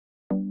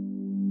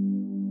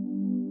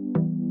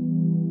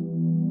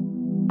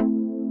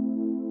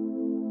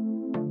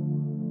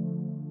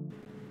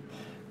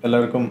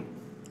എല്ലാവർക്കും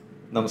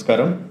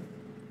നമസ്കാരം.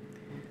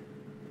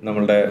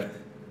 നമ്മളുടെ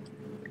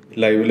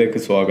ലൈവിലേക്ക്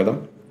സ്വാഗതം.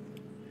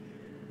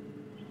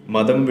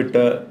 മതം വിട്ട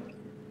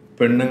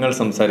പെണ്ണുങ്ങൾ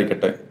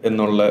സംസാരിക്കട്ടെ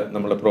എന്നുള്ള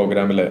നമ്മുടെ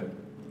പ്രോഗ്രാമിലെ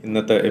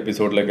ഇന്നത്തെ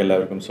എപ്പിസോഡിലേക്ക്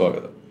എല്ലാവർക്കും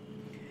സ്വാഗതം.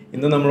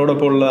 ഇന്ന്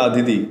നമ്മളോടൊപ്പം ഉള്ള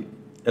അതിഥി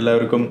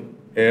എല്ലാവർക്കും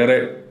ഏറെ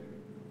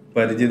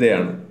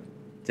പരിചിതയാണ്.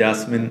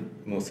 Jasmine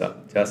Musa,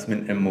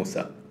 Jasmine M Musa.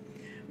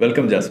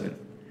 Welcome Jasmine.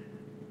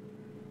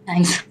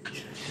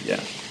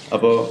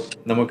 അപ്പോൾ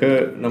നമുക്ക്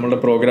നമ്മളുടെ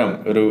പ്രോഗ്രാം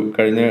ഒരു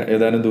കഴിഞ്ഞ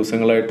ഏതാനും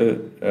ദിവസങ്ങളായിട്ട്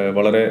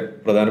വളരെ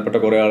പ്രധാനപ്പെട്ട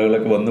കുറേ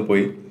ആളുകളൊക്കെ വന്നു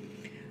പോയി.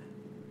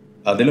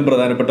 അതിലും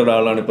പ്രധാനപ്പെട്ട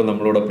ഒരാളാണ് ഇപ്പോൾ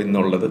നമ്മളോടൊപ്പം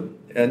ഇന്നുള്ളത്.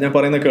 ഞാൻ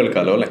പറയുന്നത്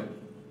കേൾക്കാമല്ലോ അല്ലേ?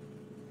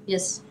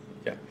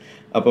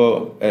 അപ്പോൾ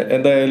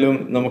എന്തായാലും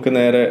നമുക്ക്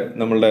നേരെ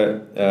നമ്മളുടെ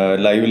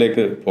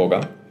ലൈവിലേക്ക്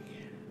പോകാം.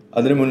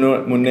 അതിന്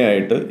മുന്നേ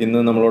ആയിട്ട്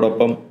ഇന്ന്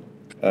നമ്മളോടൊപ്പം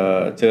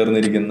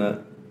ചേർന്നിരിക്കുന്ന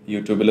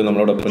യൂട്യൂബിൽ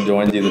നമ്മളോടൊപ്പം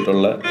ജോയിൻ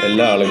ചെയ്തിട്ടുള്ള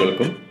എല്ലാ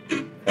ആളുകൾക്കും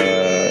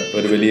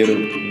ഒരു വലിയൊരു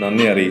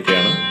നന്ദി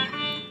അറിയിക്കുകയാണ്.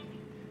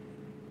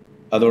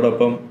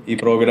 അതോടൊപ്പം ഈ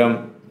പ്രോഗ്രാം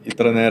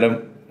ഇത്ര നേരം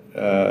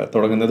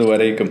തുടങ്ങുന്നത്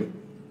വരേക്കും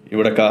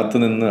ഇവിടെ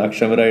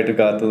അക്ഷമരായിട്ട്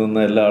കാത്തുനിന്ന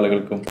എല്ലാ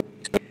ആളുകൾക്കും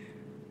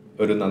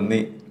ഒരു നന്ദി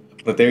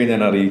പ്രത്യേകം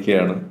ഞാൻ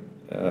അറിയിക്കുകയാണ്.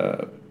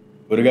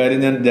 ഒരു കാര്യം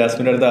ഞാൻ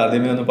ജാസ്മിൻ്റെ അടുത്ത്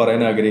ആദ്യമേ ഒന്ന്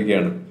പറയാൻ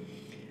ആഗ്രഹിക്കുകയാണ്.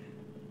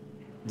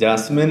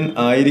 ജാസ്മിൻ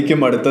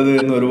ആയിരിക്കും അടുത്തത്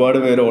എന്ന് ഒരുപാട്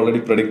പേര്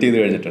ഓൾറെഡി പ്രഡിക്റ്റ് ചെയ്ത്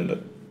കഴിഞ്ഞിട്ടുണ്ട്.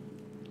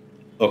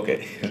 ഓക്കെ,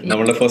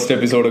 നമ്മളുടെ ഫസ്റ്റ്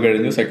എപ്പിസോഡ്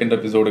കഴിഞ്ഞു, സെക്കൻഡ്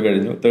എപ്പിസോഡ്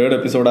കഴിഞ്ഞു, തേർഡ്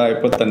എപ്പിസോഡ്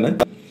ആയപ്പോൾ തന്നെ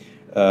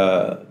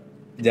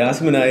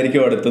ജാസ്മിൻ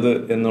ആയിരിക്കും അടുത്തത്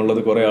എന്നുള്ളത്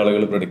കുറേ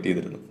ആളുകൾ പ്രഡിക്റ്റ്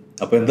ചെയ്തിരുന്നു.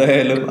 അപ്പോൾ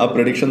എന്തായാലും ആ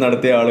പ്രഡിക്ഷൻ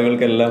നടത്തിയ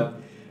ആളുകൾക്കെല്ലാം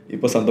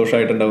ഇപ്പോൾ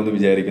സന്തോഷമായിട്ടുണ്ടാവും എന്ന്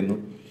വിചാരിക്കുന്നു.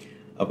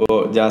 അപ്പോൾ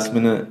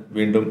ജാസ്മിന്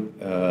വീണ്ടും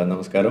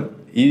നമസ്കാരം.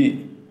 ഈ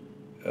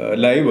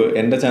ലൈവ്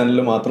എൻ്റെ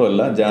ചാനലിൽ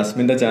മാത്രമല്ല,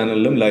 ജാസ്മിൻ്റെ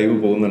ചാനലിലും ലൈവ്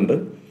പോകുന്നുണ്ട്.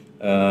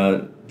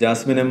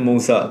 ജാസ്മിൻ എം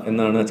മൂസ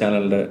എന്നാണ്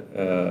ചാനലിൻ്റെ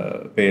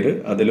പേര്.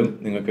 അതിലും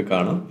നിങ്ങൾക്ക്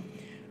കാണാം.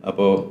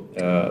 അപ്പോൾ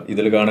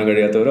ഇതിൽ കാണാൻ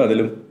കഴിയാത്തവർ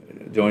അതിലും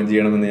ജോയിൻ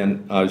ചെയ്യണമെന്ന് ഞാൻ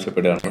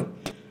ആവശ്യപ്പെടുകയാണ്.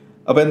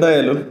 അപ്പോൾ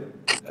എന്തായാലും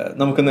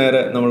നമുക്ക് നേരെ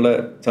നമ്മളുടെ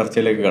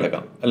ചർച്ചയിലേക്ക്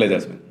കിടക്കാം അല്ലേ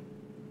ജാസ്മിൻ?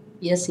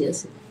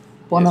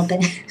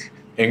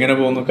 എങ്ങനെ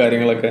പോകുന്നു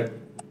കാര്യങ്ങളൊക്കെ?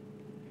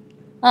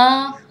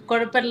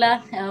 കുഴപ്പമില്ല.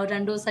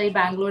 2 ദിവസമായി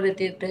ബാംഗ്ലൂർ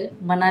എത്തിയിട്ട്.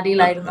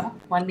 മണാലിയിലായിരുന്നു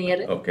 1 year.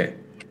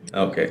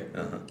 ഓക്കെ.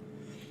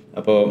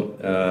 അപ്പോൾ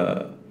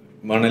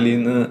മണലിയിൽ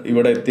നിന്ന്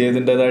ഇവിടെ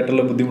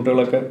എത്തിയതിൻ്റെതായിട്ടുള്ള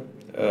ബുദ്ധിമുട്ടുകളൊക്കെ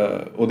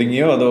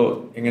ഒതുങ്ങിയോ അതോ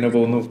എങ്ങനെ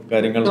പോകുന്നു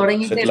കാര്യങ്ങൾ?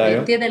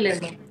 സെറ്റിലായോ?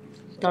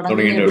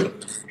 തുടങ്ങിയിട്ടേ ഉള്ളൂ.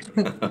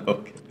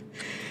 ഓക്കെ.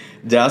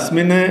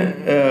 ജാസ്മിന്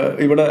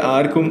ഇവിടെ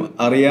ആർക്കും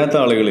അറിയാത്ത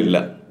ആളുകളില്ല.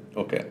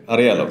 ഓക്കെ,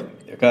 അറിയാലോ.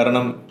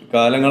 കാരണം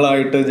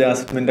കാലങ്ങളായിട്ട്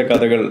ജാസ്മിൻ്റെ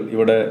കഥകൾ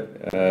ഇവിടെ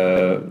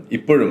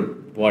ഇപ്പോഴും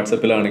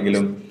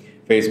വാട്സപ്പിലാണെങ്കിലും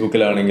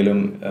ഫേസ്ബുക്കിലാണെങ്കിലും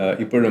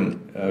ഇപ്പോഴും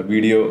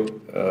വീഡിയോ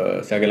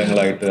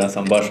ശകലങ്ങളായിട്ട് ആ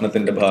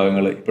സംഭാഷണത്തിൻ്റെ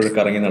ഭാഗങ്ങൾ ഇപ്പോഴും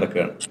കറങ്ങി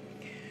നടക്കുകയാണ്.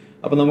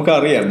 അപ്പോൾ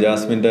നമുക്കറിയാം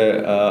ജാസ്മിൻ്റെ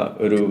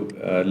ഒരു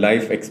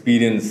ലൈഫ്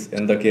എക്സ്പീരിയൻസ്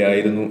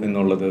എന്തൊക്കെയായിരുന്നു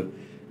എന്നുള്ളത്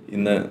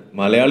ഇന്ന്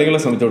മലയാളികളെ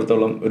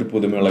സംബന്ധിച്ചിടത്തോളം ഒരു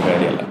പുതുമയുള്ള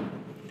കാര്യമല്ല.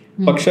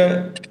 പക്ഷെ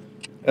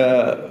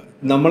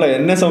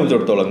എന്നെ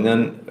സംബന്ധിച്ചിടത്തോളം ഞാൻ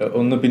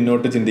ഒന്ന്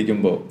പിന്നോട്ട്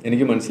ചിന്തിക്കുമ്പോൾ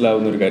എനിക്ക്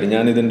മനസ്സിലാവുന്ന ഒരു കാര്യം,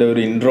 ഞാൻ ഇതിൻ്റെ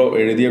ഒരു ഇൻട്രോ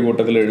എഴുതിയ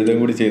കൂട്ടത്തിൽ എഴുതുകയും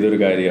കൂടി ചെയ്തൊരു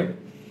കാര്യം,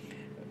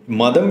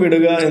 മതം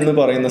വിടുക എന്ന്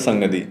പറയുന്ന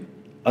സംഗതി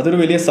അതൊരു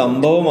വലിയ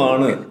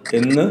സംഭവമാണ്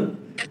എന്ന്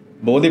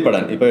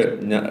ബോധ്യപ്പെടാൻ.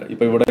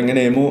 ഇപ്പം ഇവിടെ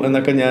ഇങ്ങനെ എമു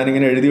എന്നൊക്കെ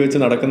ഞാനിങ്ങനെ എഴുതി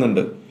വെച്ച്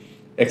നടക്കുന്നുണ്ട്.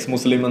 എക്സ്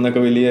മുസ്ലിം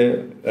എന്നൊക്കെ വലിയ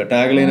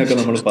ടാഗ് ലൈനൊക്കെ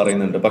നമ്മൾ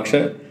പറയുന്നുണ്ട്.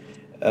 പക്ഷെ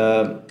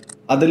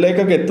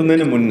അതിലേക്കൊക്കെ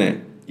എത്തുന്നതിന് മുന്നേ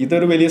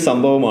ഇതൊരു വലിയ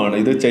സംഭവമാണ്,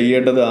 ഇത്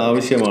ചെയ്യേണ്ടത്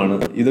ആവശ്യമാണ്,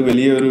 ഇത്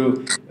വലിയൊരു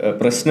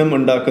പ്രശ്നം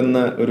ഉണ്ടാക്കുന്ന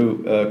ഒരു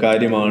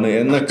കാര്യമാണ്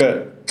എന്നൊക്കെ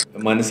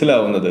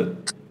മനസ്സിലാവുന്നത്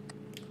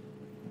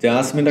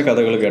ജാസ്മിൻ്റെ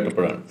കഥകൾ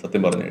കേട്ടപ്പോഴാണ്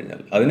സത്യം പറഞ്ഞു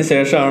കഴിഞ്ഞാൽ.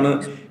 അതിനുശേഷമാണ്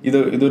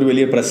ഇതൊരു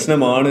വലിയ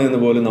പ്രശ്നമാണ് എന്ന്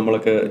പോലും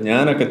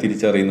ഞാനൊക്കെ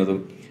തിരിച്ചറിയുന്നതും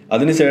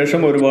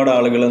അതിനുശേഷം ഒരുപാട്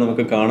ആളുകളെ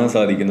നമുക്ക് കാണാൻ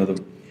സാധിക്കുന്നതും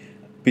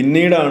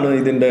പിന്നീടാണ്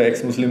ഇതിൻ്റെ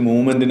എക്സ് മുസ്ലിം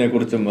മൂവ്മെൻറ്റിനെ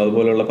കുറിച്ചും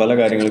അതുപോലെയുള്ള പല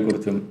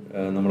കാര്യങ്ങളെക്കുറിച്ചും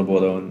നമ്മൾ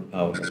ബോധവാൻ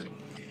ആവുന്നത്.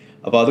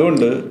 അപ്പോൾ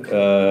അതുകൊണ്ട്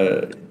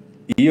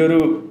ഈ ഒരു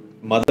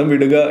മതം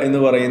വിടുക എന്ന്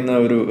പറയുന്ന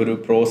ഒരു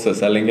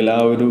പ്രോസസ്സ് അല്ലെങ്കിൽ ആ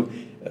ഒരു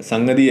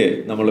സംഗതിയെ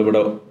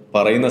നമ്മളിവിടെ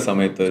പറയുന്ന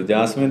സമയത്ത്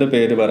ജാസ്മിൻ്റെ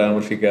പേര്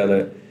പരാമർശിക്കാതെ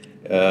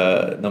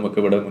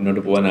നമുക്കിവിടെ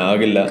മുന്നോട്ട്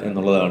പോകാനാകില്ല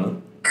എന്നുള്ളതാണ്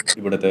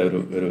ഇവിടുത്തെ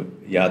ഒരു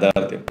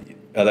യാഥാർത്ഥ്യം.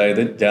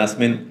 അതായത്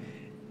ജാസ്മിൻ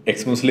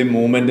എക്സ് മുസ്ലിം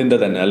മൂവ്മെൻറ്റിൻ്റെ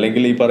തന്നെ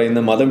അല്ലെങ്കിൽ ഈ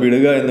പറയുന്ന മതം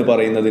വിടുക എന്ന്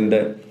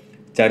പറയുന്നതിൻ്റെ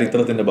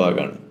ചരിത്രത്തിൻ്റെ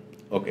ഭാഗമാണ്.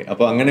 ഓക്കെ,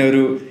 അപ്പോൾ അങ്ങനെ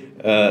ഒരു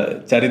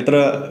ചരിത്ര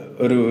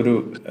ഒരു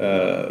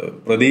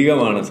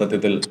പ്രതീകമാണ്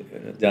സത്യത്തിൽ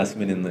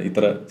ജാസ്മിൻ ഇന്ന്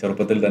ഇത്ര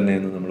ചെറുപ്പത്തിൽ തന്നെ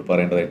എന്ന് നമ്മൾ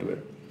പറയേണ്ടതായിട്ട്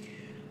വരും.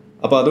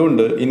 അപ്പോൾ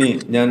അതുകൊണ്ട് ഇനി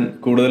ഞാൻ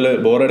കൂടുതൽ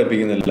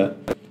ബോറടിപ്പിക്കുന്നില്ല.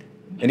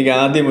 എനിക്ക്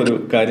ആദ്യം ഒരു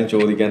കാര്യം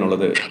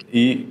ചോദിക്കാനുള്ളത്,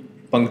 ഈ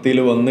പങ്ക്തിയിൽ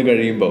വന്നു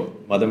കഴിയുമ്പോൾ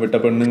മതം വിട്ട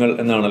പെണ്ണുങ്ങൾ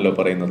എന്നാണല്ലോ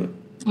പറയുന്നത്.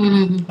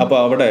 അപ്പോൾ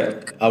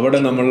അവിടെ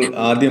നമ്മൾ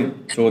ആദ്യം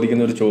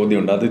ചോദിക്കുന്ന ഒരു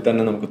ചോദ്യമുണ്ട്. അതിൽ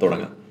തന്നെ നമുക്ക്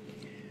തുടങ്ങാം.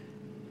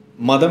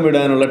 മതം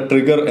വിടാനുള്ള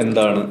ട്രിഗർ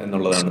എന്താണ്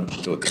എന്നുള്ളതാണ്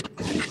ചോദ്യം.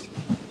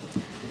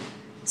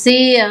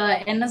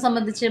 എന്നെ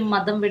സംബന്ധിച്ച്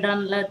മതം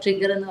വിടാനുള്ള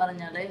ട്രിഗർ എന്ന്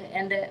പറഞ്ഞാല്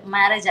എൻ്റെ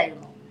മാരേജ്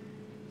ആയിരുന്നു.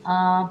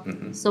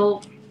 സോ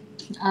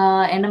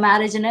എൻ്റെ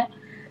മാരേജിന്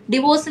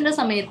ഡിവോഴ്സിന്റെ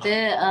സമയത്ത്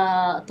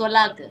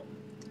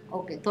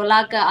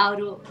ത്വലാക്ക് ആ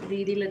ഒരു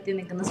രീതിയിൽ എത്തി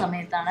നിൽക്കുന്ന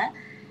സമയത്താണ്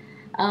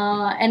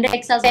എൻ്റെ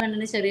എക്സ്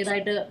ഹസ്ബൻഡിന്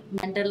ചെറിയതായിട്ട്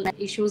മെന്റൽ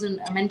ഇഷ്യൂസ്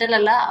ഉണ്ട്. മെന്റൽ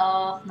അല്ല,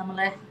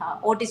 നമ്മളെ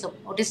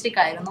ഓട്ടിസ്റ്റിക്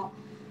ആയിരുന്നു.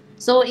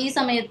 സോ ഈ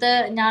സമയത്ത്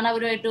ഞാൻ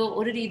അവരുമായിട്ട്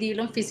ഒരു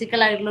രീതിയിലും ഫിസിക്കൽ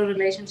ആയിട്ടുള്ള ഒരു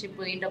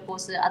റിലേഷൻഷിപ്പ്,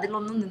 ഇന്റർകോഴ്സ്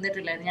അതിലൊന്നും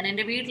നിന്നിട്ടില്ലായിരുന്നു. ഞാൻ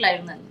എൻ്റെ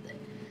വീട്ടിലായിരുന്നു നിന്നത്.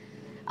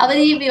 അവർ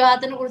ഈ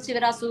വിവാഹത്തിനെ കുറിച്ച്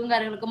ഇവർ അസുഖം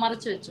കാര്യങ്ങളൊക്കെ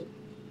മറച്ചു വെച്ചു.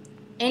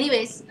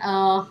 എനിവേസ്,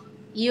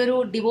 ഈ ഒരു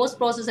ഡിവോഴ്സ്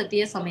പ്രോസസ്സ്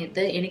എത്തിയ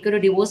സമയത്ത്, എനിക്കൊരു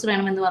ഡിവോഴ്സ്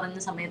വേണമെന്ന് പറഞ്ഞ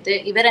സമയത്ത്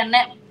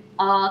ഇവരെന്നെ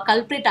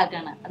കൾപ്രിറ്റ്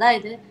ആക്കുകയാണ്.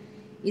 അതായത്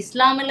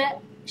ഇസ്ലാമില്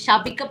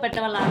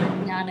ശപിക്കപ്പെട്ടവളാണ്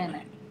ഞാൻ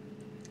എന്ന്.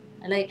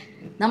 ലൈക്ക്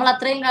നമ്മൾ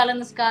അത്രയും കാലം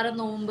നിസ്കാരം,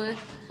 നോമ്പ്,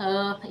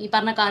 ഈ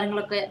പറഞ്ഞ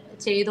കാര്യങ്ങളൊക്കെ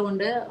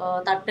ചെയ്തുകൊണ്ട്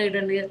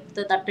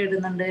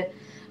തട്ടയിടുന്നുണ്ട്,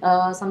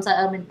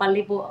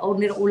 പള്ളി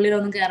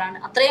ഉള്ളിലൊന്നും കയറാണ്ട്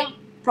അത്രയും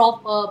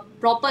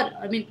പ്രോപ്പർ,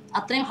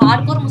 അത്രയും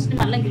ഹാർഡ് കോർ മുസ്ലിം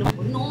അല്ലെങ്കിലും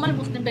ഒരു നോർമൽ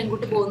മുസ്ലിം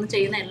പെൺകുട്ടി പോകുന്നു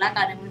ചെയ്യുന്ന എല്ലാ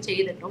കാര്യങ്ങളും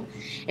ചെയ്തിട്ടും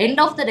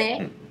എൻഡ് ഓഫ് ദ ഡേ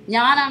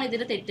ഞാനാണ്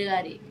ഇതിൽ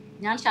തെറ്റുകാരി,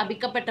 ഞാൻ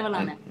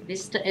ശപിക്കപ്പെട്ടവളാണ്,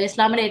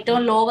 ഇസ്ലാമിലെ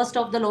ഏറ്റവും ലോവസ്റ്റ്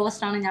ഓഫ് ദ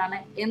ലോവസ്റ്റ് ആണ് ഞാൻ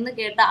എന്ന്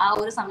കേട്ട ആ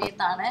ഒരു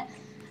സമയത്താണ്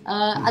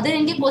അത്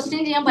എനിക്ക്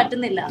ക്വസ്റ്റ്യൻ ചെയ്യാൻ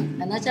പറ്റുന്നില്ല.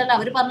 എന്ന് വെച്ചാൽ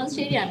അവർ പറഞ്ഞത്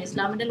ശരിയാണ്.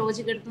 ഇസ്ലാമിന്റെ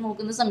ലോജിക് എടുത്ത്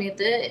നോക്കുന്ന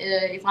സമയത്ത്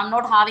if I am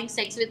not having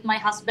sex with my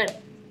husband,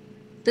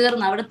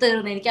 അവിടെ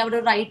തീർന്നു, എനിക്ക് അവിടെ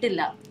ഒരു റൈറ്റ്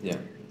ഇല്ല.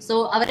 സോ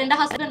അവരെന്റെ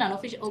ഹസ്ബൻഡ് ആണ്,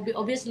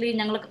 ഒബിയസ്ലി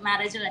ഞങ്ങൾ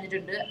മാരേജ്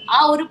കഴിഞ്ഞിട്ടുണ്ട്. ആ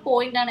ഒരു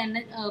പോയിന്റ് ആണ്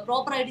എന്നെ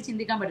പ്രോപ്പർ ആയിട്ട്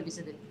ചിന്തിക്കാൻ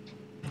പഠിപ്പിച്ചത്.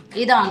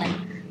 ഇതാണ്.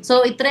 സോ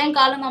ഇത്രയും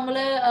കാലം നമ്മൾ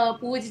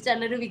പൂജിച്ച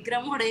അല്ലെങ്കിൽ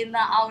വിഗ്രഹം ഉടയുന്ന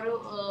ആ ഒരു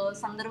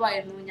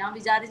സന്ദർഭമായിരുന്നു. ഞാൻ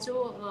വിചാരിച്ചു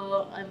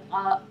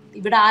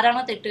ഇവിടെ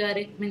ആരാണോ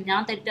തെറ്റുകാര്,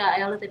 ഞാൻ തെറ്റ്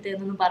അയാൾ തെറ്റ്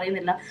എന്നൊന്നും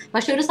പറയുന്നില്ല.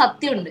 പക്ഷെ ഒരു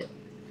സത്യമുണ്ട്.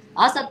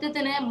 ആ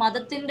സത്യത്തിന്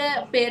മതത്തിന്റെ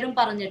പേരും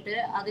പറഞ്ഞിട്ട്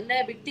അതിന്റെ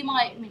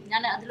വിക്ടിമായി,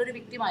 ഞാൻ അതിലൊരു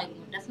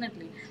വിക്ടിമായിരുന്നു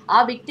ഡെഫിനറ്റ്ലി. ആ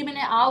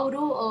വിക്ടിമിനെ ആ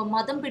ഒരു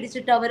മതം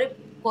പിടിച്ചിട്ട് അവര്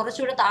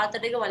കുറച്ചുകൂടെ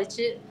താഴത്തേക്ക്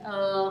വലിച്ച്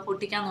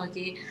പൊട്ടിക്കാൻ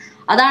നോക്കി.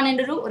 അതാണ്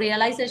എൻ്റെ ഒരു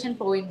റിയലൈസേഷൻ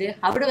പോയിന്റ്.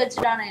 അവിടെ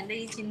വെച്ചിട്ടാണ് എൻ്റെ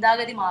ഈ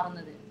ചിന്താഗതി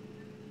മാറുന്നത്.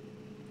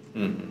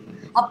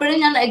 അപ്പോഴും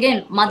ഞാൻ അഗൈൻ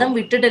മതം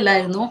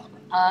വിട്ടിട്ടില്ലായിരുന്നു.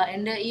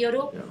 എന്റെ ഈ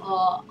ഒരു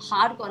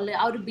ഹാർഡ്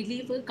ആ ഒരു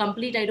ബിലീഫ്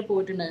കംപ്ലീറ്റ് ആയിട്ട്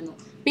പോയിട്ടുണ്ടായിരുന്നു.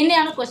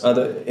 പിന്നെയാണ്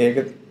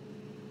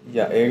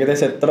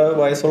ഏകദേശം എത്ര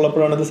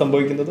വയസ്സുള്ളപ്പോഴാണ് ഇത്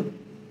സംഭവിക്കുന്നത്?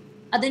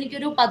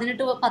 അതെനിക്കൊരു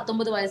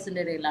 18-19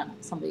 വയസ്സിന്റെ ഇടയിലാണ്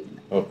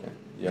സംഭവിക്കുന്നത്.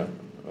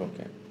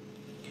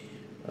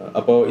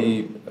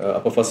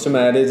 അപ്പൊ ഫസ്റ്റ്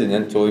മാരേജ്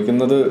ഞാൻ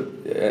ചോദിക്കുന്നത്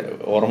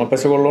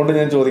ഓർമ്മപ്പശകൊള്ളോണ്ട്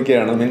ഞാൻ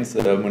ചോദിക്കുകയാണ്, മീൻസ്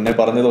മുന്നേ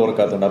പറഞ്ഞത്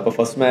ഓർക്കാത്തുണ്ട്. അപ്പൊ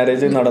ഫസ്റ്റ്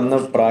മാരേജ് നടന്ന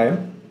പ്രായം?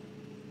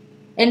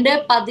 എന്റെ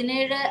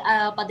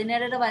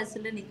 17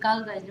 വയസ്സിൽ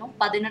നിക്കാഹ് കഴിഞ്ഞു.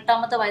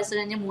 18ാമത്തെ വയസ്സ്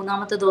കഴിഞ്ഞ്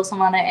 3ാമത്തെ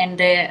ദിവസമാണ്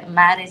എന്റെ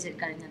മാരേജ്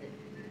കഴിഞ്ഞത്.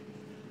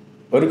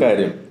 ഒരു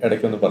കാര്യം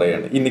ഇടയ്ക്കൊന്ന്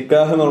പറയാണ്, ഈ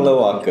നിക്കാഹ് എന്നുള്ള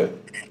വാക്ക്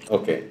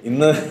ഓക്കെ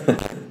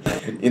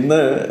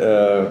ഇന്ന്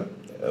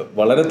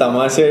വളരെ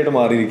തമാശയായിട്ട്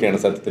മാറിയിരിക്കുകയാണ്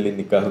സത്യത്തിൽ ഈ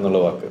നിക്കാഹ്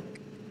എന്നുള്ള വാക്ക്.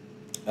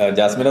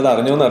 ജാസ്മിൻ അത്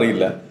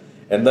അറിഞ്ഞോന്നറിയില്ല.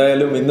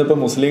 എന്തായാലും ഇന്നിപ്പോൾ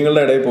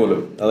മുസ്ലിങ്ങളുടെ ഇടയിൽ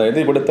പോലും, അതായത്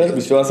ഇവിടുത്തെ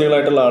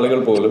വിശ്വാസികളായിട്ടുള്ള ആളുകൾ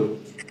പോലും,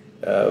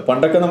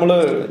 പണ്ടൊക്കെ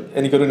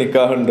എനിക്കൊരു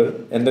നിക്കാഹുണ്ട്,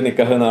 എൻ്റെ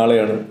നിക്കാഹ്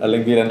നാളെയാണ്,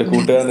 അല്ലെങ്കിൽ എൻ്റെ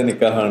കൂട്ടുകാരൻ്റെ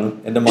നിക്കാഹാണ്,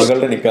 എൻ്റെ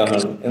മകളുടെ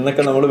നിക്കാഹാണ്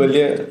എന്നൊക്കെ നമ്മൾ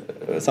വലിയ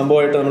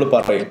സംഭവമായിട്ട് നമ്മൾ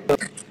പറയും.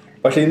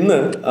 പക്ഷെ ഇന്ന്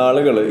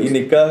ആളുകൾ ഈ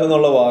നിക്കാഹ്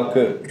എന്നുള്ള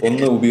വാക്ക്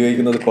ഒന്ന്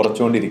ഉപയോഗിക്കുന്നത്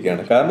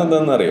കുറച്ചുകൊണ്ടിരിക്കുകയാണ്. കാരണം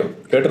എന്താണെന്ന് അറിയോ?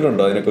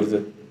 കേട്ടിട്ടുണ്ടോ അതിനെക്കുറിച്ച്?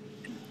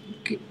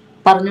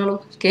 പറഞ്ഞോളൂ.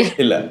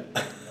 ഇല്ല.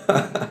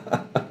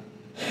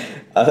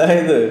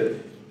 അതായത്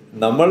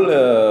നമ്മൾ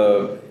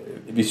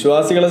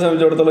വിശ്വാസികളെ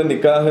സംബന്ധിച്ചിടത്തോളം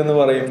നിക്കാഹ് എന്ന്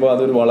പറയുമ്പോൾ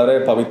അതൊരു വളരെ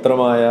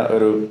പവിത്രമായ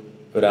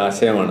ഒരു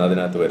ആശയമാണ്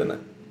അതിനകത്ത്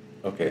വരുന്നത്.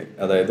 ഓക്കെ,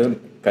 അതായത്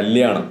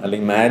കല്യാണം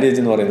അല്ലെങ്കിൽ മാരേജ്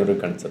എന്ന് പറയുന്ന ഒരു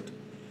കൺസെപ്റ്റ്.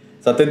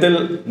 സത്യത്തിൽ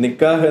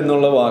നിക്കാഹ്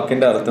എന്നുള്ള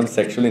വാക്കിന്റെ അർത്ഥം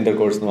സെക്ഷൽ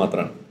ഇന്റർകോഴ്സ് എന്ന്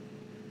മാത്രമാണ്.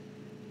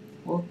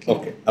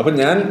 ഓക്കെ, അപ്പൊ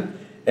ഞാൻ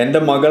എൻ്റെ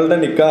മകളുടെ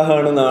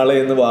നിക്കാഹാണ് നാളെ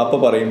എന്ന് വാപ്പ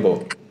പറയുമ്പോൾ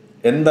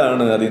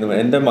എന്താണ് അതിന്?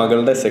 എൻ്റെ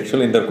മകളുടെ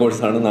സെക്ഷൽ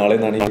ഇന്റർകോഴ്സ് ആണ് നാളെ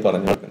എന്നാണ് ഈ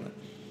പറഞ്ഞു വെക്കുന്നത്.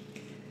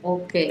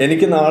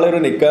 എനിക്ക് നാളെ ഒരു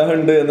നിക്കാഹ്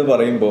ഉണ്ട് എന്ന്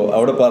പറയുമ്പോൾ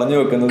അവിടെ പറഞ്ഞു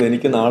വെക്കുന്നത്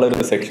എനിക്ക് നാളെ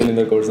ഒരു സെക്ഷൽ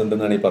ഇന്റർകോഴ്സ്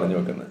ഉണ്ടെന്നാണ് ഈ പറഞ്ഞു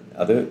വെക്കുന്നത്.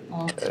 അത്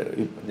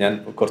ഞാൻ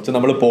കുറച്ച്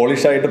നമ്മൾ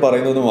പോളിഷായിട്ട്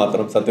പറയുന്നത്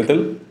മാത്രം. സത്യത്തിൽ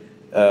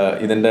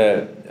ഇതിന്റെ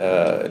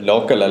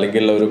ലോക്കൽ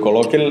അല്ലെങ്കിൽ ഒരു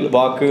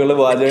കൊളോക്കിയൽ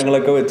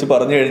വാചകങ്ങളൊക്കെ വെച്ച്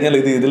പറഞ്ഞു കഴിഞ്ഞാൽ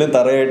ഇതിലും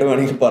തറയായിട്ട്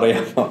വേണമെങ്കിൽ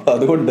പറയാം. അപ്പൊ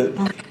അതുകൊണ്ട്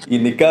ഈ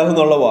നിക്കാഹ്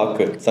എന്നുള്ള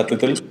വാക്ക്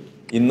സത്യത്തിൽ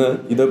ഇന്ന്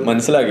ഇത്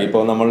മനസ്സിലാക്കി.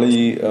 ഇപ്പോൾ നമ്മൾ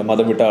ഈ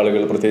മതം വിട്ട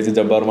ആളുകൾ, പ്രത്യേകിച്ച്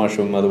ജബ്ബാർ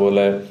മാഷും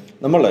അതുപോലെ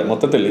നമ്മളെ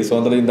മൊത്തത്തിൽ ഈ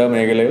സ്വതന്ത്ര ചിന്താ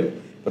മേഖലയിൽ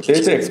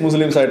പ്രത്യേകിച്ച് എക്സ്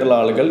മുസ്ലിംസ് ആയിട്ടുള്ള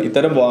ആളുകൾ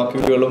ഇത്തരം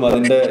വാക്കുകളും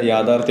അതിന്റെ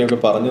യാഥാർത്ഥ്യമൊക്കെ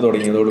പറഞ്ഞു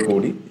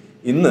തുടങ്ങിയതോടുകൂടി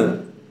ഇന്ന്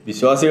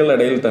വിശ്വാസികളുടെ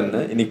ഇടയിൽ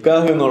തന്നെ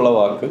നിക്കാഹ് എന്നുള്ള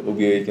വാക്ക്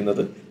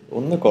ഉപയോഗിക്കുന്നത്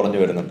ഒന്ന് കുറഞ്ഞു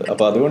വരുന്നുണ്ട്.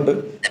 അപ്പൊ അതുകൊണ്ട്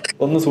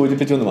ഒന്ന്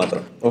സൂചിപ്പിച്ചു എന്ന്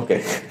മാത്രം. ഓക്കെ,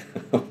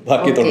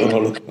 ബാക്കി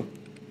തുടർന്നോളൂ.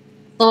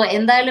 സോ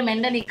എന്തായാലും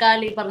എന്റെ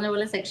നിക്കാഹ് ഈ പറഞ്ഞ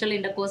പോലെ സെക്ഷൽ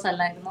ഇന്റർകോഴ്സ്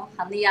അല്ലായിരുന്നു.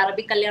 അന്ന് ഈ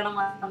അറബിക് കല്യാണം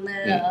വന്ന്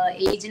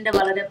ഏജിന്റെ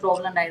വളരെ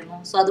പ്രോബ്ലം ഉണ്ടായിരുന്നു.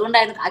 സോ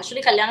അതുകൊണ്ടായിരുന്നു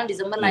ആക്ച്വലി കല്യാണം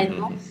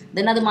ഡിസംബറിലായിരുന്നു.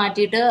 ദെൻ അത്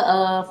മാറ്റിയിട്ട്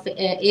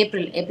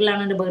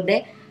ഏപ്രിലാണ് എന്റെ ബർത്ത്ഡേ.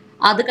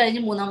 അത്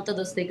കഴിഞ്ഞ് 3ാമത്തെ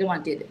ദിവസത്തേക്ക്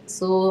മാറ്റിയത്.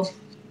 സോ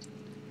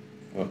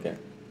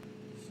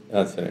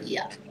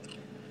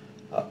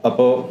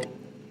അപ്പോ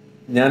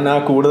ഞാൻ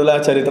കൂടുതൽ ആ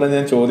ചരിത്രം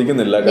ഞാൻ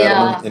ചോദിക്കുന്നില്ല.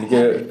 കാരണം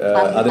എനിക്ക്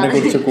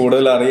അതിനെക്കുറിച്ച്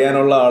കൂടുതൽ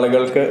അറിയാനുള്ള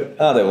ആളുകൾക്ക്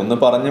അതെ ഒന്ന്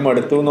പറഞ്ഞു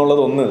മടുത്തു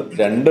എന്നുള്ളത് ഒന്ന്.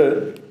 രണ്ട്,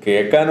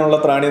 കേൾക്കാനുള്ള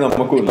ത്രാണി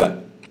നമുക്കുമില്ല.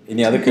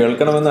 ഇനി അത്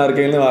കേൾക്കണമെന്ന്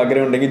ആർക്കെങ്കിലും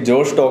ആഗ്രഹം ഉണ്ടെങ്കിൽ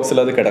ജോഷ് ടോക്സിൽ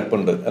അത്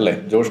കിടപ്പുണ്ട് അല്ലേ?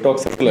 ജോഷ്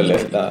ടോക്സിലല്ലേ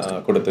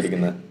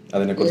കൊടുത്തിരിക്കുന്നത്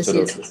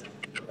അതിനെക്കുറിച്ചൊരു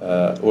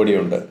ഓഡിയോ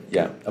ഉണ്ട്.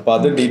 അപ്പോൾ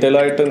അത് ഡീറ്റെയിൽ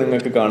ആയിട്ട്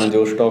നിങ്ങൾക്ക് കാണാം.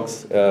 ജോഷ് ടോക്സ്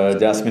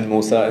ജാസ്മിൻ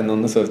മൂസ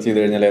എന്നൊന്ന് സെർച്ച് ചെയ്ത്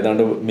കഴിഞ്ഞാൽ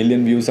ഏതാണ്ട് 1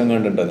 മില്യൺ വ്യൂസ്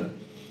എങ്ങാണ്ടുണ്ട് അതിന്.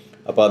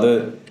 അപ്പോൾ അത്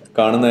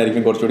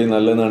കാണുന്നതായിരിക്കും കുറച്ചുകൂടി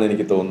നല്ലതെന്നാണ്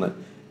എനിക്ക് തോന്നുന്നത്.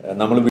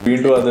 നമ്മൾ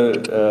വീണ്ടും അത്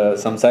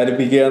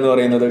സംസാരിപ്പിക്കുക എന്ന്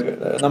പറയുന്നത്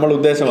നമ്മുടെ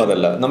ഉദ്ദേശം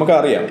അതല്ല.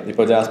 നമുക്കറിയാം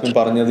ഇപ്പോൾ ജാസ്മിൻ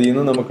പറഞ്ഞതിൽ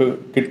നിന്ന് നമുക്ക്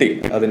കിട്ടി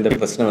അതിൻ്റെ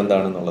പ്രശ്നം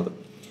എന്താണെന്നുള്ളത്.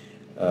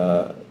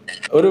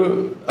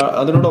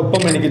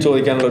 അതിനോടൊപ്പം എനിക്ക്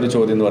ചോദിക്കാനുള്ള ഒരു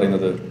ചോദ്യം എന്ന്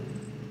പറയുന്നത്,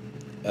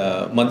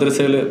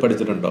 മദ്രസയിൽ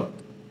പഠിച്ചിട്ടുണ്ടോ?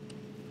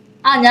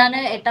 ഞാൻ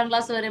 8ാം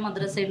ക്ലാസ് വരെ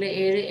മദ്രസയിൽ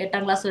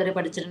 8ാം ക്ലാസ് വരെ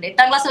പഠിച്ചിട്ടുണ്ട്.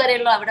 8ാം ക്ലാസ്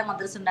വരെയുള്ള അവിടെ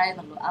മദ്രസ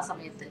ഉണ്ടായിരുന്നുള്ളൂ ആ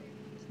സമയത്ത്.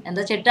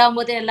 എന്താ 8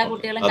 ആകുമ്പോഴത്തേ എല്ലാ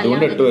കുട്ടികളും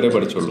അതുകൊണ്ട് 8 വരെ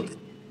പഠിച്ചുള്ളൂ.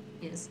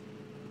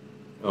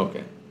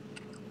 ഓക്കെ,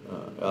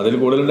 അതിൽ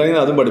കൂടുതലുണ്ടെങ്കിൽ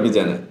അതും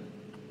പഠിപ്പിച്ചാണ്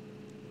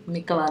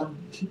മിക്കവാറും.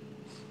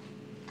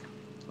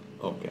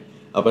 ഓക്കെ,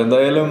 അപ്പൊ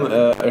എന്തായാലും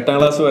 8ാം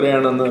ക്ലാസ്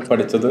വരെയാണ് അന്ന്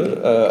പഠിച്ചത്.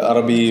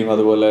 അറബിയും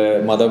അതുപോലെ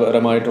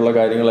മതപരമായിട്ടുള്ള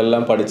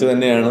കാര്യങ്ങളെല്ലാം പഠിച്ചു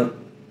തന്നെയാണ്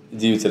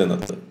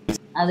ജീവിച്ചിരുന്നത്.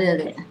 അതെ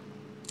അതെ.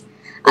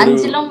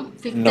 5ലും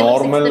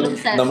 5ലും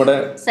നമ്മുടെ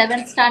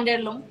 7th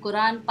സ്റ്റാൻഡേർഡിലും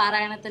ഖുർആൻ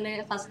പാരായണത്തില്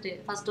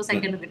ഫസ്റ്റ്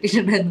സെക്കൻഡ്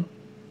കിട്ടിയിട്ടുണ്ടായിരുന്നു.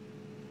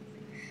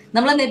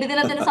 നമ്മളെ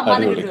നബിദിനത്തിന്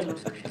സമ്മാനം കിട്ടുമല്ലോ.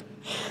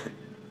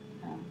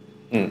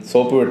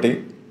 സോപ്പ് വെട്ടി,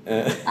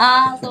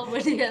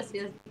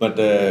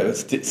 മറ്റേ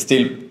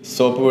സ്റ്റീൽ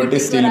സോപ്പ് വെട്ടി,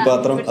 സ്റ്റീൽ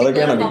പാത്രം,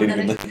 അതൊക്കെയാണോ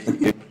കിട്ടിയിരിക്കുന്നത്?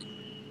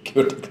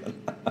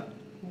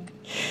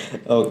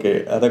 ഓക്കെ,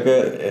 അതൊക്കെ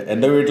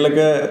എൻ്റെ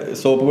വീട്ടിലൊക്കെ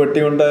സോപ്പ് പെട്ടി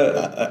കൊണ്ട്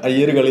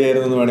അയ്യര്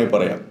കളിയായിരുന്നു എന്ന് വേണമെങ്കിൽ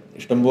പറയാം.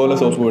 ഇഷ്ടംപോലെ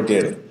സോപ്പ്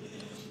പെട്ടിയായിരുന്നു.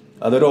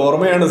 അതൊരു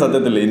ഓർമ്മയാണ്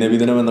സത്യത്തിൽ ഈ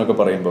നബിദിനം എന്നൊക്കെ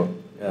പറയുമ്പോൾ.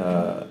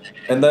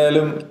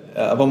 എന്തായാലും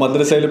അപ്പൊ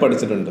മദ്രസയിൽ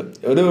പഠിച്ചിട്ടുണ്ട്.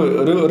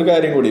 ഒരു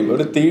കാര്യം കൂടി,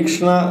 ഒരു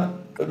തീക്ഷ്ണ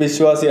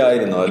വിശ്വാസി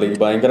ആയിരുന്നോ, അല്ലെങ്കിൽ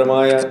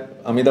ഭയങ്കരമായ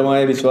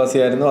അമിതമായ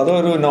വിശ്വാസിയായിരുന്നു, അതോ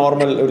ഒരു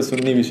നോർമൽ ഒരു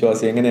സുന്നി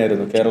വിശ്വാസി?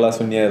 എങ്ങനെയായിരുന്നു? കേരള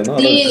സുന്നി ആയിരുന്നു?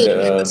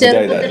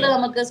 ചെറുപ്പത്തിൽ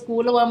നമുക്ക്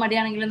സ്കൂളിൽ പോകാൻ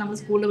മടിയാണെങ്കിലും നമ്മൾ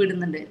സ്കൂളിൽ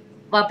വിടുന്നുണ്ട്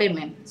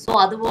പാപ്പയമ്മയും. സോ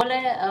അതുപോലെ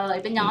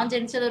ഇപ്പൊ ഞാൻ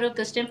ജനിച്ചത് ഒരു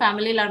ക്രിസ്ത്യൻ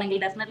ഫാമിലിയിലാണെങ്കിൽ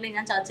ഡെഫിനറ്റ്ലി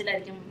ഞാൻ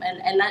ചർച്ചിലായിരിക്കും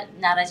എല്ലാ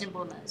ഞായറാഴ്ചയും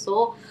പോകുന്നത്. സോ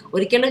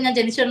ഒരിക്കലും ഞാൻ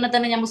ജനിച്ച ഉടനെ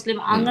തന്നെ ഞാൻ മുസ്ലിം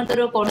അങ്ങനത്തെ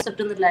ഒരു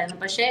കോൺസെപ്റ്റ് ഒന്നും ഇല്ലായിരുന്നു.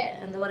 പക്ഷെ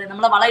എന്താ പറയാ,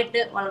 നമ്മളെ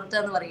വളയിട്ട് വളർത്തുക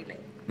എന്ന് പറയില്ലേ,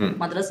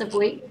 മദ്രസ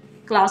പോയി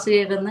ക്ലാസ്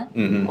കേൾക്കുന്ന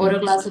ഓരോ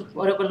ക്ലാസ്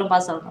ഓരോ കൊല്ലം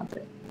പാസ്സാവുന്നു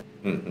അത്രേ.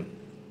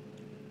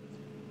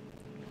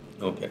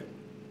 ഓക്കെ,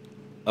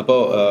 അപ്പോ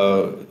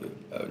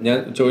ഞാൻ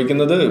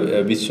ചോദിക്കുന്നത്,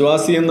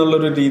 വിശ്വാസി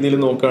എന്നുള്ളൊരു രീതിയിൽ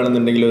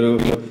നോക്കുകയാണെന്നുണ്ടെങ്കിൽ, ഒരു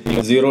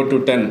 0 to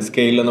 10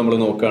 സ്കെയിലിൽ നമ്മൾ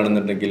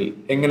നോക്കുകയാണെന്നുണ്ടെങ്കിൽ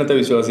എങ്ങനത്തെ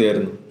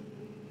വിശ്വാസിയായിരുന്നു?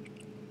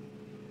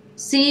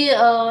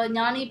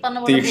 ഞാൻ ഈ പറഞ്ഞ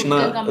പോലെ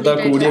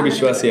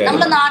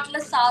നമ്മുടെ നാട്ടില്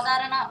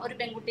സാധാരണ ഒരു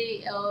പെൺകുട്ടി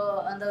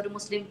എന്താ ഒരു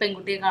മുസ്ലിം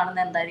പെൺകുട്ടിയെ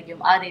കാണുന്നത് എന്തായിരിക്കും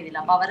ആ രീതിയിൽ.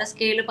 അപ്പൊ അവരുടെ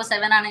സ്കെയിൽ ഇപ്പൊ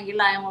 7 ആണെങ്കിൽ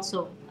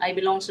I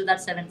belongs to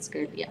that 7th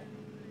scale.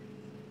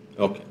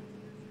 Okay,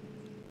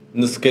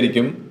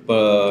 നിസ്കരിക്കും,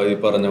 ഈ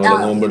പറഞ്ഞ പോലെ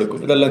നോമ്പെടുക്കും,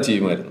 ഇതെല്ലാം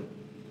ചെയ്യുമായിരുന്നു.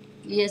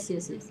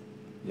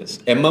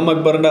 എം എം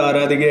അക്ബറിന്റെ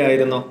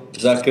ആരാധികയായിരുന്നോ?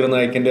 ജാക്കിർ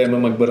നായിക്കിന്റെ എം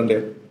എം അക്ബറിന്റെ?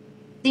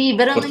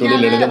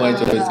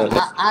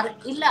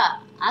 ഇല്ല,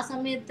 ആ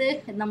സമയത്ത്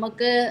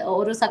നമുക്ക്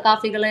ഓരോ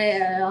സക്കാഫികളെ,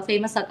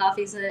 ഫേമസ്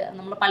സക്കാഫീസ്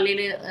നമ്മുടെ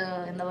പള്ളിയില്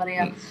എന്താ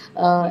പറയാ,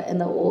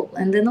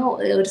 എന്തെന്നോ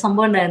ഒരു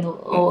സംഭവം ഉണ്ടായിരുന്നു,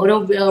 ഓരോ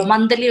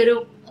മന്ത്ലി ഒരു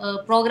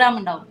പ്രോഗ്രാം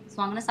ഉണ്ടാവും. സോ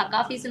അങ്ങനെ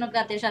സക്കാഫീസിനൊക്കെ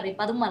അത്യാവശ്യം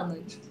അറിയാം. അതും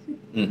മറന്നുപോയി.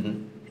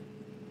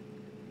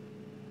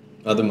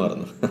 അതും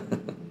മറന്നു.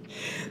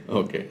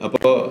 ഓക്കെ,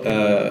 അപ്പോ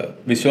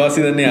വിശ്വാസി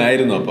തന്നെ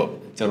ആയിരുന്നു അപ്പോ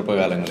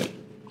ചെറുപ്പകാലങ്ങളിൽ?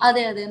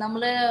 അതെ അതെ,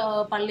 നമ്മള്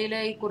പള്ളിയിലെ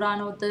ഈ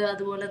ഖുറാനോത്ത്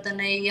അതുപോലെ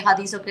തന്നെ ഈ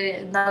ഹദീസൊക്കെ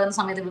ഉണ്ടാകുന്ന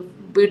സമയത്ത്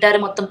വീട്ടുകാർ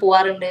മൊത്തം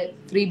പോവാറുണ്ട്.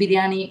 Free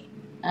biryani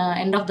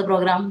end of the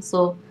programme. So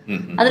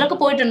അതിലൊക്കെ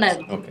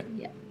പോയിട്ടുണ്ടായിരുന്നു.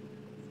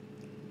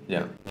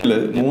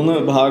 3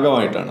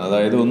 ഭാഗമായിട്ടാണ്.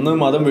 അതായത് ഒന്ന്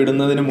മതം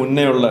വിടുന്നതിന്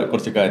മുന്നേ ഉള്ള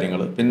കുറച്ച്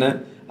കാര്യങ്ങൾ, പിന്നെ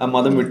ആ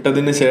മതം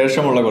വിട്ടതിന്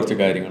ശേഷമുള്ള കുറച്ച്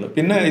കാര്യങ്ങൾ,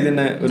 പിന്നെ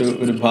ഇതിനെ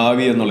ഒരു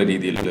ഭാവി എന്നുള്ള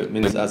രീതിയിൽ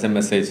മീൻസ് ആസ് എ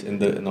മെസ്സേജ്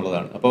എന്ത്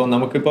എന്നുള്ളതാണ്. അപ്പോൾ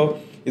നമുക്കിപ്പോൾ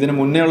ഇതിന്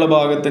മുന്നേ ഉള്ള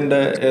ഭാഗത്തിന്റെ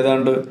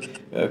ഏതാണ്ട്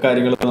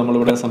കാര്യങ്ങൾ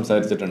നമ്മളിവിടെ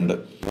സംസാരിച്ചിട്ടുണ്ട്.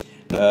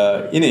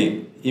 ഇനി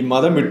ഈ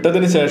മതം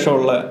വിട്ടതിന്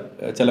ശേഷമുള്ള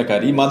ചില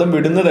കാര്യം, ഈ മതം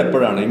വിടുന്നത്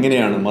എപ്പോഴാണ്,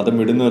 എങ്ങനെയാണ് മതം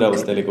വിടുന്ന ഒരു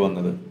അവസ്ഥയിലേക്ക്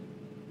വന്നത്?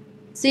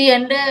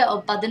 എന്റെ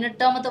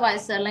 18ാമത്തെ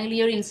വയസ്സ് അല്ലെങ്കിൽ ഈ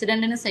ഒരു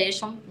ഇൻസിഡന്റിന്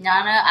ശേഷം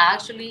ഞാൻ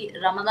ആക്ച്വലി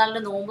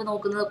റമദാനിലെ നോമ്പ്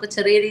നോക്കുന്നതൊക്കെ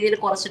ചെറിയ രീതിയിൽ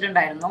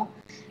കുറച്ചിട്ടുണ്ടായിരുന്നു.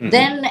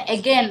 ദെൻ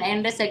അഗൈൻ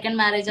എന്റെ സെക്കൻഡ്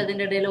മാരേജ്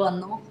അതിന്റെ ഇടയിൽ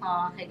വന്നു.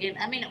 അഗൈൻ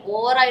ഐ മീൻ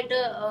ഓവറായിട്ട്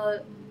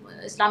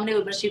ഇസ്ലാമിനെ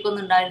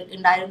വിമർശിക്കൊന്നും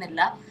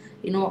ഉണ്ടായിരുന്നില്ല.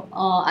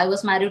 I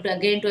was married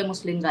again to a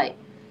Muslim ഗായ്.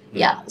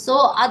 സോ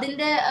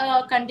അതിന്റെ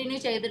കണ്ടിന്യൂ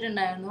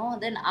ചെയ്തിട്ടുണ്ടായിരുന്നു.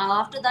 ദെൻ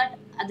ആഫ്റ്റർ ദാറ്റ്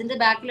അതിന്റെ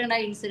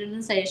ബാക്കിലുണ്ടായ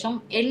ഇൻസിഡന്റിന് ശേഷം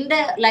എന്റെ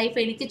ലൈഫ്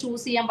എനിക്ക്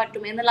ചൂസ് ചെയ്യാൻ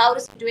പറ്റും എന്നുള്ള ആ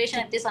ഒരു സിറ്റുവേഷൻ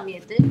എത്തിയ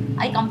സമയത്ത്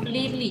ഐ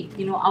കംപ്ലീറ്റ്ലി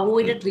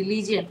അവോയ്ഡഡ്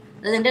റിലീജിയൻ.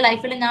 അതായത് എന്റെ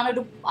ലൈഫിൽ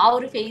ഞാനൊരു ആ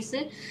ഒരു ഫേസ്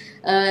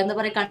എന്താ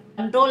പറയാ,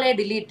 കൺട്രോൾ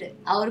ഡിലീറ്റ്,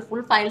 ആ ഒരു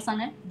ഫുൾ ഫയൽസ്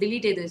ആണ്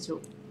ഡിലീറ്റ് ചെയ്ത് വെച്ചു.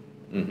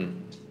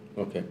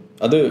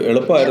 അത്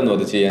എളുപ്പമായിരുന്നു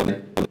അത് ചെയ്യാൻ?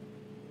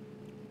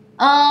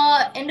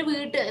 എന്റെ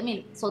ഐ മീൻ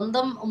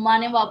സ്വന്തം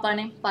ഉമ്മാനെയും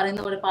വാപ്പാനെയും പറയുന്ന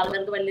പോലെ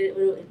ആളുകൾക്ക് വലിയ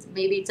ഒരു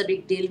may be it's A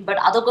big deal,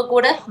 but അതൊക്കെ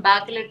കൂടെ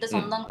ബാക്കിലിട്ട്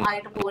സ്വന്തം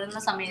ആയിട്ട് പോരുന്ന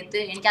സമയത്ത്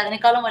എനിക്ക്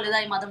അതിനേക്കാളും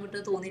വലുതായി മതം വിട്ട്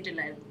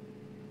തോന്നിയിട്ടില്ലായിരുന്നു.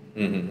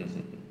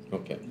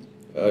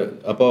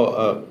 അപ്പോ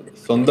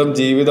സ്വന്തം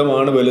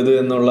ജീവിതമാണ് വലുത്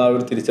എന്നുള്ള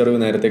ഒരു തിരിച്ചറിവ്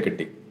നേരത്തെ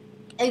കിട്ടി.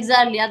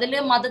 എക്സാക്ട്ലി. അതില്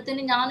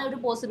മതത്തിന് ഞാനൊരു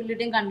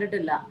പോസിബിലിറ്റിയും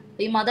കണ്ടിട്ടില്ല.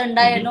 ഈ മതം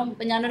ഉണ്ടായാലും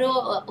ഇപ്പൊ ഞാനൊരു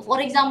ഫോർ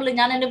എക്സാമ്പിൾ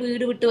ഞാൻ എന്റെ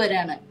വീട് വിട്ട്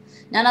വരാണ്,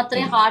 ഞാൻ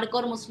അത്രയും ഹാർഡ്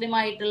കോർ മുസ്ലിം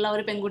ആയിട്ടുള്ള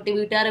ഒരു പെൺകുട്ടി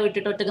വീട്ടുകാരെ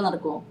വിട്ടിട്ട് ഒറ്റക്ക്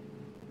നടക്കുമോ?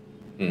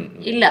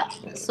 ഇല്ല.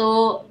 സോ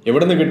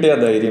എവിടെ നിന്ന് കിട്ടിയ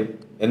ധൈര്യം?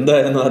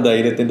 എന്തായിരുന്നു ആ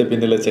ധൈര്യത്തിന്റെ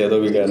പിന്നിലെ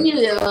ചേതോവികാരം?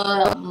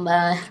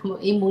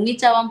 ഈ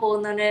മുങ്ങിച്ചാവാൻ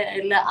പോകുന്നതിന്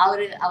ഉള്ള ആ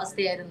ഒരു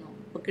അവസ്ഥയായിരുന്നു.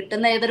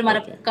 കിട്ടുന്ന ഏതൊരു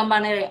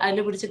മരക്കമ്പാണ് അതിൽ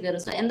പിടിച്ച്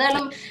കയറും. സോ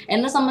എന്തായാലും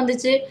എന്നെ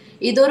സംബന്ധിച്ച്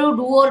ഇതൊരു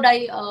ഡൂ ഓർ ഡൈ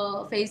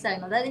ഫേസ്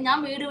ആയിരുന്നു. അതായത് ഞാൻ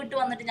വീട് വിട്ട്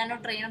വന്നിട്ട്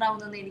ഞാനൊരു ട്രെയിനർ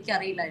ആവുന്നതെന്ന് എനിക്ക്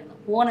അറിയില്ലായിരുന്നു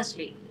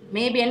ഹോണസ്റ്റ്ലി.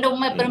 മേ ബി എന്റെ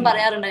ഉമ്മ എപ്പോഴും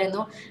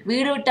പറയാറുണ്ടായിരുന്നു,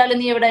 വീട് വിട്ടാലും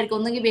നീ എവിടെ ആയിരിക്കും,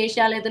 ഒന്നെങ്കിൽ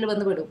വേശ്യാലയത്തിൽ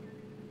വന്ന് വിടും,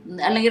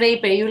 അല്ലെങ്കിൽ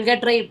rape, you will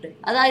get raped.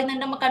 അതായിരുന്നു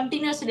എന്റെ അമ്മ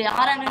കണ്ടിന്യൂസ്ലി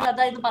ആരാണെങ്കിലും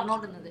അതായിരുന്നു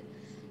പറഞ്ഞുകൊണ്ടിരുന്നത്.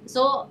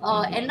 സോ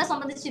എന്നെ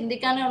സംബന്ധിച്ച്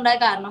ചിന്തിക്കാനേ ഉണ്ടായ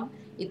കാരണം,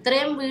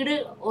 ഇത്രയും വീട്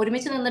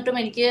ഒരുമിച്ച് നിന്നിട്ടും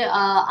എനിക്ക്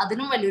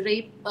അതിനും വലിയ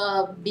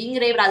ബീങ്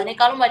റേപ്ഡ്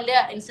അതിനേക്കാളും വലിയ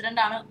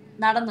ഇൻസിഡന്റ് ആണ്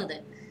നടന്നത്.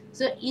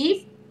 സോ ഈ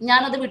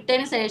ഞാനത്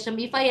വിട്ടതിന് ശേഷം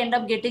if I end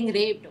up getting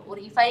raped or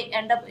if I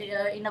end up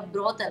in A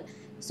brothel,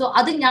 so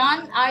അത് ഞാൻ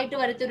ആയിട്ട്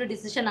വരുത്തിയൊരു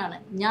ഡിസിഷൻ ആണ്,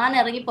 ഞാൻ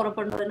ഇറങ്ങി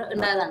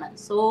പുറപ്പെടുണ്ടായതാണ്.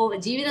 സോ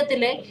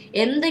ജീവിതത്തില്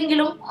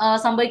എന്തെങ്കിലും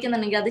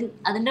സംഭവിക്കുന്നുണ്ടെങ്കിൽ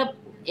അതിന്റെ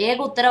ഏക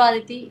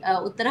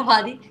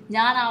ഉത്തരവാദി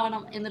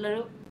ഞാനാവണം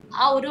എന്നുള്ളൊരു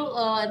ആ ഒരു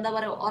എന്താ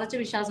പറയാ ഉറച്ച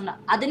വിശ്വാസമുണ്ട്.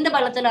 അതിന്റെ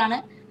ബലത്തിലാണ്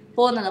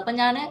പോകുന്നത്. അപ്പൊ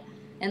ഞാന്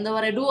എന്താ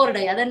പറയാ ഡൂ ഓർ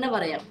ഡൈ അതെന്നെ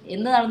പറയാം.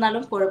 എന്ത്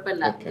നടന്നാലും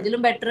കുഴപ്പമില്ല,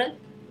 ഇതിലും ബെറ്റർ,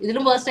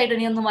 ഇതിലും വേഴ്സ്റ്റ് ആയിട്ട്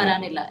ഇനിയൊന്നും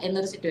വരാനില്ല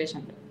എന്നൊരു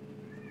സിറ്റുവേഷനിൽ.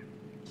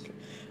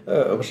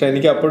 പക്ഷെ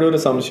എനിക്ക് അപ്പോഴും ഒരു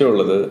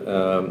സംശയമുള്ളത്,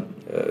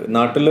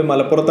 നാട്ടില്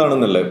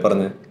മലപ്പുറത്താണെന്നല്ലേ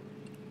പറഞ്ഞ്?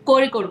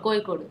 കോഴിക്കോട്.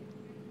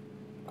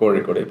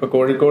 ഇപ്പൊ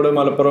കോഴിക്കോട്,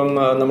 മലപ്പുറം,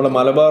 നമ്മുടെ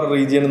മലബാർ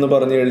റീജിയൻ എന്ന്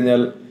പറഞ്ഞു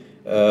കഴിഞ്ഞാൽ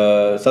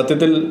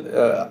സത്യത്തിൽ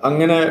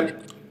അങ്ങനെ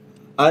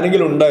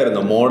ആരെങ്കിലും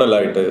ഉണ്ടായിരുന്നോ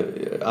മോഡലായിട്ട്?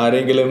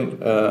 ആരെങ്കിലും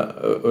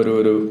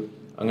ഒരു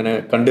അങ്ങനെ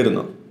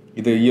കണ്ടിരുന്നോ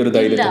ഇത് ഈ ഒരു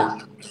ധൈര്യത്തിൽ?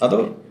 അതോ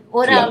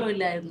ഒരാളും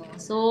ഇല്ലായിരുന്നു.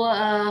 സോ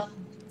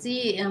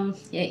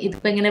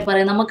ഇതിപ്പോ എങ്ങനെ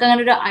പറയാം, നമുക്ക്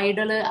അങ്ങനെ ഒരു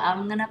ഐഡല്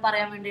അങ്ങനെ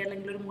പറയാൻ വേണ്ടി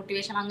അല്ലെങ്കിൽ ഒരു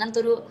മോട്ടിവേഷൻ അങ്ങനത്തെ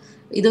ഒരു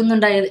ഇതൊന്നും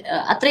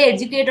അത്രയും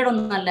എഡ്യൂക്കേറ്റഡ്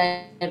ഒന്നും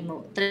അല്ലായിരുന്നു,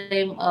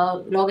 അത്രയും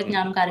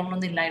ലോകജ്ഞാനം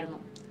കാര്യങ്ങളൊന്നും ഇല്ലായിരുന്നു.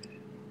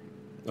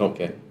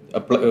 ഓക്കെ,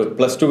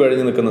 പ്ലസ് ടു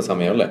കഴിഞ്ഞ് നിൽക്കുന്ന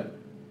സമയം അല്ലേ?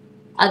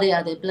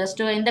 അതെ പ്ലസ്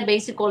ടു എന്റെ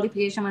ബേസിക്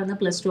ക്വാളിഫിക്കേഷൻ വരുന്നത്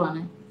പ്ലസ് ടു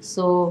ആണ്.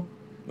 സോ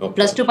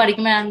പ്ലസ് ടു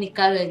പഠിക്കുമ്പോഴാണ്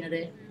നിക്കാഹ്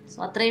കഴിഞ്ഞത്. സോ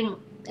അത്രയും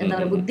എന്താ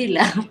പറയുക ബുദ്ധിയില്ല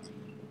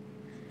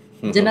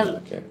ജനറൽ.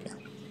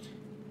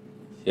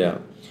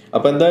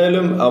 അപ്പൊ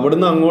എന്തായാലും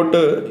അവിടുന്ന് അങ്ങോട്ട്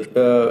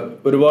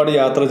ഒരുപാട്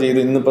യാത്ര ചെയ്ത്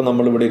ഇന്നിപ്പോ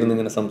നമ്മൾ ഇവിടെ ഇരുന്ന്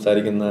ഇങ്ങനെ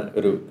സംസാരിക്കുന്ന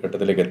ഒരു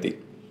ഘട്ടത്തിലേക്ക് എത്തി.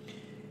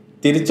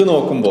 തിരിച്ചു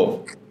നോക്കുമ്പോ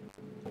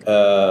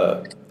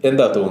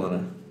എന്താ തോന്നുന്നത്?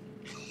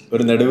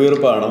 ഒരു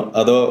നെടുവീർപ്പാണോ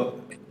അതോ?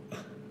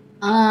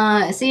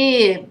 See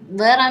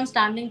where I'm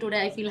standing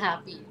today, I feel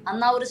happy.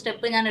 അന്ന് ആ ഒരു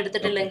സ്റ്റെപ്പ് ഞാൻ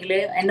എടുത്തിട്ടില്ലെങ്കിൽ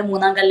എന്റെ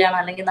 3-ാം കല്യാണം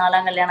അല്ലെങ്കിൽ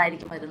 4-ാം കല്യാണം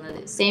ആയിരിക്കും വരുന്നത്.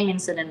 Same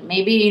incident. May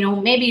be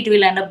it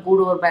will end up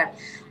good or bad.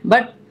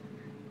 But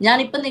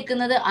ഞാനിപ്പോ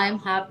നിൽക്കുന്നത് ഐ എം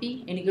ഹാപ്പി.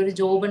 എനിക്കൊരു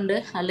ജോബ് ഉണ്ട്,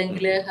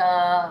 അല്ലെങ്കിൽ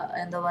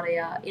എന്താ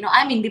പറയാ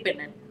ഐ എം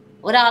ഇൻഡിപെൻഡന്റ്.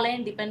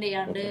 ഒരാളെയും ഡിപ്പെൻഡ്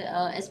ചെയ്യാണ്ട്,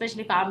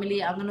 എസ്പെഷ്യലി ഫാമിലി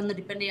അങ്ങനൊന്നും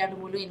ഡിപ്പെൻഡ് ചെയ്യാണ്ട്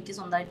പോലും എനിക്ക്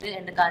സ്വന്തമായിട്ട്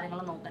എന്റെ കാര്യങ്ങൾ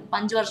നോക്കാൻ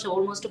 5 വർഷം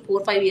ഓൾമോസ്റ്റ്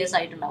 4-5 years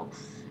ആയിട്ടുണ്ടാവും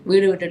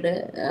വീട് വിട്ടിട്ട്.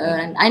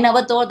 ഐ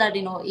നെവർ തോട്ട്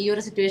ദാറ്റ് ഈ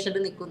ഒരു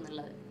സിറ്റുവേഷനിൽ നിൽക്കും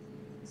എന്നുള്ളത്.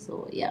 So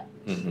yeah.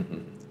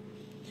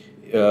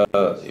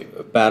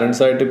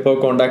 പാരന്റ്സ് ആയിട്ട് ഇപ്പോ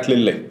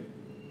കോണ്ടാക്റ്റിലില്ലേ?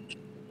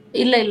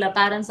 ഇല്ല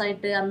പാരന്റ്സ്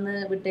ആയിട്ട് അന്ന്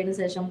വിട്ടതിന്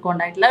ശേഷം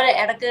കോണ്ടാക്ട് ഇല്ല. അവർ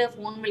ഇടയ്ക്ക്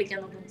ഫോൺ വിളിക്കാൻ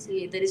നോക്കും.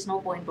 there is no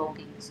point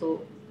talking. So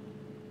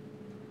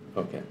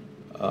okay,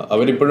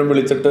 അവരിപ്പോഴും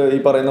വിളിച്ചിട്ട് ഈ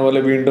പറയുന്ന പോലെ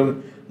വീണ്ടും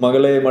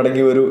മകളെ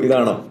മടങ്ങി വരൂ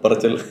ഇതാണോ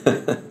പറച്ചൽ?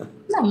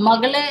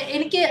 മകളെ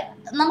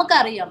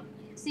നമുക്കറിയാം.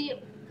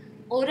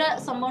 ഒരു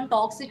സംഭവം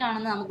ടോക്സിക്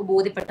ആണെന്ന് നമുക്ക്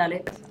ബോധ്യപ്പെട്ടാല്,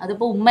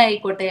 അതിപ്പോ ഉമ്മ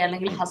ആയിക്കോട്ടെ,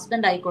 അല്ലെങ്കിൽ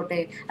ഹസ്ബൻഡ് ആയിക്കോട്ടെ,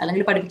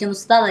 അല്ലെങ്കിൽ പഠിപ്പിക്കുന്ന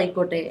ഉസ്താദ്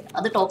ആയിക്കോട്ടെ,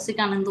 അത്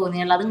ടോക്സിക് ആണെന്ന്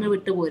തോന്നിയാൽ അതിങ്ങ്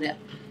വിട്ടുപോരുക.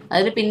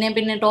 അതിൽ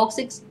പിന്നെ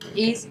ടോക്സിക്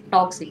ഈസ്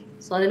ടോക്സിക്.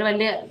 സോ അതിൽ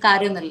വലിയ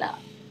കാര്യമൊന്നുമില്ല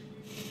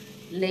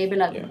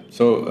ലേബിളാക്കുക.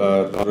 സോ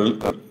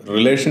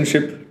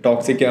റിലേഷൻഷിപ്പ്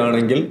ടോക്സിക്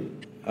ആണെങ്കിൽ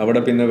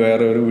അവിടെ പിന്നെ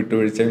വേറെ ഒരു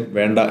വിട്ടുവീഴ്ചയും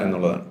വേണ്ട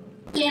എന്നുള്ളതാണ്,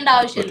 ചെയ്യേണ്ട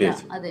ആവശ്യമില്ല.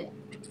 അതെ.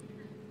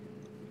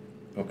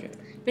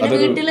 പിന്നെ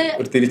വീട്ടില്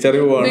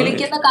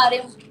വിളിക്കുന്ന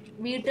കാര്യം,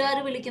 വീട്ടുകാർ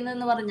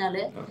വിളിക്കുന്നതെന്ന്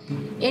പറഞ്ഞാല്,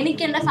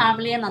 എനിക്ക് എന്റെ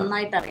ഫാമിലിയെ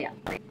നന്നായിട്ട് അറിയാം.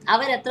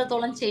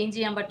 അവരെത്രത്തോളം ചേഞ്ച്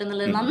ചെയ്യാൻ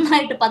പറ്റുന്നുള്ളത്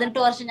നന്നായിട്ട്. 18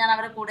 വർഷം ഞാൻ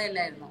അവരെ കൂടെ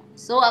അല്ലായിരുന്നു.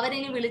 സോ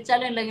അവരിനി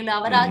വിളിച്ചാലും ഇല്ലെങ്കിലും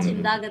അവർ ആ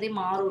ചിന്താഗതി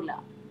മാറൂല.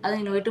 അത്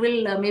it will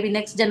may be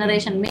next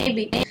generation may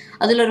be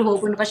അതിലൊരു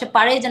ഹോപ്പ് ഉണ്ട്. പക്ഷെ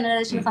പഴയ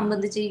ജനറേഷനെ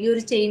സംബന്ധിച്ച് ഈ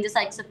ഒരു ചേഞ്ചസ്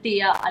അക്സെപ്റ്റ്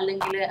ചെയ്യുക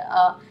അല്ലെങ്കിൽ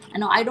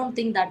I don't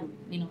think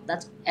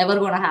that's ever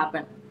gonna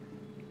happen.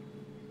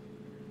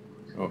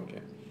 Okay,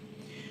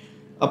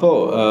 അപ്പോൾ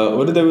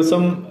ഒരു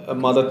ദിവസം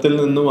മതത്തിൽ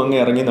നിന്നും അങ്ങ്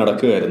ഇറങ്ങി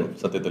നടക്കുകയായിരുന്നു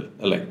സത്യത്തിൽ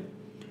അല്ലേ?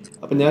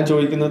 അപ്പം ഞാൻ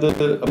ചോദിക്കുന്നത്,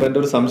 അപ്പം എൻ്റെ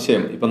ഒരു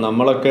സംശയം, ഇപ്പം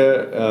നമ്മളൊക്കെ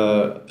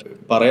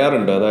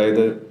പറയാറുണ്ട്,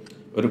 അതായത്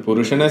ഒരു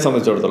പുരുഷനെ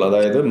സംബന്ധിച്ചിടത്തോളം,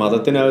 അതായത്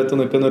മതത്തിനകത്ത്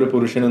നിൽക്കുന്ന ഒരു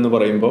പുരുഷൻ എന്ന്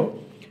പറയുമ്പോൾ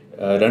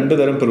 2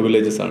 തരം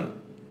പ്രിവിലേജസ് ആണ്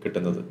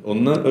കിട്ടുന്നത്.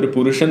 ഒന്ന് ഒരു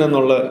പുരുഷൻ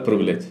എന്നുള്ള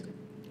പ്രിവിലേജ്,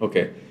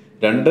 ഓക്കെ.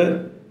 2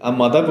 ആ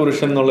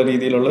മതപുരുഷൻ എന്നുള്ള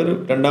രീതിയിലുള്ള ഒരു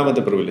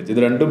 2ാമത്തെ പ്രിവിലേജ്.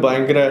 ഇത് രണ്ടും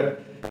ഭയങ്കര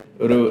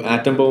ഒരു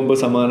ആറ്റം ബോംബ്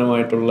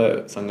സമാനമായിട്ടുള്ള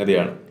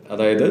സംഗതിയാണ്.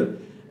 അതായത്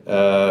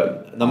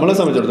നമ്മളെ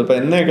സംബന്ധിച്ചിടത്തോളം, ഇപ്പം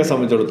എന്നെയൊക്കെ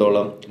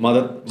സംബന്ധിച്ചിടത്തോളം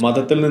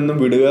മതത്തിൽ നിന്നും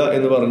വിടുക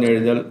എന്ന് പറഞ്ഞു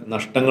കഴിഞ്ഞാൽ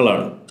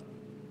നഷ്ടങ്ങളാണ്.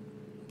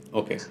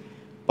 ഓക്കെ,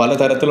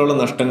 പലതരത്തിലുള്ള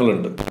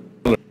നഷ്ടങ്ങളുണ്ട്.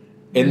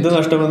 എന്ത്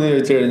നഷ്ടമെന്ന്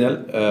ചോദിച്ചു കഴിഞ്ഞാൽ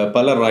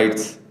പല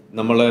റൈറ്റ്സ്,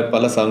 നമ്മളെ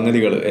പല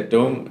സംഗതികൾ,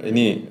 ഏറ്റവും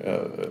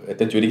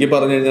ചുരുക്കി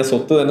പറഞ്ഞു കഴിഞ്ഞാൽ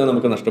സ്വത്ത് തന്നെ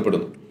നമുക്ക്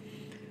നഷ്ടപ്പെടുന്നു.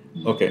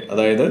 ഓക്കെ,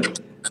 അതായത്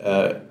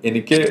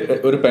എനിക്ക്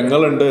ഒരു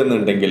പെങ്ങളുണ്ട്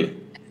എന്നുണ്ടെങ്കിൽ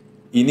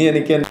ഇനി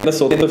എനിക്ക് എൻ്റെ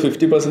സ്വത്ത്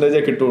 50%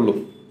 കിട്ടുള്ളൂ,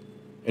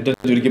 ഏറ്റവും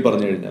ചുരുക്കി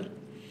പറഞ്ഞു കഴിഞ്ഞാൽ.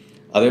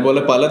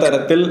 അതേപോലെ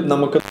പലതരത്തിൽ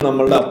നമുക്ക്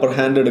നമ്മളുടെ അപ്പർ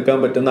ഹാൻഡ് എടുക്കാൻ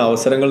പറ്റുന്ന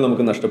അവസരങ്ങൾ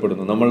നമുക്ക്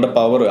നഷ്ടപ്പെടുന്നു. നമ്മളുടെ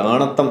പവർ,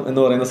 ആണത്തം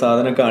എന്ന് പറയുന്ന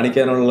സാധനം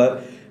കാണിക്കാനുള്ള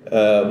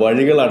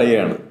വഴികൾ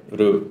അടയാണ്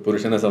ഒരു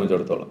പുരുഷനെ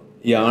സംബന്ധിച്ചിടത്തോളം.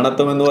 ഈ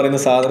ആണത്തം എന്ന് പറയുന്ന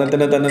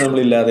സാധനത്തിനെ തന്നെ നമ്മൾ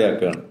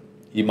ഇല്ലാതെയാക്കുകയാണ്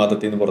ഈ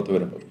മതത്തിൽ നിന്ന് പുറത്തു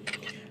വരുമ്പോൾ.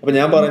 അപ്പം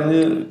ഞാൻ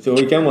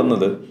ചോദിക്കാൻ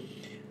വന്നത്,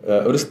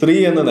 ഒരു സ്ത്രീ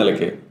എന്ന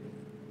നിലയ്ക്ക്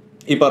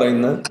ഈ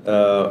പറയുന്ന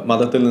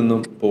മതത്തിൽ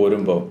നിന്നും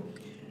പോരുമ്പോൾ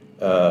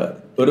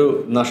ഒരു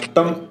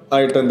നഷ്ടം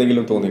ആയിട്ട്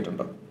എന്തെങ്കിലും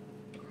തോന്നിയിട്ടുണ്ടോ?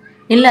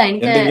 ഇല്ല,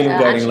 എനിക്ക് എന്തെങ്കിലും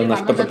കാര്യങ്ങൾ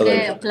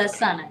നഷ്ടപ്പെട്ടതായി?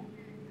 പ്ലസ് ആണ്.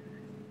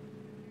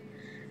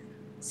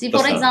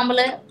 ഫോർ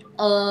എക്സാമ്പിള്,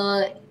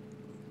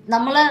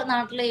 നമ്മളെ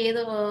നാട്ടില്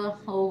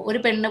ഒരു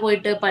പെണ്ണ്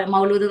പോയിട്ട്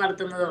മൗലൂദ്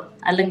നടത്തുന്നതോ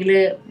അല്ലെങ്കിൽ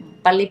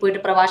പള്ളിയിൽ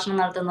പോയിട്ട് പ്രഭാഷണം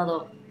നടത്തുന്നതോ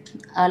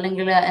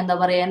അല്ലെങ്കിൽ എന്താ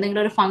പറയാ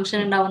എന്തെങ്കിലും ഒരു ഫംഗ്ഷൻ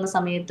ഉണ്ടാവുന്ന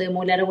സമയത്ത്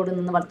മൂലാരെ കൂടെ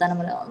നിന്ന് വർത്താനം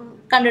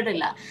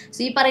കണ്ടിട്ടില്ല. സോ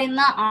ഈ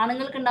പറയുന്ന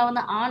ആണുങ്ങൾക്ക്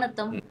ഉണ്ടാവുന്ന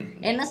ആണത്തം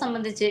എന്നെ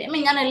സംബന്ധിച്ച്,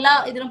 ഞാൻ എല്ലാ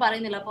ഇതിലും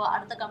പറയുന്നില്ല, അപ്പോൾ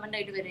അടുത്ത കമന്റ്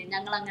ആയിട്ട് വരും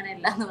ഞങ്ങൾ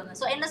അങ്ങനെയല്ല എന്ന് പറഞ്ഞു.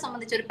 സോ എന്നെ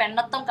സംബന്ധിച്ച് ഒരു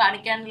പെണ്ണത്തം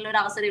കാണിക്കാനുള്ള ഒരു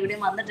അവസരം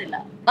എവിടെയും വന്നിട്ടില്ല.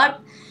 ബട്ട്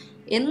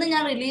എന്ന്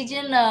ഞാൻ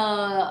റിലീജിയൻ,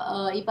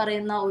 ഈ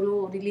പറയുന്ന ഒരു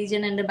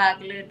റിലീജിയൻ എൻ്റെ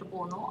ബാക്കിലിട്ട്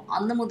പോന്നു,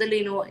 അന്ന് മുതൽ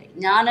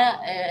ഞാൻ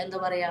എന്താ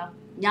പറയാ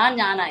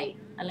ഞാനായി,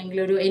 അല്ലെങ്കിൽ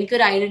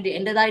എനിക്കൊരു ഐഡന്റിറ്റി,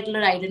 എന്റേതായിട്ടുള്ള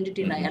ഒരു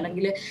ഐഡന്റിറ്റി ഉണ്ടായി.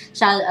 അല്ലെങ്കിൽ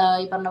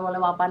ഈ പറഞ്ഞ പോലെ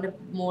വാപ്പാന്റെ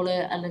മോള്,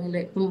 അല്ലെങ്കിൽ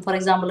ഫോർ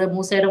എക്സാമ്പിൾ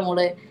മൂസയുടെ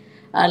മോള്,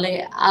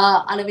 അല്ലെങ്കിൽ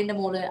അലവിന്റെ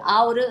മോള്, ആ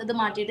ഒരു ഇത്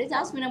മാറ്റിയിട്ട്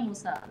ജാസ്മിനെ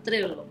മൂസ,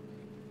 അത്രയേ ഉള്ളൂ.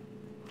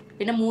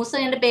 പിന്നെ മൂസ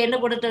എന്റെ പേരിന്റെ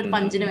കൂടെ ഒരു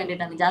പഞ്ചിന്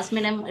വേണ്ടിയിട്ടാണ്,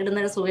 ജാസ്മിനെ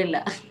ഇടുന്നൊരു സുഖമില്ല.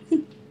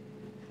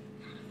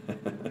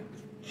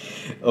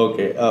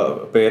 ഓക്കെ,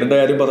 പേരിന്റെ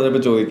കാര്യം പറഞ്ഞപ്പോ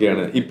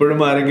ചോദിക്കുകയാണ്, ഇപ്പോഴും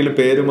ആരെങ്കിലും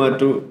പേര്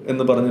മാറ്റൂ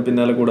എന്ന് പറഞ്ഞ്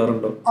പിന്നാലെ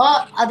കൂടാറുണ്ടോ?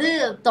 അത്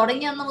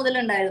തുടങ്ങിയ അന്ന്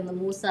മുതലുണ്ടായിരുന്നു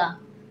മൂസ.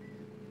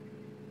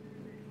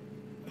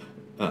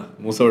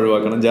 മൂസ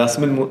ഒഴിവാക്കണം,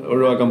 ജാസ്മിൻ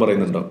ഒഴിവാക്കാൻ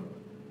പറയുന്നുണ്ടോ?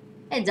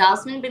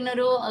 ജാസ്മിൻ പിന്നെ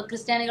ഒരു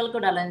ക്രിസ്ത്യാനികൾക്ക്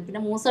ഇടാലോ. പിന്നെ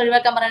മൂസ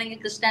ഒഴിവാക്കാൻ പറയുകയാണെങ്കിൽ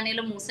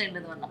ക്രിസ്ത്യാനിയിലും മൂസ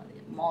ഉണ്ടെന്ന് പറഞ്ഞാൽ മതി,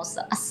 മോസ.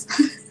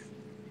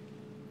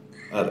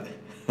 അതെ,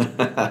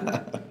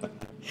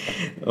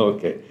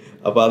 ഓക്കെ.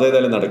 അപ്പൊ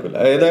അതേതായാലും നടക്കില്ല.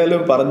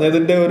 ഏതായാലും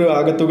പറഞ്ഞതിന്റെ ഒരു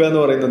ആകത്തുക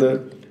എന്ന് പറയുന്നത്,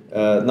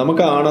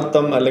 നമുക്ക്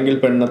ആണത്തം അല്ലെങ്കിൽ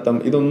പെണ്ണത്തം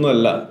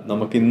ഇതൊന്നുമല്ല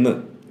നമുക്കിന്ന്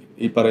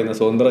ഈ പറയുന്ന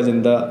സ്വതന്ത്ര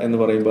ചിന്ത എന്ന്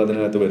പറയുമ്പോൾ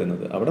അതിനകത്ത്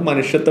വരുന്നത്. അവിടെ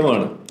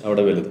മനുഷ്യത്വമാണ്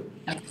അവിടെ വലുത്.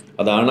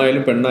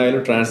 അതാണായാലും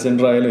പെണ്ണായാലും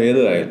ട്രാൻസ്ജെൻഡർ ആയാലും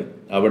ഏതായാലും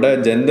അവിടെ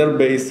ജെൻഡർ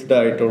ബേസ്ഡ്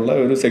ആയിട്ടുള്ള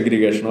ഒരു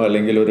സെഗ്രിഗേഷനോ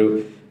അല്ലെങ്കിൽ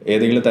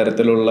ഏതെങ്കിലും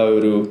തരത്തിലുള്ള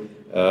ഒരു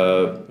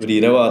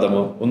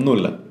ഇരവാദമോ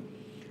ഒന്നുമില്ല.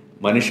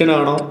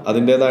 മനുഷ്യനാണോ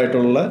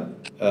അതിൻ്റെതായിട്ടുള്ള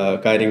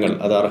കാര്യങ്ങൾ,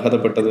 അത്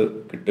അർഹതപ്പെട്ടത്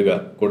കിട്ടുക,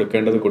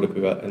 കൊടുക്കേണ്ടത്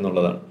കൊടുക്കുക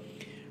എന്നുള്ളതാണ്.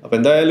 അപ്പം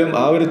എന്തായാലും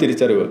ആ ഒരു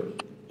തിരിച്ചറിവ്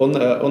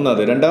ഒന്നത്.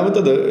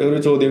 രണ്ടാമത്തത് ഒരു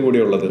ചോദ്യം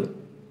കൂടിയുള്ളത്,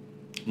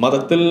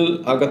 മതത്തിൽ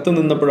അകത്ത്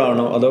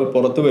നിന്നപ്പോഴാണോ അതോ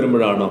പുറത്തു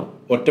വരുമ്പോഴാണോ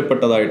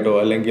ഒറ്റപ്പെട്ടതായിട്ടോ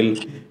അല്ലെങ്കിൽ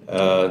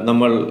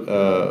നമ്മൾ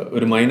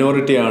ഒരു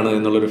മൈനോറിറ്റി ആണ്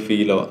എന്നുള്ളൊരു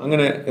ഫീലോ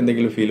അങ്ങനെ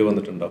എന്തെങ്കിലും ഫീൽ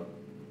വന്നിട്ടുണ്ടോ?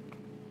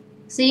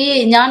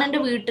 ഞാൻ എൻ്റെ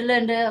വീട്ടിൽ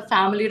എൻ്റെ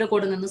ഫാമിലിയുടെ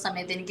കൂടെ നിന്ന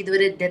സമയത്ത് എനിക്ക്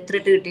ഇതുവരെ ഡെത്ത്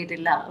ത്രെറ്റ്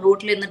കിട്ടിയിട്ടില്ല,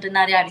 റൂട്ടിൽ നിന്നിട്ട്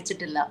എന്നെ ആരെയും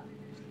അടിച്ചിട്ടില്ല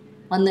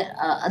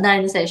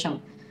അതായതിനു ശേഷം.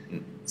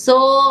 സോ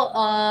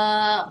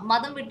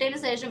മതം വിട്ടതിന്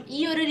ശേഷം ഈ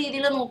ഒരു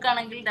രീതിയിൽ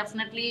നോക്കുകയാണെങ്കിൽ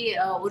ഡെഫിനറ്റ്ലി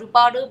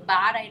ഒരുപാട്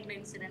ബാഡ് ആയിട്ടുള്ള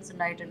ഇൻസിഡൻസ്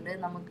ഉണ്ടായിട്ടുണ്ട്.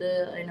 നമുക്ക്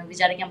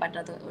വിചാരിക്കാൻ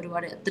പറ്റാത്ത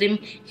ഒരുപാട്, അത്രയും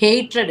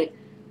ഹേറ്റ്രഡ്.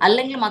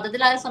 അല്ലെങ്കിൽ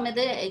മതത്തിലായ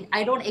സമയത്ത്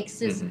ഐ ഡോണ്ട്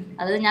എക്സിസ്റ്റ്,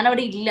 അതായത് ഞാൻ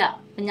അവിടെ ഇല്ല.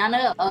 ഞാൻ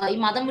ഈ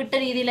മതം വിട്ട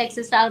രീതിയിൽ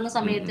എക്സിസ്റ്റ് ആകുന്ന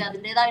സമയത്ത്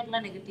അതിൻ്റെതായിട്ടുള്ള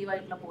നെഗറ്റീവ്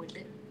ആയിട്ടുള്ള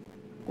പോയിട്ട്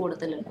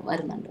കൂടുതൽ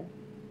വരുന്നുണ്ട്.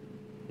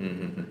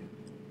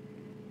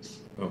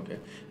 ഓക്കെ,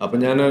 അപ്പൊ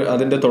ഞാൻ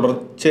അതിന്റെ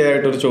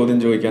തുടർച്ചയായിട്ടൊരു ചോദ്യം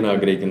ചോദിക്കാൻ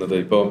ആഗ്രഹിക്കുന്നത്,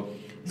 ഇപ്പോൾ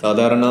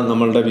സാധാരണ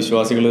നമ്മളുടെ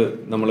വിശ്വാസികൾ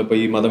നമ്മളിപ്പോൾ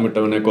ഈ മതം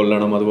വിട്ടവനെ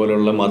കൊല്ലണം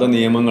അതുപോലെയുള്ള മത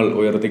നിയമങ്ങൾ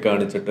ഉയർത്തി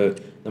കാണിച്ചിട്ട്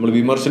നമ്മൾ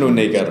വിമർശനം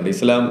ഉന്നയിക്കാറുണ്ട്.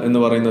 ഇസ്ലാം എന്ന്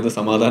പറയുന്നത്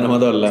സമാധാന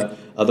മതമല്ല,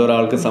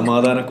 അതൊരാൾക്ക്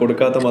സമാധാനം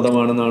കൊടുക്കാത്ത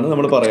മതമാണെന്നാണ്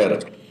നമ്മൾ പറയാറ്.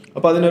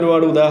 അപ്പോൾ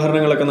അതിനൊരുപാട്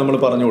ഉദാഹരണങ്ങളൊക്കെ നമ്മൾ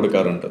പറഞ്ഞു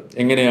കൊടുക്കാറുണ്ട്.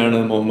 എങ്ങനെയാണ്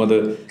മുഹമ്മദ്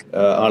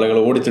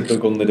ആളുകളെ ഓടിച്ചിട്ട്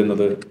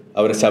കൊന്നിരുന്നത്,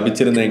 അവരെ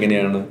ശപിച്ചിരുന്നത്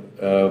എങ്ങനെയാണ്,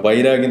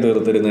 വൈരാഗ്യം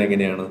തീർത്തിരുന്നത്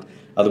എങ്ങനെയാണ്,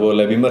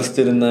 അതുപോലെ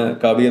വിമർശിച്ചിരുന്ന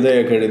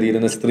കവിതയൊക്കെ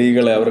എഴുതിയിരുന്ന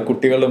സ്ത്രീകളെ അവരുടെ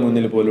കുട്ടികളുടെ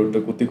മുന്നിൽ പോലും ഇട്ട്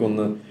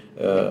കുത്തിക്കൊന്ന്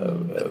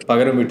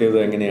പകരം വീട്ടിയത്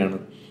എങ്ങനെയാണ്,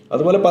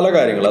 അതുപോലെ പല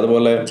കാര്യങ്ങൾ.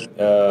 അതുപോലെ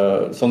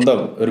സ്വന്തം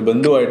ഒരു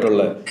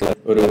ബന്ധുവായിട്ടുള്ള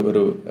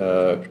ഒരു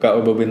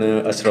കഅബ്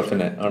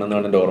അഷ്റഫിനെ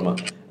ആണെന്നാണ് എൻ്റെ ഓർമ്മ,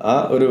 ആ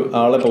ഒരു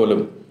ആളെ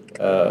പോലും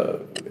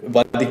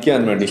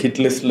വധിക്കാൻ വേണ്ടി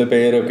ഹിറ്റ് ലിസ്റ്റിൽ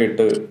പേരൊക്കെ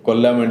ഇട്ട്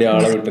കൊല്ലാൻ വേണ്ടി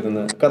ആളെ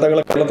വിട്ടിരുന്ന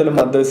കഥകളെ. കേരളത്തിൽ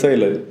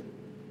മദ്രസയിൽ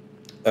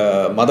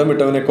മതം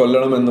വിട്ടവനെ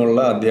കൊല്ലണം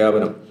എന്നുള്ള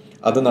അധ്യാപനം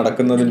അത്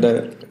നടക്കുന്നതിൻ്റെ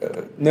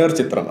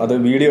നേർചിത്രം, അത്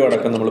വീഡിയോ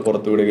അടക്കം നമ്മൾ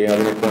പുറത്തുവിടുകയും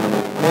അതിനൊക്കെ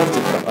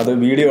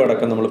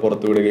നമ്മൾ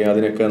പുറത്തുവിടുകയും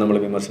അതിനൊക്കെ നമ്മൾ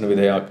വിമർശന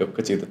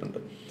വിധേയമാക്കുകയൊക്കെ ചെയ്തിട്ടുണ്ട്.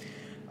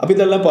 അപ്പം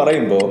ഇതെല്ലാം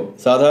പറയുമ്പോൾ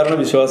സാധാരണ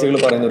വിശ്വാസികൾ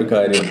പറയുന്ന ഒരു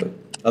കാര്യമുണ്ട്,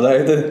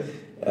 അതായത്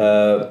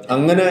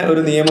അങ്ങനെ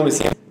ഒരു നിയമം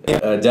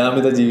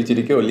ജാമിദ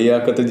ജീവിച്ചിരിക്കോ,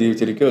 ലിയാഖത്ത്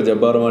ജീവിച്ചിരിക്കോ,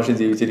 ജബ്ബാർ മാഷി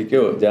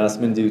ജീവിച്ചിരിക്കോ,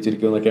 ജാസ്മിൻ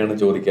ജീവിച്ചിരിക്കോ എന്നൊക്കെയാണ്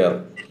ചോദിക്കാറ്.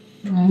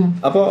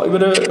 അപ്പോൾ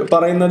ഇവര്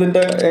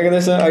പറയുന്നതിന്റെ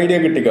ഏകദേശം ഐഡിയ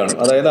കിട്ടിക്കാണും,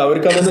 അതായത്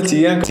അവർക്ക് അതൊന്നും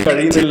ചെയ്യാൻ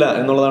കഴിയുന്നില്ല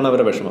എന്നുള്ളതാണ്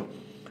അവരുടെ വിഷമം.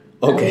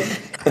 ഓക്കെ,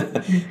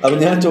 അപ്പൊ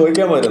ഞാൻ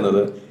ചോദിക്കാൻ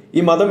വരുന്നത്,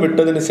 ഈ മതം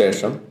വിട്ടതിന്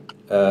ശേഷം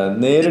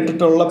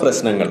നേരിട്ടിട്ടുള്ള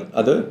പ്രശ്നങ്ങൾ,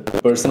 അത്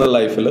പേഴ്സണൽ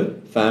ലൈഫിൽ,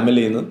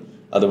 ഫാമിലിയിൽ നിന്ന്,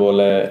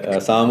 അതുപോലെ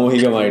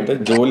സാമൂഹികമായിട്ട്,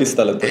 ജോലി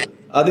സ്ഥലത്ത്,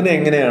 അതിനെ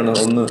എങ്ങനെയാണ്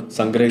ഒന്ന്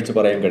സംഗ്രഹിച്ച്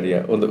പറയാൻ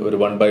കഴിയുക? ഒന്ന് ഒരു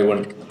 1 by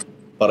 1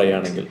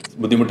 പറയുകയാണെങ്കിൽ,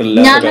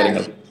 ബുദ്ധിമുട്ടില്ലാത്ത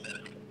കാര്യങ്ങൾ.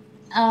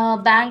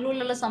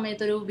 ബാംഗ്ലൂരിലുള്ള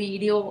സമയത്ത് ഒരു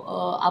വീഡിയോ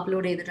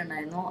അപ്ലോഡ്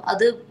ചെയ്തിട്ടുണ്ടായിരുന്നു.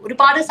 അത്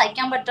ഒരുപാട്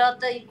സഹിക്കാൻ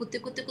പറ്റാത്ത ഈ കുത്തി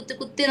കുത്തി കുത്തി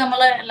കുത്തി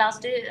നമ്മളെ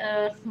ലാസ്റ്റ്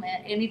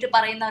എണീറ്റ്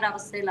പറയുന്ന ഒരു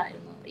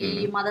അവസ്ഥയിലായിരുന്നു.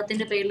 ഈ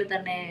മതത്തിന്റെ പേരിൽ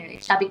തന്നെ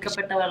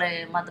ശപിക്കപ്പെട്ടവളെ,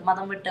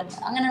 മതം വിട്ട്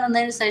അങ്ങനെ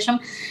വന്നതിന് ശേഷം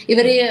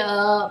ഇവര്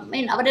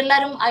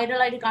അവരെല്ലാരും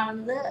ഐഡലായിട്ട്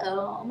കാണുന്നത്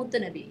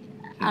മുത്തുനബി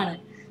ആണ്.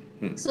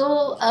 സോ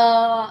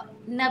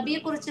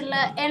നബിയെ കുറിച്ചുള്ള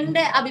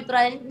എന്റെ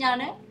അഭിപ്രായം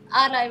ഞാൻ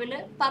ആ ലൈവില്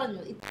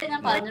പറഞ്ഞു. ഇത്ര ഞാൻ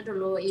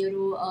പറഞ്ഞിട്ടുള്ളൂ. ഈ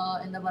ഒരു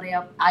എന്താ പറയാ,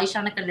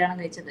 ആയിഷാനെ കല്യാണം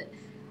കഴിച്ചത്,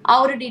 ആ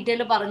ഒരു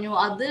ഡീറ്റെയിൽ പറഞ്ഞു.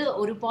 അത്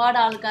ഒരുപാട്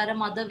ആൾക്കാരെ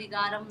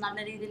മതവികാരം നല്ല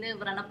രീതിയിൽ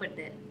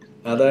വ്രണപ്പെട്ട്.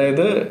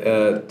 അതായത്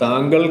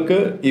താങ്കൾക്ക്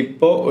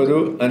ഇപ്പോ ഒരു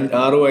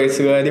 6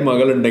 വയസ്സുകാരി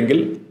മകളുണ്ടെങ്കിൽ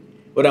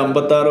ഒരു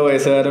 56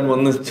 വയസ്സുകാരൻ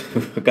വന്ന്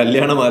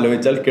കല്യാണം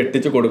ആലോചിച്ചാൽ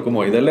കെട്ടിച്ചു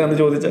കൊടുക്കുമോ? ഇതല്ലേ അന്ന്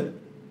ചോദിച്ചത്?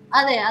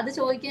 അതെ, അത്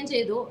ചോദിക്കുകയും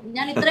ചെയ്തു.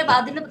 ഞാൻ ഇത്ര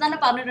അതിൽ തന്നെ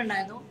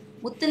പറഞ്ഞിട്ടുണ്ടായിരുന്നു,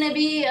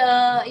 മുത്തുനബി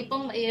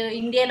ഇപ്പം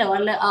ഇന്ത്യയിലോ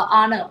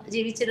ആണ്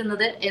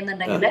ജീവിച്ചിരുന്നത്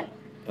എന്നുണ്ടെങ്കിൽ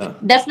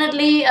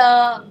ഡെഫിനറ്റ്ലി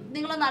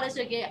നിങ്ങളൊന്ന്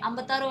ആലോചിച്ച് നോക്കിയേ,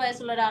 56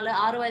 വയസ്സുള്ള ഒരാള്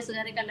 6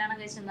 വയസ്സുകാരെ കല്യാണം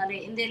കഴിച്ചെന്നാല്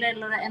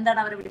ഇന്ത്യയിലുള്ള എന്താണ്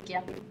അവരെ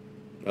വിളിക്കുക?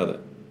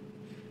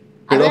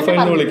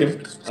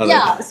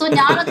 സോ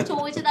ഞാനത്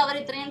ചോദിച്ചത് അവർ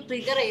ഇത്രയും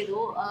ട്രിഗർ ചെയ്തു.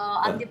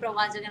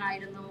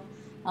 അന്ത്യപ്രവാചകനായിരുന്നു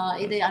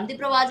ഇത്.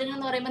 അന്ത്യപ്രവാചകൻ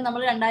എന്ന് പറയുമ്പോൾ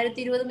നമ്മൾ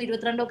 2020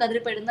 2022 ഒക്കെ അതിൽ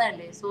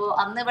പെടുന്നതല്ലേ. സോ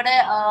അന്ന് ഇവിടെ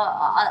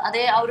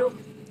അതേ ആ ഒരു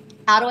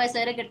 6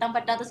 വയസ്സുകാരെ കെട്ടാൻ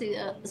പറ്റാത്ത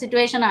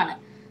സിറ്റുവേഷൻ ആണ്.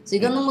 സോ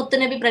ഇതൊന്നും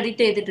മുത്തുനബി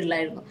പ്രെഡിക്റ്റ്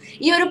ചെയ്തിട്ടില്ലായിരുന്നു.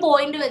 ഈ ഒരു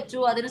പോയിന്റ് വെച്ചു.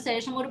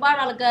 അതിനുശേഷം ഒരുപാട്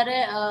ആൾക്കാരെ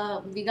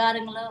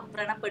വികാരങ്ങള്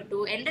വ്രണപ്പെട്ടു.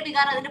 എന്റെ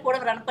വികാരം അതിന്റെ കൂടെ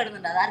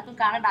വ്രണപ്പെടുന്നുണ്ട്, അതാർക്കും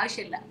കാണേണ്ട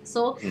ആവശ്യമില്ല.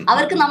 സോ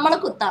അവർക്ക് നമ്മളെ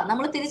കുത്താം,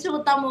 നമ്മൾ തിരിച്ചു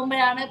കുത്താൻ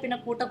പോകുമ്പോഴാണ് പിന്നെ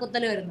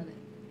കൂട്ടക്കുത്തല് വരുന്നത്.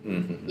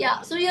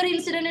 സോ ഈ ഒരു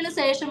ഇൻസിഡന്റിന്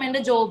ശേഷം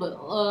എന്റെ ജോബ്,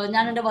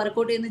 ഞാൻ എന്റെ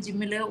വർക്ക്ഔട്ട് ചെയ്യുന്ന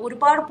ജിമ്മില്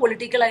ഒരുപാട്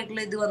പൊളിറ്റിക്കൽ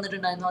ആയിട്ടുള്ള ഇത്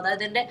വന്നിട്ടുണ്ടായിരുന്നു.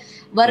 അതായത് എന്റെ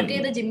വർക്ക്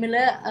ചെയ്ത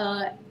ജിമ്മില്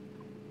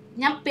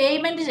ഞാൻ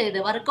പേയ്മെന്റ് ചെയ്ത്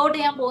വർക്ക്ഔട്ട്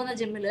ചെയ്യാൻ പോകുന്ന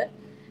ജിമ്മില്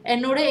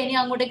എന്നോട് ഇനി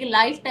അങ്ങോട്ടേക്ക്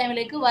ലൈഫ്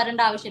ടൈമിലേക്ക്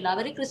വരേണ്ട ആവശ്യമില്ല.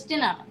 അവര്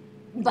ക്രിസ്ത്യൻ ആണ്.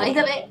 ബൈ ദ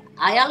വേ,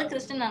 അയാൾ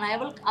ക്രിസ്ത്യൻ ആണ്.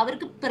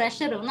 അവർക്ക്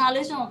പ്രഷർ ഒന്ന്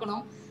ആലോചിച്ച് നോക്കണം.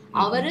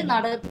 അവര്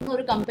നടത്തുന്ന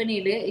ഒരു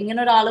കമ്പനിയില് ഇങ്ങനെ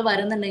ഒരാൾ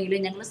വരുന്നുണ്ടെങ്കിൽ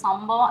ഞങ്ങൾ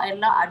സംഭവം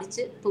എല്ലാം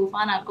അടിച്ച്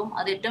തൂഫാനാക്കും.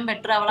 അത് ഏറ്റവും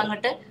ബെറ്റർ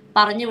അവളങ്ങോട്ട്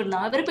പറഞ്ഞു വിടണം.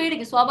 അവര്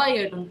പേടിക്കും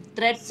സ്വാഭാവികമായിട്ടും.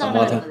 ത്രെഡ്സ് ആണ്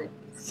വരുന്നത്.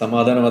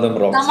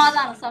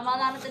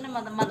 സമാധാനത്തിന്റെ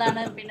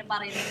മതാണ് പിന്നെ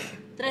പറയുന്നത്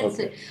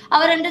ത്രെഡ്സ്.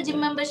 അവരെന്റെ ജിം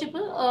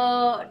മെമ്പർഷിപ്പ്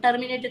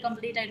ടെർമിനേറ്റ്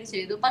കംപ്ലീറ്റ് ആയിട്ട്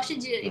ചെയ്തു. പക്ഷെ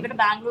ഇവിടെ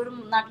ബാംഗ്ലൂരും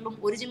നാട്ടിലും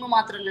ഒരു ജിമ്മ്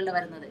മാത്രമല്ലല്ലോ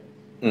വരുന്നത്.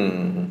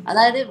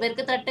 അതായത്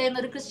ഇവർക്ക് ത്രെട്ട് ചെയ്യുന്ന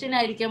ഒരു ക്രിസ്ത്യൻ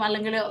ആയിരിക്കും,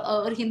 അല്ലെങ്കിൽ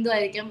ഒരു ഹിന്ദു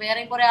ആയിരിക്കും,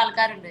 വേറെ കുറെ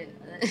ആൾക്കാരുണ്ട്.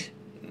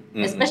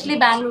 എസ്പെഷ്യലി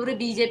ബാംഗ്ലൂർ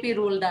BJP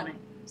റൂൾഡ് ആണ്.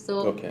 സോ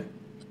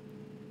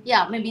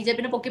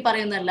BJP പൊക്കി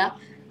പറയുന്നല്ല,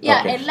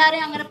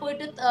 എല്ലാരെയും അങ്ങനെ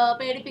പോയിട്ട്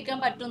പേടിപ്പിക്കാൻ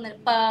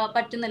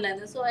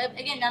പറ്റുന്നില്ലായിരുന്നു. സോ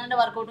അഗൈൻ ഞാൻ എന്റെ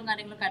വർക്കൗട്ടും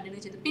കാര്യങ്ങളും കണ്ടിന്യൂ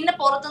ചെയ്തു. പിന്നെ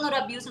പുറത്തുനിന്ന് ഒരു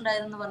അബ്യൂസ്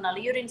ഉണ്ടായിരുന്നു പറഞ്ഞാൽ,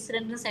 ഈ ഒരു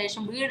ഇൻസിഡന്റിന്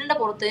ശേഷം വീടിന്റെ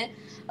പുറത്ത്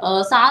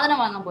സാധനം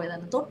വാങ്ങാൻ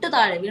പോയതായിരുന്നു.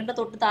 വീടിന്റെ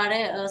തൊട്ട്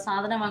താഴെ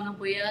സാധനം വാങ്ങാൻ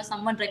പോയ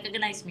സമ്മൺ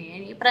റെക്കഗ്നൈസ് മീ.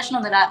 ഈ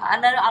പ്രശ്നമൊന്നുമില്ല,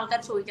 എല്ലാവരും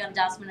ആൾക്കാർ ചോദിക്കാറ്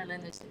ജാസ്മിൻ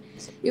അല്ലെന്ന് വെച്ചാൽ.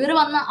 ഇവര്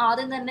വന്ന്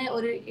ആദ്യം തന്നെ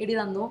ഒരു ഇടി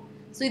തന്നു.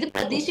 സോ ഇത്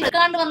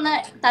പ്രതീക്ഷിക്കാണ്ട് വന്ന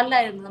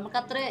തല്ലായിരുന്നു. നമുക്ക്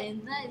അത്ര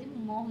എന്താ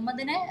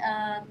മുഹമ്മദിനെ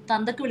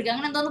തന്തക്ക് വിളിക്കുക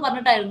അങ്ങനെ എന്തോന്ന്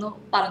പറഞ്ഞിട്ടായിരുന്നു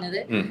പറഞ്ഞത്.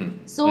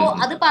 സോ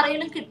അത്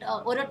പറയലും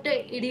ഒരൊറ്റ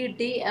ഇടി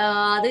കിട്ടി.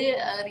 അത്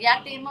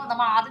റിയാക്ട് ചെയ്യുമ്പോൾ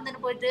നമ്മൾ ആദ്യം തന്നെ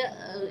പോയിട്ട്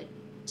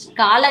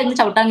കാലായിരുന്നു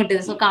ചവിട്ടാൻ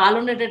കിട്ടിയത്. സോ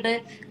കാലുകൊണ്ട് ഇട്ടിട്ട്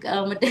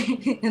മറ്റേ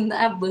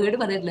എന്താ ബേർഡ്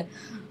പറയല്ലേ,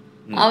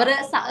 അവരെ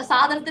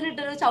സാധനത്തിന്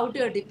ഇട്ടൊരു ചവിട്ടി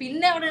കെട്ടി.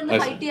 പിന്നെ അവിടെ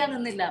നിന്ന് ഫൈറ്റ് ചെയ്യാൻ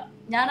നിന്നില്ല.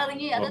 ഞാൻ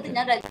ഇറങ്ങി. അതായത്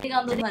ഞാൻ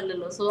രജനീകാന്തൊന്നും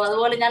അല്ലല്ലോ. സോ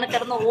അതുപോലെ ഞാൻ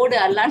കിടന്ന്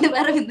ഓടുക, അല്ലാണ്ട്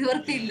വേറെ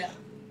നിവർത്തിയില്ല.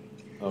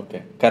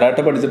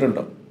 കരാട്ടെ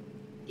പഠിച്ചിട്ടുണ്ടോ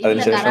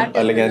അതിനുശേഷം?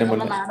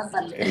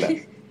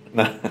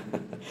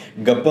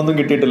 ഗപ്പൊന്നും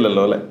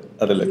കിട്ടിയിട്ടില്ലല്ലോ അല്ലെ?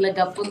 ഇല്ല,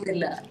 ഗപ്പൊന്നും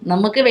ഇല്ല.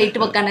 നമുക്ക് വെയിറ്റ്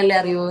വെക്കാനല്ലേ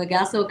അറിയൂ,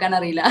 ഗ്യാസ് വെക്കാൻ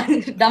അറിയില്ല,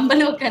 ഡമ്പൽ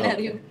വെക്കാൻ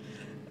അറിയൂ.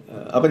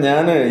 അപ്പൊ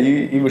ഞാൻ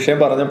ഈ വിഷയം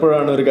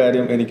പറഞ്ഞപ്പോഴാണ് ഒരു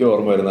കാര്യം എനിക്ക്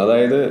ഓർമ്മ വരുന്നത്.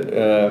 അതായത്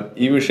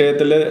ഈ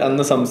വിഷയത്തിൽ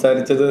അന്ന്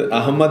സംസാരിച്ചത്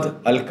അഹമ്മദ്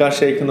അൽക്കാ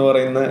ഷെയ്ഖ് എന്ന്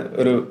പറയുന്ന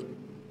ഒരു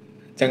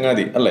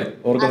ചങ്ങാതി അല്ലേ?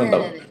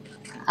 ഓർക്കുന്നുണ്ടാവും.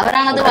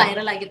 അവരാണത്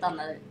വൈറലാക്കി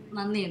തന്നത്.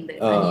 നന്ദിയുണ്ട്.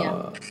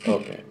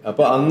 ഓക്കെ.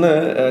 അപ്പൊ അന്ന്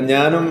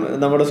ഞാനും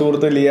നമ്മുടെ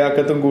സുഹൃത്ത്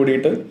ലിയാക്കത്തും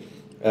കൂടിയിട്ട്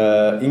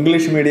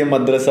ഇംഗ്ലീഷ് മീഡിയം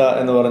മദ്രസ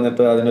എന്ന്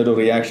പറഞ്ഞിട്ട് അതിനൊരു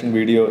റിയാക്ഷൻ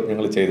വീഡിയോ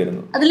ഞങ്ങൾ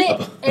ചെയ്തിരുന്നു. അതില്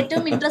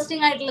ഏറ്റവും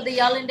ഇൻട്രസ്റ്റിംഗ് ആയിട്ടുള്ളത്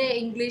ഇയാളിന്റെ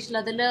ഇംഗ്ലീഷിൽ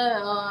അതില്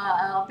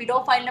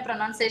പിഡോഫൈലിന്റെ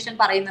പ്രൊനൗൺസിയേഷൻ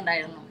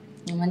പറയുന്നുണ്ടായിരുന്നു.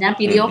 ഞാൻ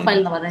പിഡിയോഫൈൽ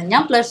എന്ന് പറഞ്ഞത്.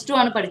 ഞാൻ +2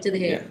 ആണ് പഠിച്ചത്.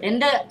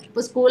 എന്റെ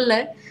സ്കൂളില്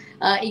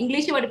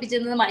ഇംഗ്ലീഷ്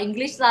പഠിപ്പിച്ചിരുന്നത്,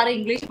 ഇംഗ്ലീഷ് സാറ്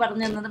ഇംഗ്ലീഷ്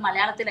പറഞ്ഞു തന്നത്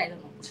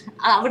മലയാളത്തിലായിരുന്നു.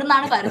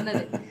 അവിടുന്നാണ്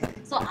വരുന്നത്.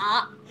 സോ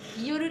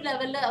ഈ ഒരു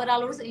ലെവലില്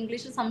ഒരാളോട്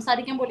ഇംഗ്ലീഷിൽ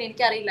സംസാരിക്കാൻ പോലും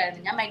എനിക്ക്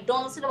അറിയില്ലായിരുന്നു. ഞാൻ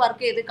മക്ഡോണൽസിൽ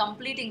വർക്ക് ചെയ്ത്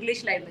കംപ്ലീറ്റ്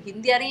ഇംഗ്ലീഷിലായിരുന്നു.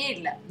 ഹിന്ദി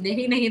അറിയേയില്ല.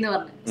 നെഹി നെഹി എന്ന്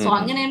പറഞ്ഞു. സോ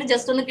അങ്ങനെയാണ്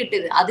ജസ്റ്റ് ഒന്ന്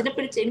കിട്ടിയത്. അതിനെ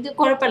പിടിച്ച് എനിക്ക്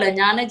കുഴപ്പമില്ല.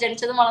 ഞാൻ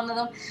ജനിച്ചതും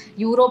വളർന്നതും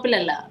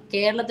യൂറോപ്പിലല്ല,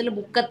 കേരളത്തിലെ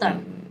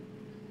മുക്കത്താണ്.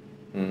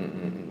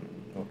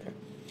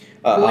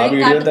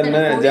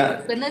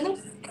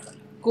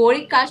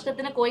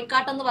 കോഴിക്കാഷ്ടത്തിന്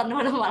കോഴിക്കാട്ടെന്ന് പറഞ്ഞ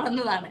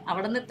വളർന്നതാണ്.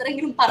 അവിടെ നിന്ന്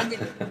ഇത്രയെങ്കിലും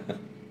പറഞ്ഞില്ല.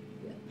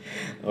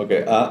 ഓക്കെ.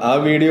 ആ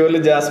വീഡിയോയിൽ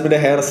ജാസ്മിന്റെ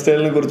ഹെയർ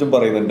സ്റ്റൈലിനെ കുറിച്ചും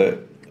പറയുന്നുണ്ട്,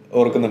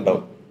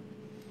 ഓർക്കുന്നുണ്ടാവും.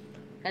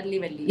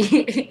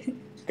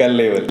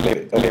 കല്ലേവല്ലേ.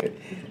 ഓക്കെ,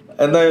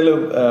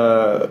 എന്തായാലും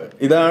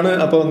ഇതാണ്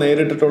അപ്പോൾ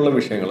നേരിട്ടിട്ടുള്ള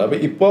വിഷയങ്ങൾ. അപ്പൊ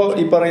ഇപ്പോ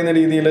ഈ പറയുന്ന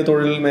രീതിയിൽ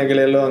തൊഴിൽ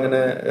മേഖലയിലോ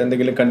അങ്ങനെ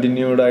എന്തെങ്കിലും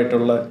കണ്ടിന്യൂഡ്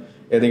ആയിട്ടുള്ള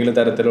ഏതെങ്കിലും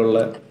തരത്തിലുള്ള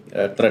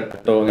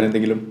ത്രെട്ടോ അങ്ങനെ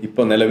എന്തെങ്കിലും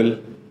ഇപ്പൊ നിലവിൽ?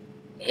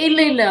 ഇല്ല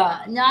ഇല്ല,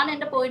 ഞാൻ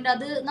എന്റെ പോയിന്റ്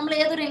അത് നമ്മൾ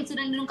ഏതൊരു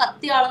ഇൻസിഡന്റിനും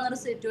കത്തി ആളുന്ന ഒരു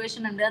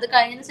സിറ്റുവേഷൻ ഉണ്ട്. അത്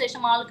കഴിഞ്ഞതിന്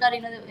ശേഷം ആൾക്കാർ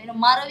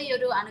മറവി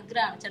ഒരു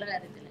അനുഗ്രഹമാണ് ചില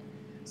കാര്യത്തില്.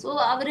 സോ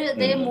അവര്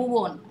ദേ മൂവ്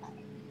ഓൺ.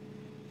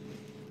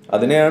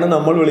 അതിനെയാണ്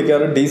നമ്മൾ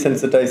വിളിക്കാറ്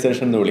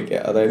ഡീസെൻസിറ്റൈസേഷൻ എന്ന് വിളിക്കുക.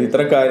 അതായത്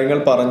ഇത്തരം കാര്യങ്ങൾ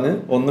പറഞ്ഞ്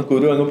ഒന്ന്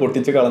കുരു അങ്ങ്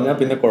പൊട്ടിച്ച് കളഞ്ഞാൽ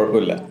പിന്നെ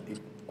കുഴപ്പമില്ല.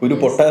 കുരു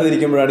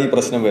പൊട്ടാതിരിക്കുമ്പോഴാണ് ഈ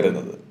പ്രശ്നം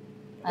വരുന്നത്.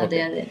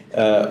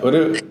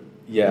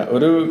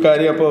 ഒരു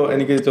കാര്യം അപ്പോൾ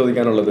എനിക്ക്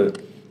ചോദിക്കാനുള്ളത്,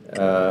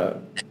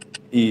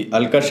 ഈ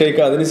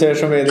അൽക്കഷയ്ക്ക്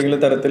അതിനുശേഷം ഏതെങ്കിലും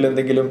തരത്തിൽ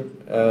എന്തെങ്കിലും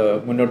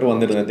മുന്നോട്ട്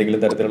വന്നിരുന്നു,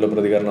 എന്തെങ്കിലും തരത്തിലുള്ള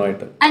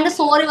പ്രതികരണമായിട്ട്? അതിന്റെ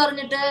സോറി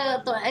പറഞ്ഞിട്ട്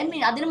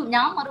അതിന്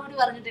ഞാൻ മറുപടി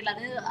പറഞ്ഞിട്ടില്ല.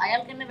 അത്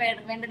അയാൾക്ക് തന്നെ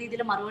വേണ്ട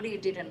രീതിയിൽ മറുപടി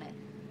കിട്ടിയിട്ടുണ്ട്.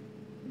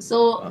 സോ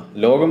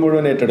ലോകം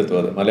മുഴുവൻ ഏറ്റെടുത്തു,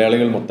 അത്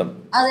മലയാളികൾ മൊത്തം.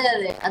 അതെ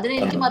അതെ, അതിന്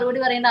എനിക്ക് മറുപടി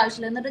പറയേണ്ട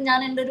ആവശ്യമില്ല. എന്നിട്ട് ഞാൻ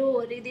എൻ്റെ ഒരു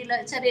രീതിയിൽ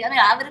ചെറിയ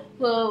അവർ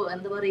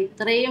എന്താ പറയുക,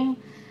 ഇത്രയും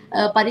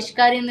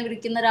പരിഷ്കാരി എന്ന്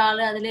വിളിക്കുന്ന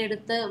ഒരാള്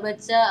അതിലെടുത്ത്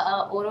വെച്ച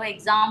ഓരോ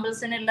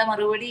എക്സാമ്പിൾസിനുള്ള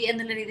മറുപടി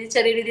എന്നുള്ള രീതിയിൽ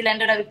ചെറിയ രീതിയിൽ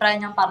എൻ്റെ ഒരു അഭിപ്രായം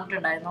ഞാൻ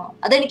പറഞ്ഞിട്ടുണ്ടായിരുന്നു.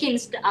 അതെനിക്ക്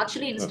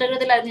ആക്ച്വലി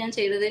ഇൻസ്റ്റാഗ്രാമിലായിരുന്നു ഞാൻ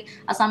ചെയ്തത്.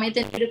 ആ സമയത്ത്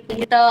എൻ്റെ ഒരു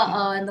കൂട്ട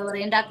എന്താ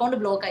പറയുക, എൻ്റെ അക്കൗണ്ട്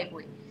ബ്ലോക്ക് ആയി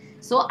പോയി.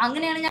 സോ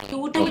അങ്ങനെയാണ് ഞാൻ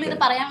യൂട്യൂബിൽ ഇത്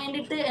പറയാൻ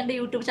വേണ്ടിയിട്ട് എൻ്റെ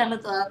യൂട്യൂബ് ചാനൽ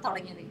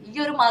തുടങ്ങിയത്, ഈ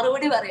ഒരു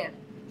മറുപടി പറയാണ്.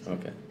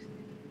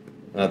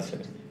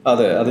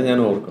 അതെ, അത് ഞാൻ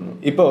ഓർക്കുന്നു.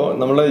 ഇപ്പോൾ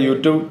നമ്മളെ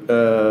യൂട്യൂബ്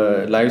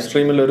ലൈവ്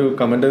സ്ട്രീമിൽ ഒരു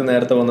കമന്റ്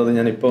നേരത്തെ വന്നത്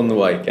ഞാൻ ഇപ്പോൾ ഒന്ന്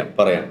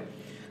പറയാം.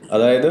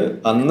 അതായത്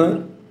അന്ന്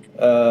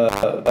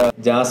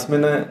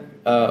ജാസ്മിനെ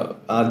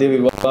ആദ്യ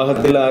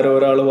വിവാഹത്തിൽ ആരോ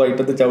ഒരാൾ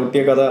വൈകിട്ടത്ത്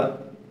ചവിട്ടിയ കഥ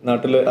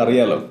നാട്ടിൽ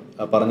അറിയാലോ,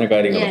 പറഞ്ഞ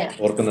കാര്യങ്ങൾ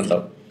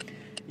ഓർക്കുന്നുണ്ടാവും.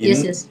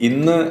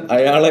 ഇന്ന്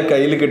അയാളെ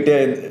കയ്യിൽ കിട്ടിയ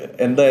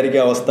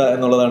എന്തായിരിക്കും അവസ്ഥ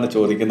എന്നുള്ളതാണ്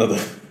ചോദിക്കുന്നത്.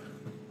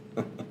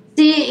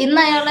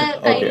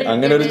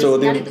 അങ്ങനെ ഒരു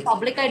ചോദ്യം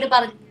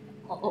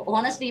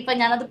ഓണസ്റ്റ്ലി ഇപ്പൊ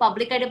ഞാനത്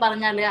പബ്ലിക്കായിട്ട്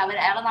പറഞ്ഞാല്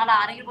അയാളെ നാളെ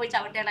ആരെങ്കിലും പോയി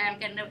ചവിട്ടിയാൽ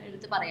അയാൾക്ക് എന്നെ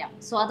എടുത്ത് പറയാം.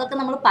 സോ അതൊക്കെ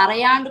നമ്മൾ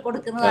പറയാണ്ട്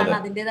കൊടുക്കുന്നതാണ്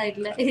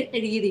അതിൻ്റെതായിട്ടുള്ള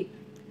രീതി.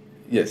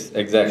 Yes,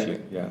 exactly.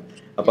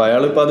 അപ്പൊ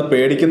അയാൾ ഇപ്പൊ അത്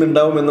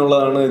പേടിക്കുന്നുണ്ടാവും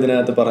എന്നുള്ളതാണ്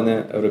ഇതിനകത്ത് പറഞ്ഞ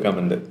ഒരു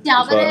കമന്റ്.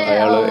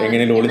 അയാൾ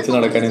എങ്ങനെയും ഒളിച്ചു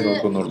നടക്കാനേ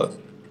നോക്കുന്നുള്ളത്.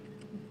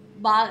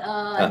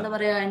 എന്താ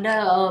പറയാ, എന്റെ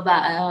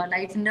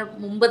ലൈഫിന്റെ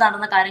മുമ്പ്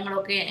നടന്ന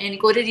കാര്യങ്ങളൊക്കെ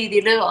എനിക്ക് ഒരു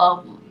രീതിയിൽ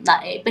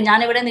ഇപ്പൊ ഞാൻ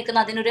ഇവിടെ നിൽക്കുന്ന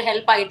അതിനൊരു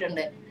ഹെൽപ്പ്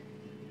ആയിട്ടുണ്ട്.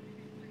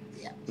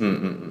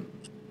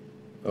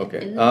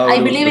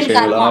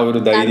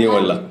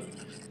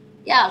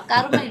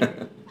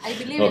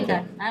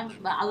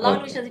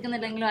 അള്ളാഹുവിൽ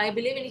വിശ്വസിക്കുന്നില്ലെങ്കിലും I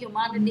believe in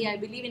humanity, I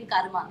believe in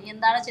കർമ്മ. നീ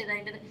എന്താണ് ചെയ്തത്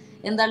അതിന്റെ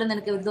എന്തായാലും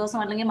നിനക്ക് ഒരു ദിവസം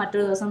അല്ലെങ്കിൽ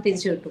മറ്റൊരു ദിവസം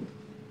തിരിച്ചു കിട്ടും.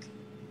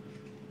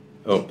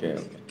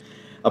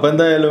 അപ്പൊ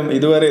എന്തായാലും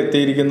ഇതുവരെ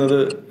എത്തിയിരിക്കുന്നത്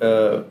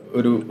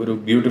ഒരു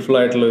ബ്യൂട്ടിഫുൾ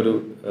ആയിട്ടുള്ള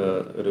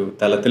ഒരു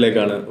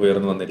തലത്തിലേക്കാണ്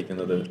ഉയർന്നു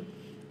വന്നിരിക്കുന്നത്.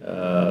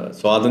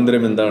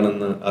 സ്വാതന്ത്ര്യം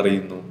എന്താണെന്ന്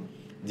അറിയുന്നു,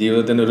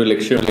 ജീവിതത്തിന് ഒരു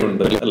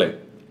ലക്ഷ്യമുണ്ട്, അല്ലെ?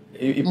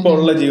 ഇപ്പൊ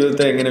ഉള്ള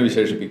ജീവിതത്തെ എങ്ങനെ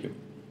വിശേഷിപ്പിക്കും,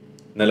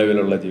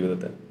 നിലവിലുള്ള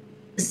ജീവിതത്തെ?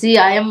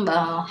 ഐ എം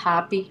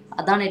ഹാപ്പി,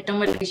 അതാണ് ഏറ്റവും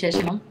വലിയ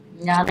വിശേഷണം.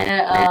 ഞാൻ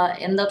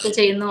എന്തൊക്കെ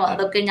ചെയ്യുന്നു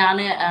അതൊക്കെ ഞാൻ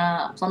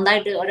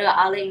സ്വന്തമായിട്ട്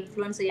ഒരാളെ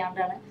ഇൻഫ്ലുവൻസ്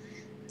ചെയ്യാണ്ടാണ്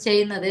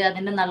ചെയ്യുന്നത്.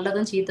 അതിന്റെ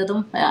നല്ലതും ചീത്തതും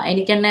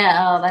എനിക്ക് തന്നെ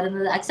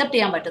വരുന്നത് അക്സെപ്റ്റ്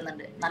ചെയ്യാൻ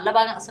പറ്റുന്നുണ്ട്. നല്ല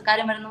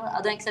കാര്യം വരുന്നത്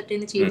അതും അക്സെപ്റ്റ്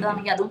ചെയ്യുന്നു,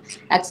 ചീത്തതാണെങ്കിൽ അതും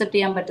അക്സെപ്റ്റ്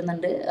ചെയ്യാൻ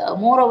പറ്റുന്നുണ്ട്.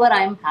 More over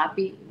I am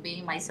happy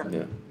being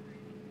myself.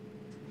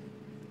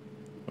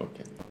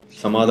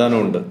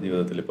 സമാധാനമുണ്ട്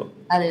ജീവിതത്തിൽ ഇപ്പൊ?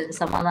 അതെ,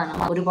 സമാധാനം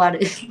ഒരുപാട്.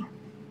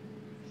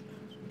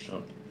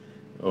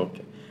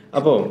 ഓക്കെ,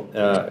 അപ്പോൾ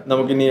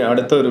നമുക്കിനി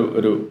അടുത്ത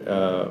ഒരു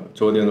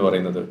ചോദ്യം എന്ന്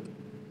പറയുന്നത്,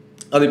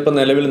 അതിപ്പോൾ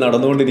നിലവിൽ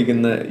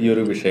നടന്നുകൊണ്ടിരിക്കുന്ന ഈ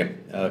ഒരു വിഷയം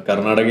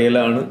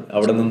കർണാടകയിലാണ്.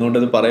 അവിടെ നിന്നുകൊണ്ട്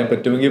ഇത് പറയാൻ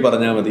പറ്റുമെങ്കിൽ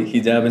പറഞ്ഞാൽ മതി.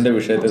 ഹിജാബിൻ്റെ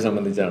വിഷയത്തെ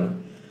സംബന്ധിച്ചാണ്.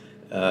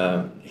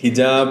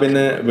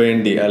 ഹിജാബിന്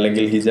വേണ്ടി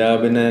അല്ലെങ്കിൽ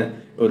ഹിജാബിനെ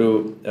ഒരു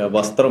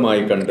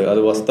വസ്ത്രമായി കണ്ട്,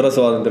 അത് വസ്ത്ര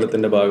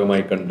സ്വാതന്ത്ര്യത്തിൻ്റെ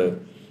ഭാഗമായി കണ്ട്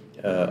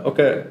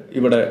ഒക്കെ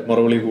ഇവിടെ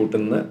മറുപടി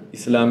കൂട്ടുന്ന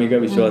ഇസ്ലാമിക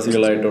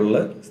വിശ്വാസികളായിട്ടുള്ള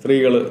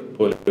സ്ത്രീകൾ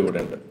പോലും ഇവിടെ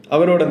ഉണ്ട്.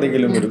 അവരോട്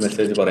എന്തെങ്കിലും ഒരു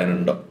മെസ്സേജ്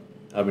പറയാനുണ്ടോ?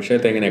 ആ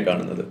വിഷയത്തെ എങ്ങനെയാണ്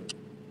കാണുന്നത്?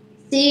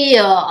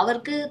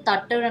 അവർക്ക്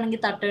തട്ടിടണമെങ്കിൽ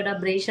തട്ടിട,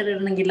 ബ്രേഷർ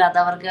ഇടണമെങ്കിൽ അത്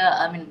അവർക്ക്,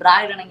 ബ്രാ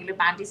ഇടണമെങ്കിൽ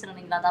പാൻറ്റീസ്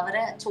ഇടണമെങ്കിൽ അത്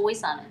അവരെ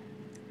ചോയ്സ് ആണ്.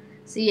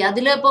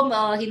 അതിലിപ്പം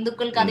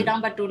ഹിന്ദുക്കൾക്ക്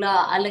അതിടാൻ പറ്റൂല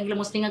അല്ലെങ്കിൽ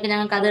മുസ്ലിങ്ങൾക്ക്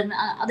ഞങ്ങൾക്ക്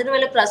അതിന്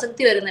വലിയ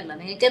പ്രസക്തി വരുന്നില്ല.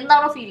 നിങ്ങൾക്ക്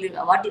എന്താണോ feel,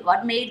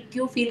 what made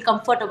you feel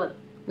comfortable,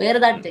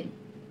 വേറെ ദാറ്റ് തിങ്.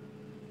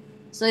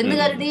 സോ എന്ന്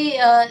കരുതി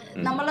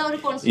നമ്മളെ ഒരു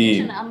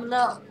കോൺസ്റ്റിറ്റ്യൂഷൻ,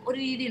 നമ്മളെ ഒരു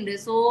രീതി ഉണ്ട്.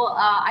 So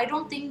I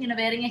don't think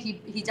wearing a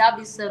hijab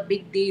is a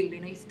big deal.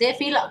 If they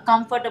feel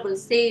comfortable,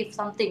 safe,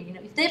 something,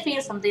 if they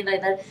feel something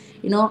like that,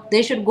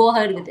 they should go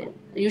ahead with it.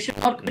 You should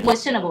not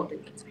question about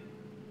it.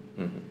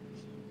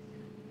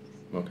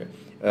 Okay.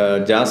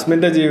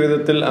 ജാസ്മിന്റെ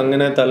ജീവിതത്തിൽ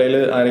അങ്ങനെ തലയിൽ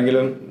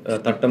ആരെങ്കിലും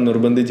തട്ടം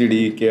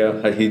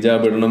നിർബന്ധിച്ചിടിയിക്കുക,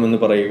 ഹിജാബ് ഇടണമെന്ന്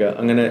പറയുക,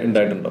 അങ്ങനെ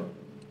ഉണ്ടായിട്ടുണ്ടോ?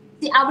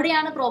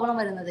 അവിടെയാണ് പ്രോബ്ലം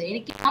വരുന്നത്.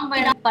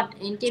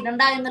 എനിക്ക്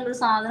ഇടണ്ട എന്നുള്ളൊരു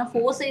സാധനം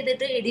ഫോഴ്സ്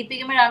ചെയ്തിട്ട്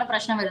ഇടിപ്പിക്കുമ്പോഴാണ്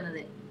പ്രശ്നം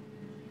വരുന്നത്,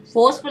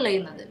 ഫോഴ്സ്ഫുൾ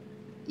ചെയ്യുന്നത്.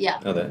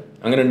 അതെ,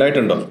 അങ്ങനെ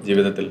ഉണ്ടായിട്ടുണ്ടോ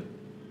ജീവിതത്തിൽ?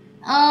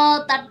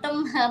 തട്ടം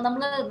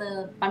നമ്മള്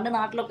പണ്ട്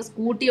നാട്ടിലൊക്കെ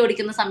സ്കൂട്ടി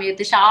ഓടിക്കുന്ന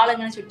സമയത്ത് ഷാൾ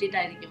ഇങ്ങനെ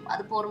ചുറ്റിട്ടായിരിക്കും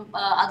അത്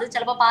അത്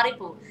ചിലപ്പോ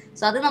പാറിപ്പോവും.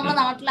 സോ അത് നമ്മുടെ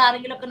നാട്ടിൽ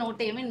ആരെങ്കിലും ഒക്കെ നോട്ട്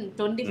ചെയ്യും.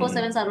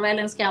 24/7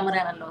 സർവൈലൻസ് ക്യാമറ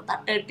ആണല്ലോ.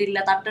 തട്ടിട്ടില്ല,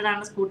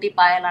 തട്ടിടാണ് സ്കൂട്ടി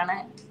പായലാണ്.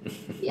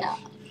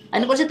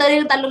 അതിനെ കുറിച്ച്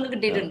തല്ലൊക്കെ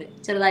കിട്ടിയിട്ടുണ്ട്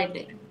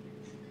ചെറുതായിട്ട്.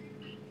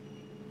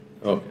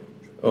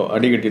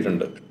 അടി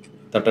കിട്ടിയിട്ടുണ്ട്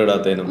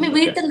തട്ടിടാത്തതിനും.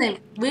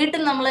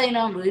 വീട്ടിൽ നമ്മള്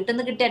വീട്ടിൽ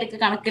നിന്ന് കിട്ടിയ അടിക്ക്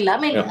കണക്കില്ല.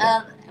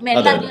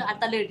 എല്ലാവർക്കും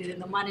തല്ല്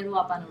കിട്ടിയിട്ടുണ്ട്, ഉമ്മാനോടും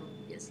വാപ്പാനോടും.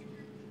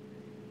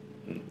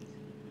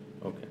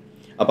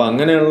 അപ്പൊ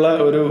അങ്ങനെയുള്ള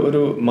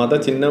ഒരു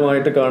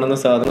മതചിഹ്നമായിട്ട് കാണുന്ന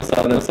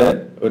സാധനത്തെ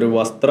ഒരു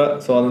വസ്ത്ര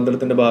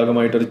സ്വാതന്ത്ര്യത്തിന്റെ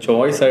ഭാഗമായിട്ട് ഒരു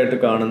ചോയ്സ് ആയിട്ട്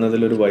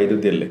കാണുന്നതിൽ ഒരു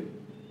വൈരുദ്ധ്യല്ലേ?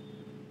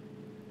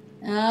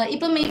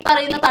 ഇപ്പം ഈ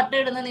പറയുന്ന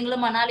തട്ടിടുന്ന നിങ്ങൾ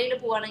മണാലിയിൽ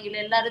പോവാണെങ്കിൽ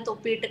എല്ലാവരും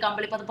തൊപ്പിയിട്ട്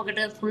കമ്പിളി പതപ്പൊക്കെ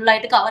ഇട്ട്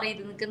ഫുള്ളായിട്ട് കവർ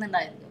ചെയ്ത്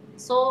നിൽക്കുന്നുണ്ടായിരുന്നു.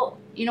 സോ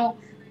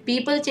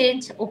പീപ്പിൾ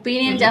ചേഞ്ച്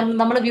ഒപ്പീനിയൻ,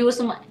 നമ്മുടെ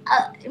വ്യൂസും.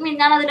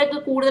 ഞാൻ അതിലേക്ക്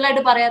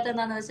കൂടുതലായിട്ട് പറയാത്ത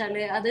എന്താന്ന്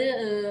വെച്ചാല് അത്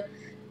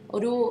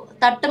ഒരു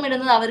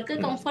തട്ടമിടുന്നത് അവർക്ക്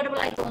കംഫർട്ടബിൾ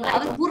ആയി തോന്നുന്നത്.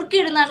 അവർ കുറുക്കി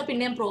ഇടുന്നതാണ്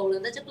പിന്നെയും പ്രോബ്ലം.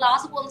 എന്താ വെച്ചാൽ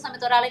ക്ലാസ് പോകുന്ന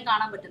സമയത്ത് ഒരാളെയും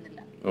കാണാൻ പറ്റുന്നില്ല.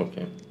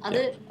 അത്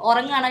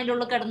ഉറങ്ങാണ് അതിൻ്റെ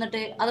ഉള്ളിൽ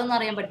കിടന്നിട്ട് അതൊന്നും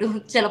അറിയാൻ പറ്റും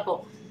ചിലപ്പോ.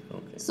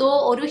 സോ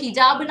ഒരു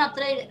ഹിജാബിന്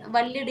അത്ര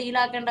വലിയ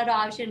ഡീലാക്കേണ്ട ഒരു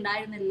ആവശ്യം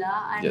ഉണ്ടായിരുന്നില്ല.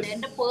 ആൻഡ്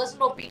എന്റെ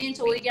പേഴ്സണൽ ഒപ്പീനിയൻ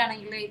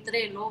ചോദിക്കുകയാണെങ്കിൽ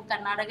ഇത്രയേ ഉള്ളൂ.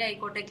 കർണാടക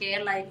ആയിക്കോട്ടെ,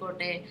 കേരള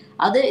ആയിക്കോട്ടെ,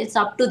 അത്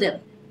ഇറ്റ്സ് അപ് ടു ദം.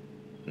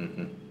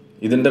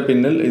 ഇതിന്റെ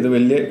പിന്നിൽ ഇത്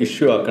വലിയ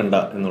ഇഷ്യൂ ആക്കണ്ട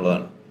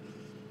എന്നുള്ളതാണ്.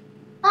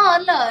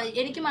 അല്ല,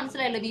 എനിക്ക്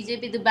മനസ്സിലായില്ല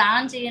BJP ഇത്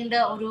ബാൻ ചെയ്യേണ്ട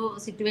ഒരു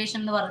സിറ്റുവേഷൻ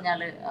എന്ന്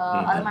പറഞ്ഞാല്.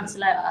 അത്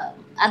മനസ്സിലായി.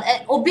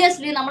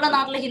 ഒബ്വിയസ്ലി നമ്മുടെ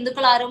നാട്ടിലെ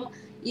ഹിന്ദുക്കൾ ആരും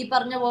ഈ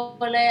പറഞ്ഞ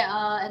പോലെ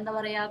എന്താ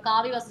പറയാ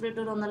കാവി വസ്ത്രം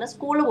ഇട്ടൊന്നല്ല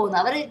സ്കൂളിൽ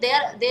പോകുന്നത്.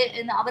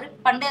 അവർ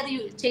പണ്ടേ അത്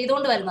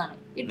ചെയ്തുകൊണ്ട് വരുന്നതാണ്,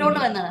 ഇട്ടുകൊണ്ട്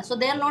വരുന്നതാണ്. So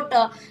they are not,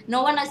 no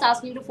one is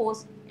asking to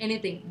force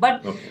anything. But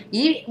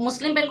ഈ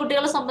മുസ്ലിം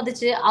പെൺകുട്ടികളെ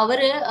സംബന്ധിച്ച്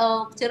അവര്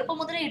ചെറുപ്പം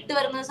മുതലേ ഇട്ട്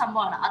വരുന്ന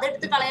സംഭവമാണ്.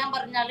 അതെടുത്ത് കളയാൻ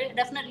പറഞ്ഞാല്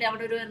ഡെഫിനറ്റ്ലി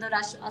അവിടെ ഒരു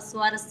എന്താ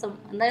അസ്വാരസ്യം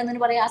എന്താ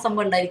പറയാ ആ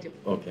സംഭവം ഉണ്ടായിരിക്കും.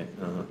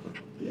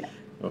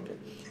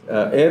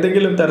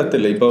 ഏതെങ്കിലും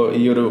തരത്തിൽ ഇപ്പോ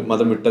ഈ ഒരു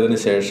മതം വിട്ടതിന്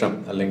ശേഷം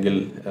അല്ലെങ്കിൽ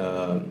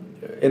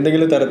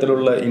എന്തെങ്കിലും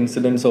തരത്തിലുള്ള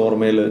ഇൻസിഡൻസ്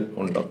ഓർമ്മയിൽ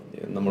ഉണ്ടോ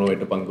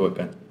നമ്മളുമായിട്ട്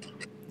പങ്കുവെക്കാൻ?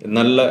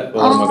 നല്ല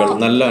ഓർമ്മകൾ,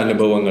 നല്ല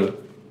അനുഭവങ്ങൾ.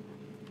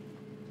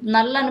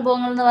 നല്ല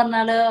അനുഭവങ്ങൾ എന്ന്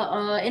പറഞ്ഞാല്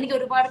എനിക്ക്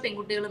ഒരുപാട്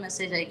പെൺകുട്ടികൾ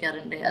മെസ്സേജ്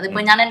അയക്കാറുണ്ട്. അതിപ്പോ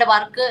ഞാൻ എന്റെ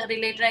വർക്ക്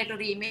റിലേറ്റഡ് ആയിട്ട്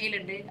ഒരു ഇമെയിൽ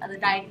ഉണ്ട്, അത്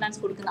ഡയറ്റ് പ്ലാൻസ്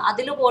കൊടുക്കുന്നത്.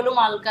 അതിൽ പോലും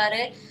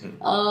ആൾക്കാര്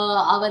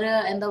അവര്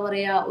എന്താ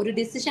പറയാ ഒരു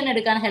ഡിസിഷൻ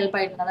എടുക്കാൻ ഹെൽപ്പ്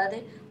ആയിട്ടുണ്ട്. അതായത്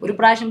ഒരു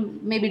പ്രാവശ്യം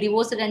മേ ബി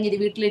ഡിവോഴ്സ് കഴിഞ്ഞ്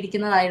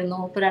വീട്ടിലിരിക്കുന്നതായിരുന്നു.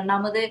 ഇപ്പൊ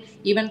രണ്ടാമത്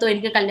ഈവൻ തോ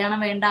എനിക്ക് കല്യാണം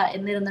വേണ്ട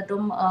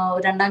എന്നിരുന്നിട്ടും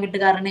രണ്ടാം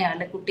കെട്ടുകാരനെയോ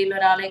അല്ലെ കുട്ടിയിൽ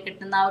ഒരാളെ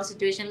കിട്ടുന്ന ആ ഒരു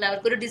സിറ്റുവേഷനിൽ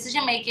അവർക്ക് ഒരു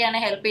ഡിസിഷൻ മേക്ക്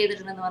ചെയ്യാൻ ഹെൽപ്പ്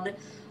ചെയ്തിട്ടുണ്ടെന്ന് പറഞ്ഞ്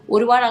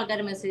ഒരുപാട് ആൾക്കാർ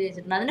മെസ്സേജ്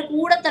അയച്ചിട്ടുണ്ട്. അതിന്റെ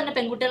കൂടെ തന്നെ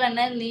പെൺകുട്ടികൾ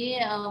തന്നെ നീ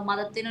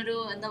മതത്തിനൊരു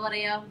എന്താ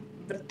പറയാ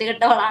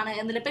വൃത്തികെട്ടവളാണ്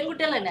എന്നില്ല,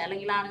 പെൺകുട്ടികൾ തന്നെ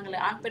അല്ലെങ്കിൽ ആണുങ്ങൾ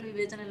ആൺപെൺ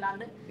വിവേചനം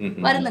ഇല്ലാണ്ട്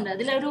വരുന്നുണ്ട്.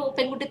 അതിലൊരു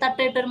പെൺകുട്ടി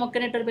തട്ടയിട്ട് ഒരു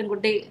മൊക്കനിട്ട് ഒരു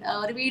പെൺകുട്ടി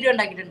ഒരു വീഡിയോ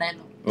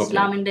ഉണ്ടാക്കിയിട്ടുണ്ടായിരുന്നു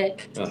ഇസ്ലാമിന്റെ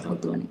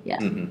ഒത്തുപണി.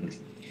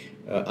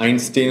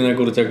 ഐൻസ്റ്റീനെ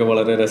കുറിച്ചൊക്കെ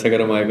വളരെ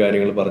രസകരമായ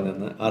കാര്യങ്ങൾ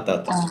പറഞ്ഞെന്ന് ആ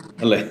താത്ത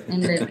അല്ലേ?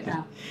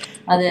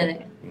 അതെ അതെ.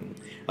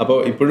 അപ്പൊ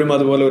ഇപ്പോഴും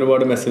അതുപോലെ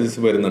ഒരുപാട്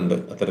മെസ്സേജസ് വരുന്നുണ്ട്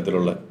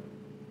അത്തരത്തിലുള്ള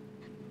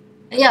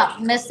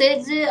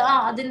മെസ്സേജ്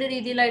അതിന്റെ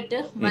രീതിയിലായിട്ട്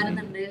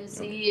വരുന്നുണ്ട്.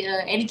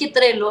 എനിക്ക്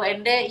ഇത്രയേ ഉള്ളൂ.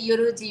 എന്റെ ഈ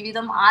ഒരു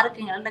ജീവിതം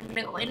ആർക്കെങ്കിലും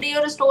എന്റെ ഈ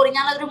ഒരു സ്റ്റോറി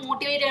ഞാൻ അതൊരു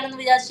മോട്ടിവേറ്റ് ചെയ്യണമെന്ന്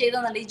വിചാരിച്ച്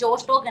ചെയ്തതല്ല. ഈ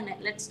ജോഷ് ടോക്ക് തന്നെ,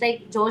 ലെറ്റ്സ് ടേക്ക്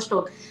ജോഷ്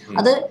ടോക്ക്,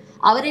 അത്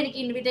അവരെനിക്ക്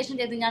ഇൻവിറ്റേഷൻ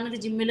ചെയ്ത് ഞാനൊരു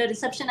ജിമ്മിൽ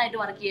റിസപ്ഷൻ ആയിട്ട്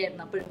വർക്ക്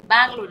ചെയ്യായിരുന്നു. അപ്പോൾ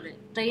ബാംഗ്ലൂരിൽ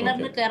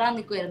ട്രെയിനറിന് കയറാൻ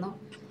നിൽക്കുമായിരുന്നു.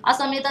 ആ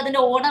സമയത്ത്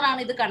അതിന്റെ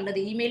ഓണറാണ് ഇത് കണ്ടത്,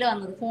 ഇമെയിൽ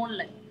വന്നത്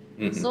ഫോണില്.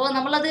 സോ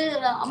നമ്മളത്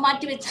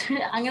മാറ്റി വെച്ച്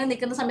അങ്ങനെ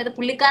നിൽക്കുന്ന സമയത്ത്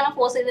പുള്ളിക്കാരൻ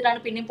ഫോഴ്സ്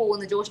ചെയ്തിട്ടാണ് പിന്നെയും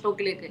പോകുന്നത് ജോഷ്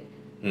ടോക്കിലേക്ക്.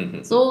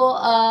 സോ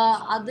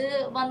അത്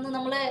വന്ന്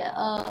നമ്മളെ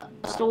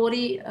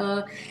സ്റ്റോറി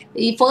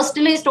ഈ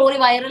ഫസ്റ്റിലെ സ്റ്റോറി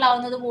വൈറൽ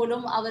ആവുന്നത്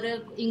പോലും അവര്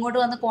ഇങ്ങോട്ട്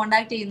വന്ന്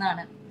കോണ്ടാക്ട്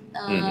ചെയ്യുന്നതാണ്.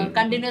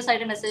 കണ്ടിന്യൂസ്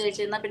ആയിട്ട് മെസ്സേജ്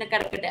അയച്ചിരുന്ന പിന്നെ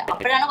കിടക്കട്ടെ,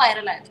 അപ്പോഴാണ്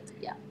വൈറൽ ആയത്.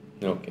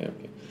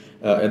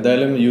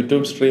 എന്തായാലും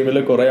യൂട്യൂബ് സ്ട്രീമിൽ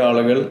കുറെ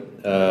ആളുകൾ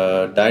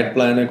ഡയറ്റ്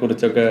പ്ലാനെ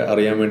കുറിച്ചൊക്കെ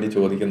അറിയാൻ വേണ്ടി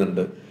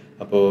ചോദിക്കുന്നുണ്ട്.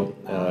 അപ്പോൾ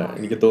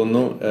എനിക്ക്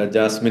തോന്നുന്നു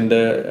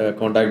ജാസ്മിന്റെ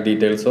കോണ്ടാക്ട്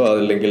ഡീറ്റെയിൽസോ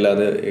അതല്ലെങ്കിൽ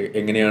അത്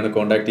എങ്ങനെയാണ്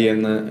കോണ്ടാക്ട്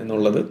ചെയ്യുന്നത്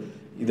എന്നുള്ളത്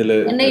ഇതില്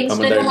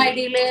ഇൻസ്റ്റാഗ്രാം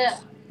ഐഡിയില്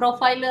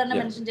പ്രൊഫൈലിൽ തന്നെ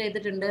മെൻഷൻ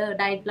ചെയ്തിട്ടുണ്ട്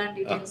ഡയറ്റ് പ്ലാൻ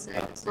ഡീറ്റെയിൽസ്.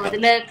 സോ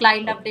അതിലെ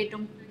ക്ലയന്റ്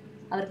അപ്ഡേറ്റും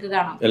അവർക്ക്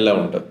കാണാം, എല്ലാം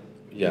ഉണ്ട്.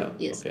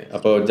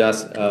 അപ്പോൾ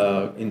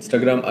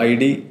Instagram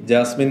ID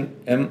Jasmine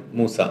M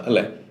Musa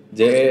അല്ലേ?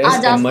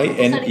 JASMINE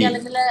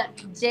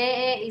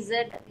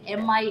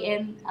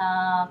JAZMIN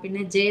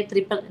പിന്നെ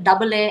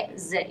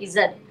JAAAZ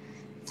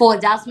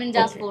ജാസ്മിൻ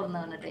ജാസ് 4 എന്ന്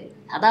പറഞ്ഞിട്ട്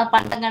അതാ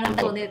പണ്ടങ്ങാനും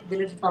തോന്നിയ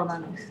ഇതിൽ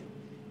പറഞ്ഞാണ്.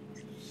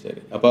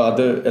 ശരി, അപ്പൊ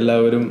അത്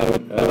എല്ലാവരും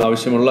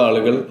ആവശ്യമുള്ള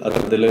ആളുകൾ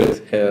അതിൽ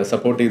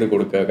സപ്പോർട്ട് ചെയ്ത്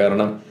കൊടുക്കുക.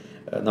 കാരണം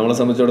നമ്മളെ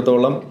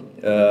സംബന്ധിച്ചിടത്തോളം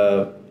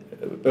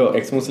ഇപ്പോൾ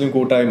എക്സ് മുസ്ലിം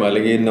കൂട്ടായ്മ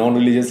അല്ലെങ്കിൽ നോൺ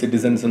റിലീജിയസ്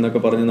സിറ്റിസൺസ് എന്നൊക്കെ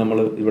പറഞ്ഞ് നമ്മൾ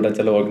ഇവിടെ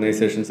ചില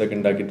ഓർഗനൈസേഷൻസ് ഒക്കെ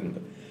ഉണ്ടാക്കിയിട്ടുണ്ട്.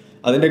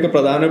 അതിൻ്റെയൊക്കെ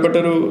പ്രധാനപ്പെട്ട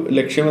ഒരു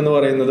ലക്ഷ്യം എന്ന്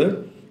പറയുന്നത്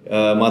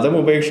മതം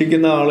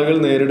ഉപേക്ഷിക്കുന്ന ആളുകൾ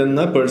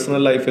നേരിടുന്ന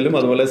പേഴ്സണൽ ലൈഫിലും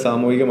അതുപോലെ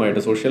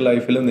സാമൂഹികമായിട്ട് സോഷ്യൽ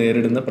ലൈഫിലും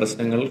നേരിടുന്ന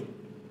പ്രശ്നങ്ങൾ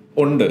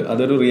ഉണ്ട്,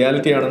 അതൊരു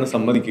റിയാലിറ്റി ആണെന്ന്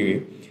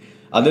സമ്മതിക്കുകയും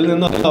അതിൽ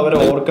നിന്ന് അവരെ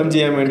ഓവർകം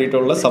ചെയ്യാൻ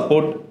വേണ്ടിയിട്ടുള്ള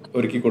സപ്പോർട്ട്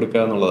ഒരുക്കി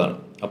കൊടുക്കുക എന്നുള്ളതാണ്.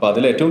 അപ്പോൾ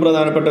അതിൽ ഏറ്റവും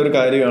പ്രധാനപ്പെട്ട ഒരു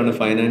കാര്യമാണ്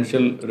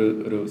ഫൈനാൻഷ്യൽ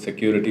ഒരു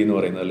സെക്യൂരിറ്റി എന്ന്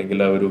പറയുന്നത്, അല്ലെങ്കിൽ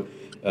ആ ഒരു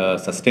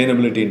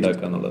സസ്റ്റൈനബിലിറ്റി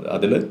ഉണ്ടാക്കുക എന്നുള്ളത്.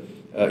 അതിൽ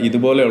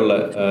ഇതുപോലെയുള്ള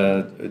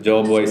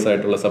ജോബ് വൈസ്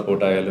ആയിട്ടുള്ള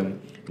സപ്പോർട്ടായാലും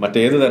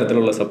മറ്റേത്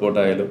തരത്തിലുള്ള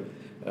സപ്പോർട്ടായാലും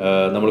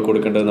നമ്മൾ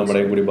കൊടുക്കേണ്ടത്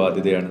നമ്മുടെയും കൂടി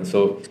ബാധ്യതയാണ്. സോ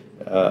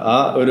ആ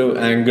ഒരു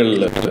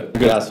ആംഗിളിൽ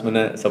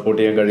ജാസ്മിനെ സപ്പോർട്ട്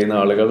ചെയ്യാൻ കഴിയുന്ന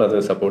ആളുകൾ അത്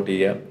സപ്പോർട്ട്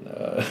ചെയ്യുക.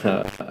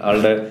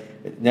 ആളുടെ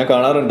ഞാൻ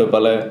കാണാറുണ്ട്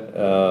പല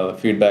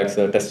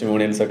ഫീഡ്ബാക്സ്,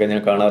 ടെസ്റ്റിമോണിയൽസ് ഒക്കെ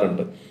ഞാൻ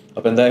കാണാറുണ്ട്.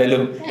 അപ്പൊ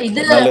എന്തായാലും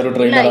നല്ലൊരു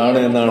ട്രെയിനർ ആണ്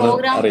എന്നാണ്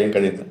അറിയാൻ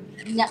കഴിയുന്നത്.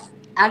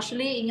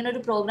 ആക്ച്വലി ഇങ്ങനെ ഒരു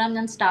പ്രോഗ്രാം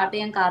ഞാൻ സ്റ്റാർട്ട്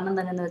ചെയ്യാൻ കാരണം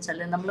തന്നെ എന്ന് വെച്ചാൽ,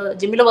 നമ്മൾ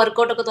ജിമ്മിൽ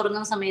വർക്ക്ഔട്ട് ഒക്കെ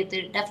തുടങ്ങുന്ന സമയത്ത്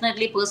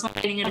ഡെഫിനറ്റ്ലി പേഴ്സണൽ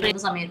ട്രെയിനിങ്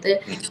എടുക്കുന്ന സമയത്ത്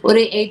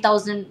ഒരു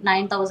 8,000,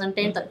 9,000,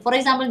 10,000 ഫോർ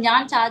എക്സാമ്പിൾ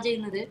ഞാൻ ചാർജ്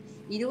ചെയ്യുന്നത്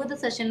 20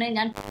 സെഷന്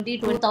ഞാൻ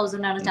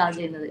 22,000 ആണ് ചാർജ്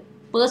ചെയ്യുന്നത്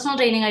പേഴ്സണൽ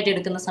ട്രെയിനിങ് ആയിട്ട്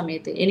എടുക്കുന്ന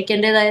സമയത്ത്. എനിക്ക്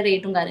എൻ്റെതായ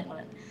റേറ്റും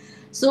കാര്യങ്ങളും.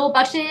 സോ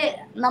പക്ഷേ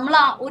നമ്മൾ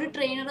ആ ഒരു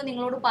ട്രെയിനർ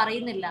നിങ്ങളോട്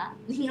പറയുന്നില്ല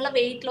നിങ്ങളെ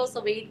വെയിറ്റ് ലോസോ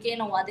വെയിറ്റ്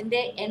ഗെയിനോ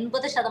അതിന്റെ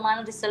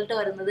 80% റിസൾട്ട്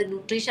വരുന്നത്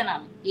ന്യൂട്രീഷൻ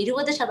ആണ്,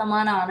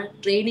 20%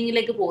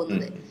 ട്രെയിനിങ്ങിലേക്ക്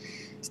പോകുന്നത്.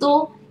 സോ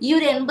ഈ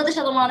ഒരു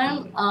 80%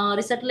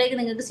 റിസൾട്ടിലേക്ക്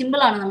നിങ്ങൾക്ക്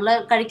സിമ്പിൾ ആണ്. നമ്മൾ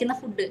കഴിക്കുന്ന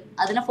ഫുഡ്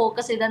അതിനെ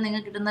ഫോക്കസ് ചെയ്താൽ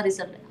നിങ്ങൾക്ക് കിട്ടുന്ന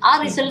റിസൾട്ട്, ആ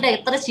റിസൾട്ട്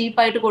എത്ര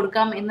ചീപ്പായിട്ട്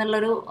കൊടുക്കാം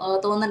എന്നുള്ളൊരു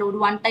തോന്നൽ ഒരു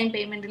വൺ ടൈം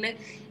പേയ്മെന്റിൽ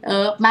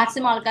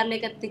മാക്സിമം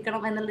ആൾക്കാരിലേക്ക്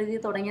എത്തിക്കണം എന്നുള്ള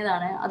രീതിയിൽ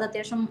തുടങ്ങിയതാണ്. അത്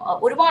അത്യാവശ്യം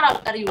ഒരുപാട്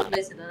ആൾക്കാർ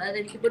യൂട്ടിലൈസ് ചെയ്തത്. അതായത്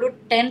എനിക്കിപ്പോൾ ഒരു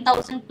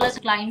 10,000+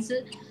 ക്ലയൻസ്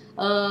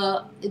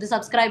ഇത്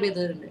സബ്സ്ക്രൈബ്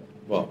ചെയ്തിട്ടുണ്ട്.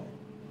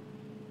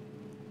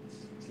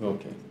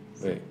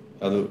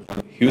 അത്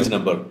ഹ്യൂജ്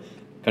നമ്പർ.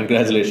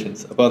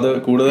 കൺഗ്രാറ്റുലേഷൻസ്. അപ്പോൾ അത്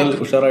കൂടുതൽ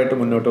ഉഷാറായിട്ട്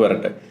മുന്നോട്ട്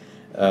വരട്ടെ.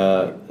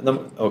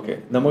 ഓക്കെ,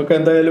 നമുക്ക്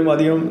എന്തായാലും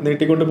അധികം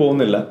നീട്ടിക്കൊണ്ട്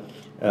പോകുന്നില്ല.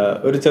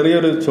 ഒരു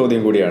ചെറിയൊരു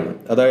ചോദ്യം കൂടിയാണ്.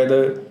 അതായത്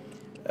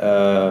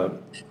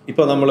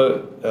ഇപ്പോൾ നമ്മൾ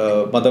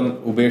മതം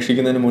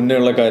ഉപേക്ഷിക്കുന്നതിന് മുന്നേ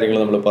ഉള്ള കാര്യങ്ങൾ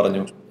നമ്മൾ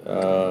പറഞ്ഞു.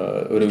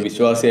 ഒരു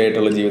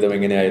വിശ്വാസിയായിട്ടുള്ള ജീവിതം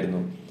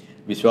എങ്ങനെയായിരുന്നു,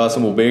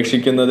 വിശ്വാസം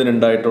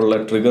ഉപേക്ഷിക്കുന്നതിനുണ്ടായിട്ടുള്ള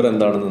ട്രിഗർ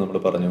എന്താണെന്ന് നമ്മൾ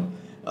പറഞ്ഞു.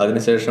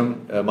 അതിനുശേഷം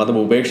മതം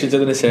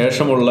ഉപേക്ഷിച്ചതിന്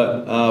ശേഷമുള്ള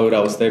ആ ഒരു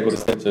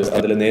അവസ്ഥയെക്കുറിച്ച്,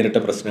 അതിൽ നേരിട്ട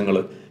പ്രശ്നങ്ങൾ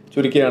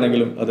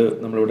ചുരുക്കിയാണെങ്കിലും അത്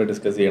നമ്മളിവിടെ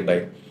ഡിസ്കസ്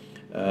ചെയ്യണ്ടായി.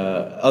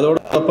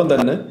 അതോടൊപ്പം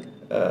തന്നെ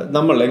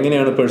നമ്മൾ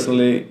എങ്ങനെയാണ്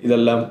പേഴ്സണലി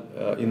ഇതെല്ലാം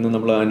ഇന്ന്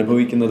നമ്മൾ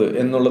അനുഭവിക്കുന്നത്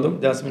എന്നുള്ളതും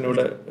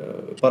ജാസ്മിനോട്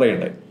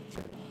പറയണ്ടായി.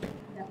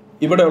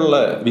 ഇവിടെയുള്ള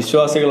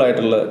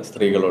വിശ്വാസികളായിട്ടുള്ള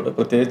സ്ത്രീകളോട്,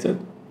 പ്രത്യേകിച്ച്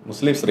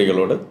മുസ്ലിം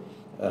സ്ത്രീകളോട്,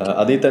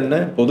 അതിൽ തന്നെ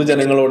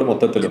പൊതുജനങ്ങളോട്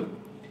മൊത്തത്തിലും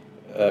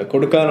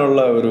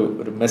കൊടുക്കാനുള്ള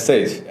ഒരു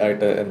മെസ്സേജ്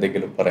ആയിട്ട്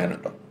എന്തെങ്കിലും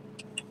പറയാനുണ്ടോ?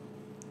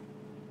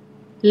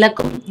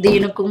 ലക്കും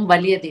ദീനുക്കും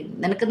വലിയ ദീൻ.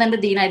 നിനക്ക് നിന്റെ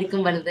ദീനായിരിക്കും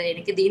വലുത്,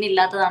 എനിക്ക് ദീൻ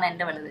ഇല്ലാത്തതാണ്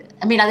എന്റെ വലുത്.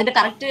 ഐ മീൻ അതിന്റെ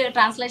കറക്റ്റ്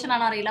ട്രാൻസ്ലേഷൻ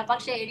ആണോ അറിയില്ല,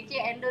 പക്ഷെ എനിക്ക്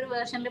എന്റെ ഒരു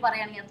വേർഷനിൽ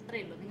പറയുകയാണെങ്കിൽ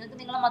അത്രയേ ഉള്ളൂ. നിങ്ങൾക്ക്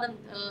നിങ്ങളെ മതം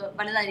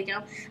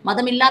വലുതായിരിക്കണം,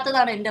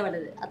 മതമില്ലാത്തതാണ് എന്റെ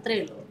വലുത്,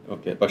 അത്രയേ ഉള്ളൂ.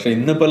 ഓക്കെ, പക്ഷെ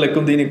ഇന്നിപ്പോ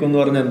ലക്കും ദീനിക്കും എന്ന്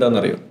പറഞ്ഞാൽ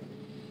എന്താണെന്നറിയോ?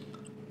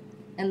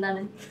 എന്താണ്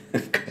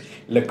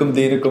ലക്കും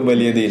ദീനുക്കും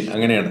വലിയ ദീൻ,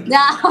 അങ്ങനെയാണ്.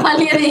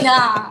 വലിയ ദീനാ?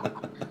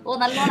 ഓ,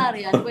 നല്ലോണം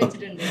അറിയാം,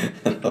 അനുഭവിച്ചിട്ടുണ്ട്.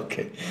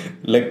 ഓക്കെ,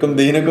 ലക്കും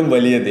ദീനക്കും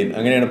വലിയ ദീൻ,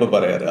 അങ്ങനെയാണ് ഇപ്പൊ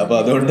പറയാറ്. അപ്പൊ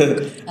അതുകൊണ്ട്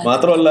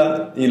മാത്രമല്ല,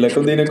 ഈ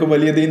ലക്കും ദീനക്കും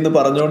വലിയ ദീൻ എന്ന്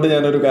പറഞ്ഞുകൊണ്ട്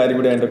ഞാനൊരു കാര്യം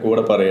കൂടി അതിന്റെ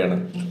കൂടെ പറയാണ്.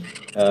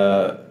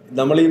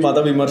 നമ്മൾ ഈ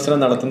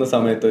മതവിമർശനം നടത്തുന്ന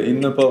സമയത്ത്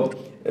ഇന്നിപ്പോ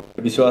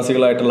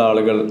വിശ്വാസികളായിട്ടുള്ള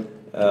ആളുകൾ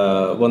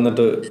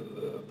വന്നിട്ട്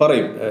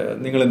പറയും,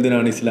 നിങ്ങൾ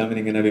എന്തിനാണ്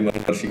ഇസ്ലാമിനെ ഇങ്ങനെ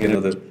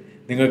വിമർശിക്കുന്നത്,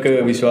 നിങ്ങൾക്ക്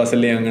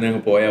വിശ്വാസമില്ലേ, അങ്ങനെ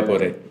അങ്ങ് പോയാൽ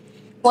പോരെ,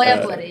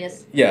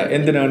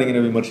 എന്തിനാണ്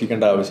ഇങ്ങനെ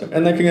വിമർശിക്കേണ്ട ആവശ്യം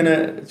എന്നൊക്കെ ഇങ്ങനെ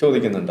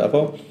ചോദിക്കുന്നുണ്ട്.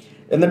 അപ്പോൾ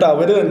എന്നിട്ട്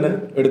അവര് തന്നെ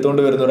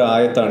എടുത്തുകൊണ്ട് വരുന്ന ഒരു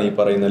ആയത്താണ് ഈ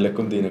പറയുന്ന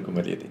ലക്കും ദീനക്കും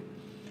വലിയ ദീൻ.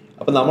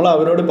 അപ്പൊ നമ്മൾ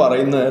അവരോട്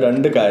പറയുന്ന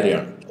രണ്ട്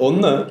കാര്യമാണ്.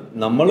 ഒന്ന്,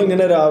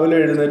 നമ്മളിങ്ങനെ രാവിലെ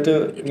എഴുന്നേറ്റ്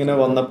ഇങ്ങനെ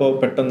വന്നപ്പോൾ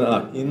പെട്ടെന്ന്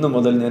ഇന്ന്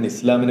മുതൽ ഞാൻ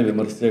ഇസ്ലാമിനെ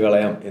വിമർശിച്ച്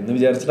കളയാം എന്ന്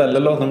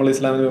വിചാരിച്ചിട്ടല്ലല്ലോ നമ്മൾ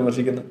ഇസ്ലാമിനെ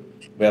വിമർശിക്കുന്നത്,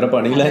 വേറെ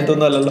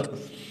പണിയില്ലായിട്ടൊന്നും അല്ലല്ലോ.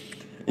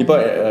 ഇപ്പൊ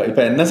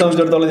എന്നെ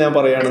സംബന്ധിച്ചിടത്തോളം ഞാൻ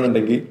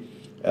പറയുകയാണെന്നുണ്ടെങ്കിൽ,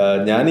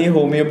 ഞാൻ ഈ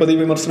ഹോമിയോപ്പതി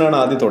വിമർശനമാണ്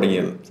ആദ്യം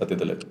തുടങ്ങിയത്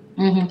സത്യത്തില്.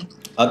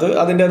 അത്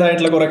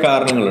അതിൻ്റെതായിട്ടുള്ള കുറെ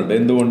കാരണങ്ങളുണ്ട്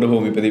എന്തുകൊണ്ട്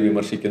ഹോമിയോപ്പതി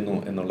വിമർശിക്കുന്നു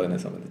എന്നുള്ളതിനെ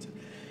സംബന്ധിച്ച്.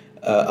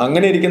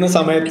 അങ്ങനെ ഇരിക്കുന്ന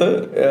സമയത്ത്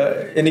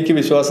എനിക്ക്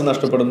വിശ്വാസം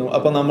നഷ്ടപ്പെടുന്നു.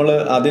 അപ്പൊ നമ്മൾ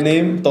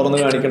അതിനെയും തുറന്നു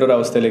കാണിക്കേണ്ട ഒരു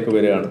അവസ്ഥയിലേക്ക്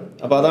വരികയാണ്.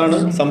 അപ്പൊ അതാണ്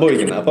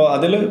സംഭവിക്കുന്നത്. അപ്പൊ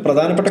അതിൽ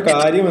പ്രധാനപ്പെട്ട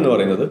കാര്യം എന്ന്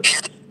പറയുന്നത്,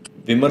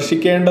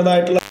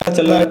 വിമർശിക്കേണ്ടതായിട്ടുള്ള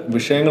ചില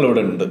വിഷയങ്ങൾ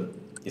ഇവിടെ ഉണ്ട്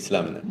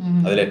ഇസ്ലാമിന്.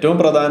 അതിൽ ഏറ്റവും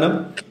പ്രധാനം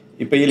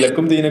ഇപ്പൊ ഈ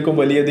ലക്കും ദീനക്കും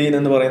വലിയ ദീൻ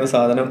എന്ന് പറയുന്ന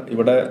സാധനം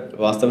ഇവിടെ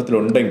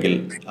വാസ്തവത്തിലുണ്ടെങ്കിൽ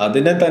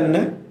അതിനെ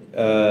തന്നെ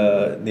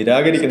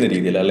നിരാകരിക്കുന്ന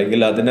രീതിയിൽ, അല്ലെങ്കിൽ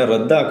അതിനെ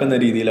റദ്ദാക്കുന്ന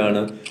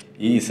രീതിയിലാണ്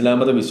ഈ ഇസ്ലാം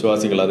മത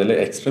വിശ്വാസികൾ, അതിൽ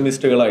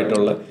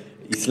എക്സ്ട്രീമിസ്റ്റുകളായിട്ടുള്ള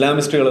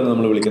ഇസ്ലാമിസ്റ്റുകൾ എന്ന്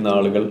നമ്മൾ വിളിക്കുന്ന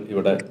ആളുകൾ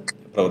ഇവിടെ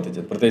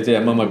പ്രവർത്തിച്ചത്. പ്രത്യേകിച്ച്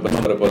എം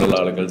അക്ബർ പോലുള്ള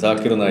ആളുകൾ,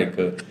 ജാക്കിർ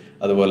നായിക്ക്,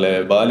 അതുപോലെ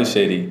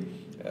ബാലുശ്ശേരി,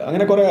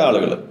 അങ്ങനെ കുറെ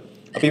ആളുകൾ.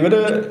 അപ്പൊ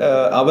ഇവര്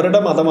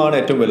അവരുടെ മതമാണ്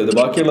ഏറ്റവും വലുത്,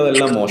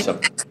 ബാക്കിയുള്ളതെല്ലാം മോശം,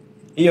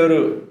 ഈ ഒരു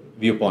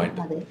വ്യൂ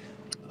പോയിന്റ്.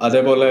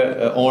 അതേപോലെ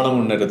ഓണം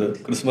ഉണ്ണരുത്,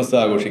 ക്രിസ്മസ്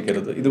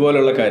ആഘോഷിക്കരുത്,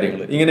 ഇതുപോലുള്ള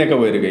കാര്യങ്ങൾ ഇങ്ങനെയൊക്കെ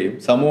വരികയും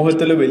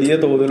സമൂഹത്തിൽ വലിയ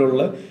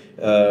തോതിലുള്ള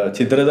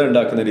ഛിദ്രത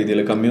ഉണ്ടാക്കുന്ന രീതിയിൽ,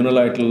 കമ്മ്യൂണൽ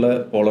ആയിട്ടുള്ള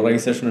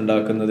പോളറൈസേഷൻ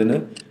ഉണ്ടാക്കുന്നതിന്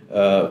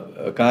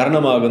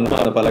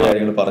കാരണമാകുന്ന പല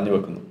കാര്യങ്ങൾ പറഞ്ഞു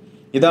വെക്കുന്നു.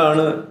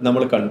 ഇതാണ്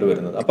നമ്മൾ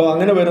കണ്ടുവരുന്നത്. അപ്പോൾ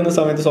അങ്ങനെ വരുന്ന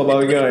സമയത്ത്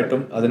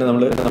സ്വാഭാവികമായിട്ടും അതിനെ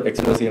നമ്മൾ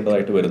എക്സ്പ്രസ്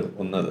ചെയ്യേണ്ടതായിട്ട് വരുന്നു.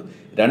 ഒന്നത്.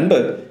 രണ്ട്,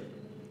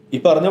 ഈ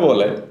പറഞ്ഞ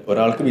പോലെ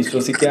ഒരാൾക്ക്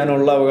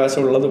വിശ്വസിക്കാനുള്ള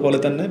അവകാശം ഉള്ളതുപോലെ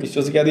തന്നെ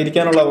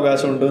വിശ്വസിക്കാതിരിക്കാനുള്ള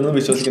അവകാശം ഉണ്ട് എന്ന്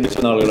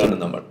വിശ്വസിക്കുന്ന ആളുകളാണ്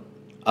നമ്മൾ.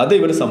 അത്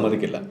ഇവർ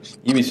സമ്മതിക്കില്ല.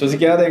 ഈ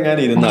വിശ്വസിക്കാതെ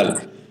എങ്ങാനും ഇരുന്നാൽ,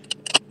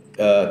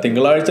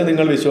 തിങ്കളാഴ്ച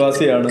നിങ്ങൾ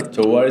വിശ്വാസിയാണ്,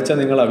 ചൊവ്വാഴ്ച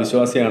നിങ്ങൾ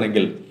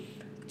അവിശ്വാസിയാണെങ്കിൽ,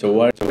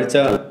 ചൊവ്വാഴ്ച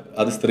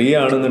അത് സ്ത്രീ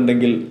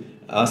ആണെന്നുണ്ടെങ്കിൽ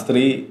ആ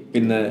സ്ത്രീ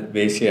പിന്നെ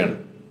വേശ്യയാണ്,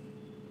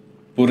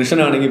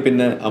 പുരുഷനാണെങ്കിൽ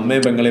പിന്നെ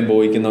അമ്മയും പെങ്ങളെയും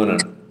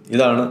ബോധിക്കുന്നവനാണ്.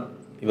 ഇതാണ്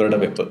ഇവരുടെ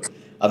വെപ്പ്.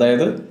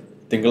 അതായത്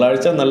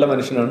തിങ്കളാഴ്ച നല്ല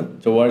മനുഷ്യനാണ്,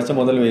 ചൊവ്വാഴ്ച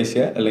മുതൽ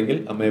വേശ്യ അല്ലെങ്കിൽ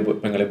അമ്മയെ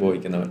പെങ്ങളെ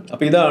ബോധിക്കുന്നവൻ.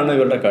 അപ്പൊ ഇതാണ്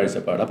ഇവരുടെ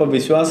കാഴ്ചപ്പാട്. അപ്പൊ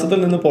വിശ്വാസത്തിൽ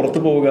നിന്ന് പുറത്തു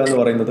പോവുക എന്ന്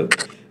പറയുന്നത്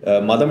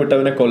മതം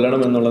വിട്ടവനെ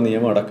കൊല്ലണം എന്നുള്ള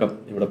നിയമം അടക്കം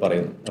ഇവിടെ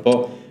പറയുന്നു. അപ്പോൾ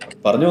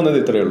പറഞ്ഞു വന്നത്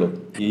ഇത്രയേ ഉള്ളൂ.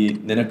 ഈ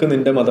നിനക്ക്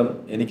നിന്റെ മതം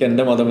എനിക്ക്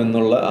എൻ്റെ മതം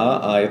എന്നുള്ള ആ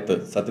ആയത്ത്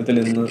സത്യത്തിൽ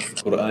ഇന്ന്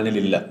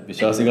ഖുർആനിലില്ല.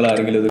 വിശ്വാസികൾ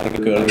ആരെങ്കിലും ഇത്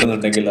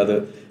കേൾക്കുന്നുണ്ടെങ്കിൽ അത്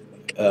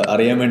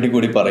അറിയാൻ വേണ്ടി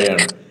കൂടി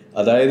പറയാണ്.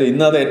 അതായത്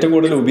ഇന്ന് അത് ഏറ്റവും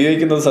കൂടുതൽ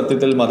ഉപയോഗിക്കുന്നത്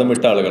സത്യത്തിൽ മതം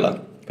വിട്ട ആളുകളാണ്.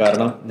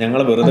 കാരണം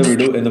ഞങ്ങളെ വെറുതെ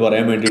വിടൂ എന്ന്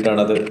പറയാൻ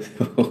വേണ്ടിയിട്ടാണ് അത്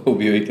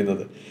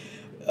ഉപയോഗിക്കുന്നത്.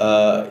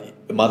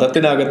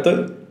 മതത്തിനകത്ത്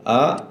ആ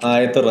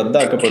ആയത്ത്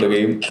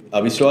റദ്ദാക്കപ്പെടുകയും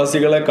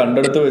അവിശ്വാസികളെ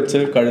കണ്ടെടുത്ത് വെച്ച്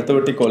കഴുത്ത്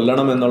വെട്ടി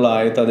കൊല്ലണം എന്നുള്ള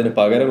ആയത്ത് അതിന്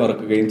പകരം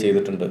ഇറക്കുകയും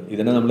ചെയ്തിട്ടുണ്ട്.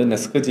 ഇതിനെ നമ്മൾ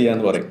നെസ്ക്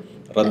ചെയ്യാന്ന് പറയും,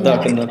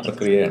 റദ്ദാക്കുന്ന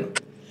പ്രക്രിയയാണ്.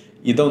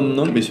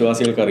 ഇതൊന്നും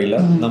വിശ്വാസികൾക്ക് അറിയില്ല,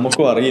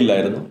 നമുക്കും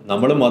അറിയില്ലായിരുന്നു.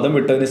 നമ്മൾ മതം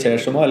വിട്ടതിന്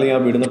ശേഷമോ അല്ലെങ്കിൽ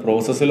ആ വിടുന്ന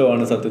പ്രോസസ്സിലോ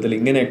ആണ് സത്യത്തിൽ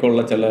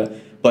ഇങ്ങനെയൊക്കെയുള്ള ചില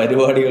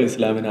പരിപാടികൾ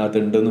ഇസ്ലാമിനകത്ത്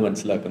ഉണ്ടെന്ന്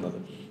മനസ്സിലാക്കുന്നത്.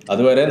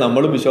 അതുവരെ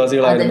നമ്മളും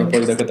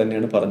വിശ്വാസികളായിരുന്നപ്പോൾ ഇതൊക്കെ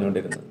തന്നെയാണ്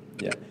പറഞ്ഞുകൊണ്ടിരുന്നത്.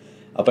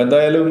 അപ്പൊ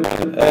എന്തായാലും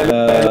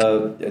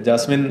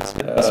ജാസ്മിൻ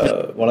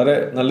വളരെ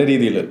നല്ല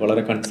രീതിയിൽ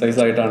വളരെ കൺസൈസ്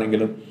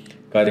ആയിട്ടാണെങ്കിലും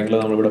കാര്യങ്ങൾ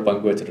നമ്മളിവിടെ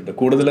പങ്കുവച്ചിട്ടുണ്ട്.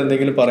 കൂടുതൽ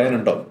എന്തെങ്കിലും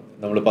പറയാനുണ്ടോ?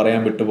 നമ്മൾ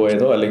പറയാൻ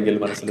വിട്ടുപോയതോ അല്ലെങ്കിൽ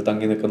മനസ്സിൽ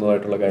തങ്ങി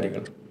നിൽക്കുന്നതായിട്ടുള്ള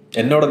കാര്യങ്ങൾ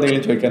എന്നോട്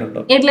എന്തെങ്കിലും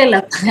ചോദിക്കാനുണ്ടോ? ഇല്ല,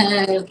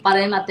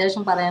 പറയാൻ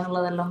അത്യാവശ്യം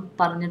പറയാനുള്ളതെല്ലാം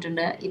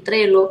പറഞ്ഞിട്ടുണ്ട്.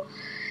 ഇത്രയേ ഉള്ളൂ.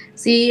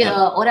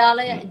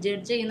 ഒരാളെ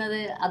ജഡ്ജ് ചെയ്യുന്നത്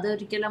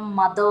അതൊരിക്കലും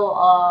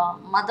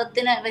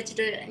മതത്തിനെ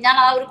വെച്ചിട്ട് ഞാൻ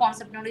ആ ഒരു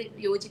കോൺസെപ്റ്റിനോട്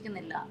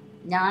യോജിക്കുന്നില്ല.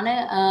 ഞാന്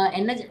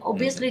എന്നെ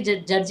ഒബ്വിയസ്ലി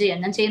ജഡ്ജ് ചെയ്യാം.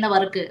 ഞാൻ ചെയ്യുന്ന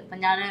വർക്ക് ഇപ്പൊ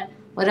ഞാൻ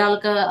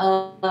ഒരാൾക്ക്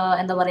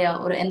എന്താ പറയാ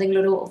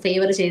എന്തെങ്കിലും ഒരു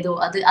ഫേവർ ചെയ്തു,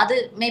 അത്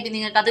മേ ബി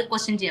നിങ്ങൾക്ക് അത്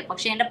ക്വസ്റ്റ്യൻ ചെയ്യാം.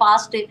 പക്ഷെ എന്റെ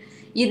പാസ്റ്റ്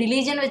ഈ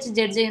റിലീജിയൻ വെച്ച്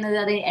ജഡ്ജ് ചെയ്യുന്നത്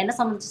അത് എന്നെ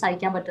സംബന്ധിച്ച്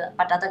സഹിക്കാൻ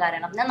പറ്റാത്ത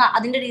കാര്യമാണ്. ഞാൻ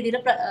അതിന്റെ രീതിയിൽ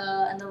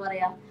എന്താ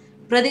പറയാ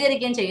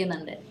പ്രതികരിക്കുകയും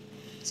ചെയ്യുന്നുണ്ട്.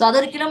 സോ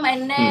അതൊരിക്കലും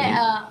എന്നെ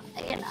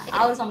ആ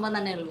ഒരു സംഭവം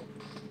തന്നെ ഉള്ളൂ.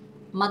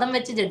 മതം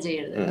വെച്ച് ജഡ്ജ്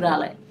ചെയ്യരുത്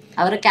ഒരാളെ,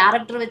 അവരുടെ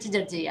ക്യാരക്ടർ വെച്ച്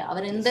ജഡ്ജ്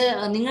ചെയ്യുക.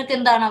 നിങ്ങൾക്ക്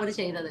എന്താണ് അവർ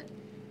ചെയ്തത്?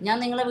 ഞാൻ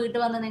നിങ്ങളെ വീട്ടിൽ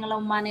വന്ന് നിങ്ങളെ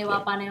ഉമ്മാനെയോ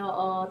വാപ്പാനെയോ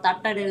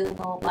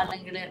തട്ടരുതെന്നോ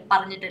അല്ലെങ്കിൽ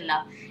പറഞ്ഞിട്ടില്ല.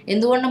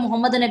 എന്തുകൊണ്ട്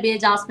മുഹമ്മദ് നബിയെ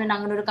ജാസ്മിൻ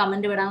അങ്ങനെ ഒരു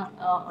കമന്റ് വിടാൻ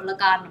ഉള്ള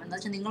കാരണം എന്താ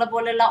വെച്ചാൽ നിങ്ങളെ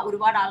പോലെയുള്ള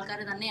ഒരുപാട്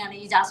ആൾക്കാർ തന്നെയാണ്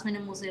ഈ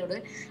ജാസ്മിനും മൂസയോട്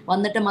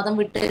വന്നിട്ട് മതം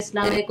വിട്ട്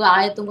ഇസ്ലാമിലേക്ക്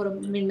ആയത്തും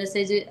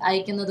മെസ്സേജ്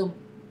അയക്കുന്നതും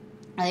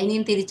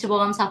ഇനിയും തിരിച്ചു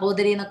പോകാം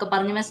സഹോദരി എന്നൊക്കെ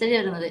പറഞ്ഞ് മെസ്സേജ്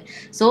വരുന്നത്.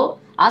 സോ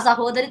ആ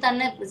സഹോദരി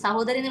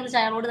എന്ന് വിളിച്ച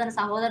അയാളോട് തന്നെ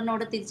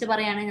സഹോദരനോട് തിരിച്ചു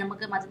പറയുകയാണെങ്കിൽ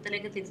നമുക്ക്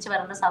മതത്തിലേക്ക് തിരിച്ചു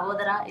വരേണ്ട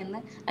സഹോദര എന്ന്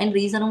അതിന്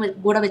റീസണും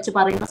കൂടെ വെച്ച്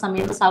പറയുന്ന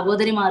സമയത്ത്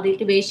സഹോദരി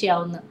മാറിയിട്ട്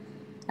വേശ്യാവുന്ന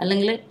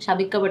അല്ലെങ്കിൽ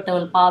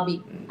ശപിക്കപ്പെട്ടവൾ പാപി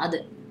അത്.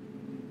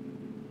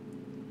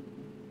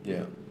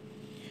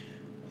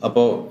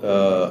 അപ്പോ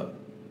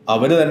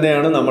അവര്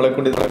തന്നെയാണ് നമ്മളെ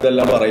കൊണ്ട്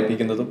ഇതെല്ലാം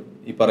പറയിപ്പിക്കുന്നതും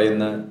ഈ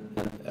പറയുന്ന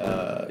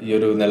ഈ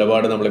ഒരു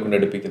നിലപാട് നമ്മളെ കൊണ്ട്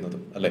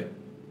എടുപ്പിക്കുന്നതും അല്ലെ?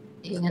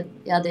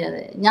 അതെ.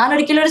 ഞാൻ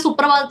ഒരിക്കലും ഒരു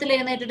സുപ്രഭാതത്തിൽ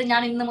എഴുന്നേറ്റിട്ട്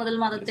ഞാൻ ഇന്ന് മുതൽ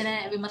മതത്തിനെ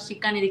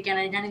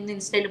വിമർശിക്കാനിരിക്കുകയാണ്, ഞാൻ ഇന്ന്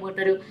ഇൻസ്റ്റയിൽ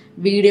പോയിട്ടൊരു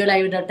വീഡിയോ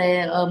ലൈവ് ഇടട്ടെ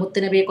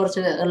മുത്തുനബിയെ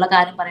കുറിച്ച് ഉള്ള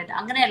കാര്യം പറയട്ടെ,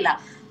 അങ്ങനെയല്ല.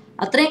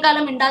 അത്രയും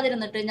കാലം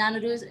മിണ്ടാതിരുന്നിട്ട്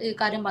ഞാനൊരു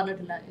കാര്യം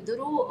പറഞ്ഞിട്ടില്ല.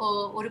 ഇതൊരു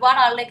ഒരുപാട്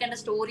ആളിലേക്ക് എന്റെ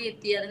സ്റ്റോറി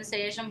എത്തി.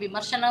 അതിനുശേഷം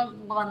വിമർശനം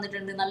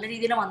വന്നിട്ടുണ്ട്, നല്ല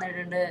രീതിയിൽ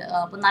വന്നിട്ടുണ്ട്.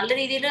 അപ്പൊ നല്ല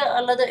രീതിയിൽ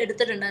ഉള്ളത്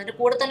എടുത്തിട്ടുണ്ട്. അതിന്റെ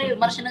കൂടെ തന്നെ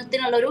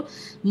വിമർശനത്തിനുള്ള ഒരു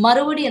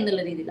മറുപടി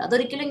എന്നുള്ള രീതിയിൽ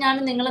അതൊരിക്കലും ഞാൻ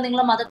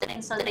നിങ്ങളെ മതത്തിനെ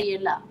ഇൻസൾട്ട്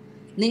ചെയ്യല്ല,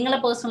 നിങ്ങളെ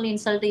പേഴ്സണലി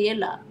ഇൻസൾട്ട്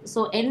ചെയ്യല്ല.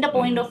 സോ എന്റെ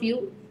പോയിന്റ് ഓഫ് വ്യൂ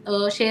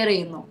ഷെയർ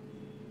ചെയ്യുന്നു.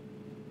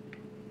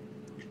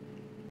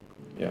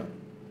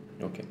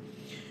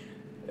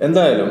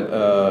 എന്തായാലും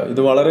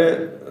ഇത് വളരെ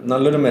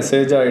നല്ലൊരു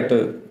മെസ്സേജായിട്ട്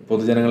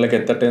പൊതുജനങ്ങളിലേക്ക്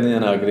എത്തട്ടെ എന്ന്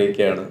ഞാൻ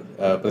ആഗ്രഹിക്കുകയാണ്.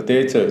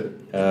 പ്രത്യേകിച്ച്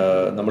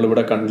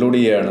നമ്മളിവിടെ കൺക്ലൂഡ്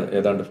ചെയ്യുകയാണ്,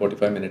 ഏതാണ്ട്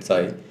 45 മിനിറ്റ്സ്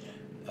ആയി.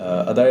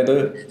 അതായത്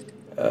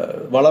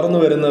വളർന്നു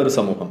വരുന്ന ഒരു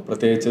സമൂഹം,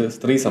 പ്രത്യേകിച്ച്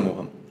സ്ത്രീ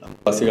സമൂഹം,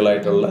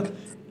 വിശ്വാസികളായിട്ടുള്ള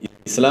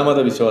ഇസ്ലാം മത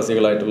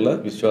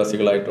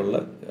വിശ്വാസികളായിട്ടുള്ള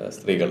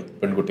സ്ത്രീകൾ,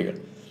 പെൺകുട്ടികൾ,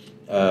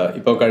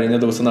 ഇപ്പോൾ കഴിഞ്ഞ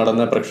ദിവസം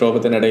നടന്ന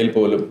പ്രക്ഷോഭത്തിനിടയിൽ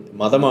പോലും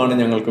മതമാണ്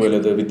ഞങ്ങൾക്ക്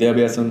വലുത്,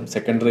 വിദ്യാഭ്യാസം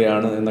സെക്കൻഡറി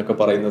ആണ് എന്നൊക്കെ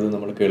പറയുന്നത്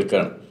നമ്മൾ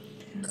കേൾക്കുകയാണ്.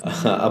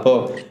 അപ്പോൾ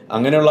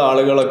അങ്ങനെയുള്ള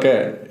ആളുകളൊക്കെ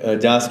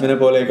ജാസ്മിനെ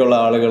പോലെയൊക്കെയുള്ള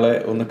ആളുകളെ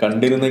ഒന്ന്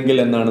കണ്ടിരുന്നെങ്കിൽ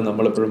എന്നാണ്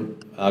നമ്മളെപ്പോഴും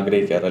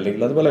ആഗ്രഹിക്കാറ്.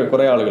 അല്ലെങ്കിൽ അതുപോലെ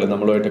കുറേ ആളുകൾ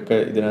നമ്മളുമായിട്ടൊക്കെ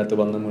ഇതിനകത്ത്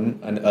വന്ന് മുൻ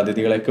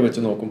അതിഥികളെയൊക്കെ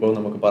വെച്ച് നോക്കുമ്പോൾ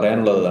നമുക്ക്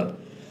പറയാനുള്ളതാണ്.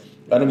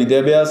 കാരണം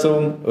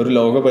വിദ്യാഭ്യാസവും ഒരു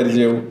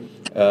ലോകപരിചയവും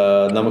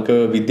നമുക്ക്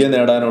വിദ്യ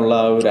നേടാനുള്ള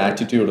ആ ഒരു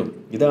ആറ്റിറ്റ്യൂഡും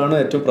ഇതാണ്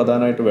ഏറ്റവും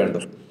പ്രധാനമായിട്ട്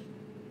വേണ്ടത്.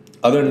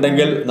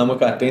 അതുണ്ടെങ്കിൽ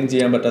നമുക്ക് അറ്റൈൻ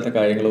ചെയ്യാൻ പറ്റാത്ത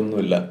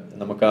കാര്യങ്ങളൊന്നുമില്ല.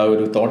 നമുക്ക് ആ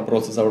ഒരു തോട്ട്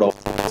പ്രോസസ്സ് അവിടെ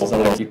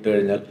ഇട്ട്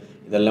കഴിഞ്ഞാൽ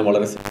ഇതെല്ലാം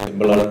വളരെ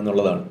സിമ്പിളാണ്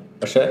എന്നുള്ളതാണ്.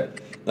 പക്ഷെ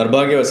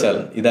നിർഭാഗ്യവശാൽ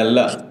ഇതല്ല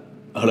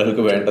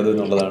ആളുകൾക്ക് വേണ്ടത്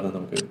എന്നുള്ളതാണ്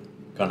നമുക്ക്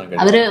കാണാൻ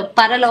കഴിയും. അവര്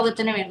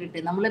പരലോകത്തിന് വേണ്ടിയിട്ട്,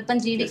 നമ്മളിപ്പം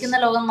ജീവിക്കുന്ന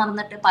ലോകം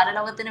മറന്നിട്ട്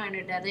പരലോകത്തിന്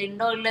വേണ്ടിയിട്ട്, അത്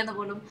ഉണ്ടോ ഇല്ലെന്ന്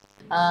പോലും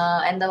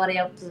എന്താ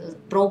പറയാ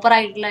പ്രോപ്പർ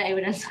ആയിട്ടുള്ള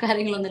എവിഡൻസ്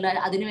കാര്യങ്ങളൊന്നുമില്ല,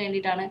 അതിനു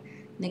വേണ്ടിയിട്ടാണ്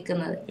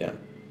നിൽക്കുന്നത്.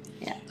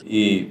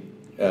 ഈ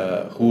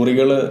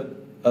ഹൂറികള്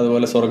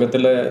അതുപോലെ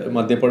സ്വർഗത്തിലെ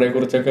മദ്യപ്പുഴയെ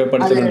കുറിച്ചൊക്കെ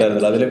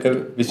പഠിച്ചിട്ടുണ്ടായിരുന്നല്ലോ, അതിലൊക്കെ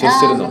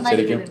വിശ്വസിച്ചിരുന്നോ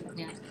ശരിക്കും?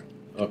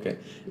 ഓക്കെ,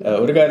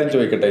 ഒരു കാര്യം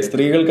ചോദിക്കട്ടെ,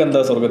 സ്ത്രീകൾക്ക്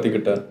എന്താ സ്വർഗത്തിൽ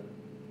കിട്ടുക?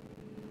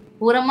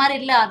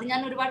 ഹൂറന്മാരില്ല, അത്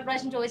ഞാൻ ഒരുപാട്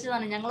പ്രാവശ്യം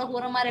ചോദിച്ചതാണ്. ഞങ്ങള്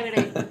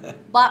ഹൂറന്മാരെവിടെ?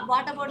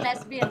 What about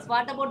lesbians,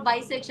 what about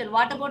bisexual,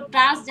 what about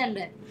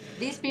transgender?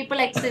 These people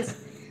exist.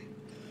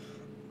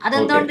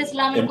 അതെന്തുകൊണ്ട്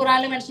ഇസ്ലാമിൽ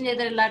ഖുറാനിൽ മെൻഷൻ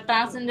ചെയ്തിട്ടില്ല?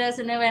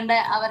 ട്രാൻസ്ജെൻഡേഴ്സിന് വേണ്ട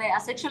അവരെ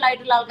അസെക്ഷൽ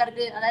ആയിട്ടുള്ള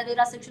ആൾക്കാർക്ക്, അതായത്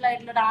ഒരു അസെക്ഷൽ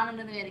ആയിട്ടുള്ള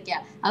ആണുണ്ടെന്ന് വിചാരിക്കുക,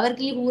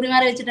 അവർക്ക് ഈ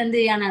ഹൂറിമാരെ വെച്ചിട്ട് എന്ത്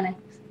ചെയ്യാനാണ്?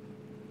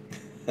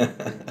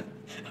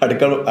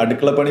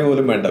 അടുക്കളപ്പണി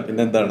പോലും വേണ്ട,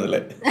 പിന്നെന്താണ്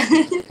അല്ലേ?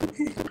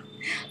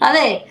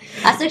 അതെ,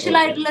 അസെക്ഷൽ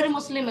ആയിട്ടുള്ള ഒരു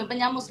മുസ്ലിം, ഇപ്പൊ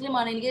ഞാൻ മുസ്ലിം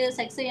ആണ്, എനിക്ക്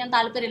സെക്സ് ചെയ്യാൻ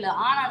താല്പര്യമില്ല,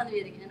 ആണാണെന്ന്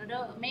വിചാരിക്കും, ഞാനൊരു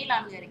മെയിൽ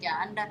ആണെന്ന് വിചാരിക്കുക,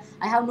 and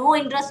I have no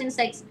interest in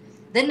sex,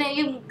 then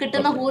ഈ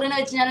കിട്ടുന്ന ഹൂറിനെ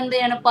വെച്ച് ഞാൻ എന്ത്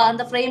ചെയ്യണം?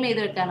 എന്താ ഫ്രെയിം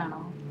ചെയ്ത് വെക്കാനാണോ?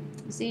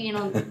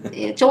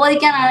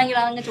 ചോദിക്കാനാണെങ്കിൽ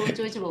അതങ്ങ്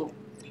ചോദിച്ചു പോകും.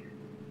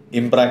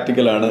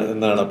 ഇംപ്രാക്ടിക്കൽ ആണ്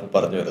എന്നാണ് അപ്പൊ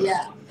പറഞ്ഞു വരുന്നത്.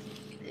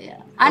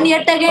 And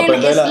yet again,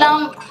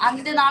 ഇസ്ലാം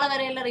അന്ത്യനാൾ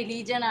വരെയുള്ള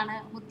റിലീജിയൻ ആണ്,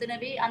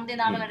 മുത്തുനബി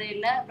അന്ത്യനാൾ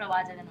വരെയുള്ള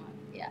പ്രവാചകനാണ്.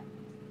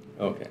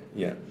 ഓക്കെ,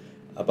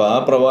 അപ്പൊ ആ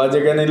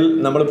പ്രവാചകനിൽ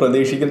നമ്മൾ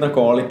പ്രതീക്ഷിക്കുന്ന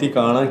ക്വാളിറ്റി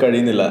കാണാൻ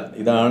കഴിയുന്നില്ല,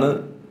 ഇതാണ്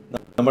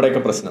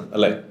നമ്മുടെയൊക്കെ പ്രശ്നം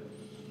അല്ലേ?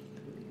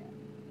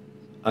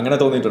 അങ്ങനെ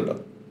തോന്നിയിട്ടുണ്ടോ?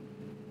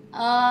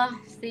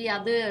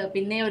 അത്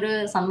പിന്നെ ഒരു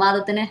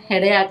സംവാദത്തിന്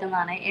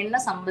ഇടയാക്കുന്നതാണ്. എന്നെ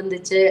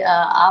സംബന്ധിച്ച്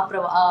ആ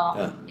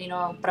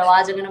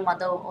പ്രവാചകനും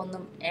മതവും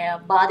ഒന്നും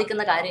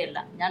ബാധിക്കുന്ന കാര്യമല്ല,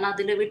 ഞാൻ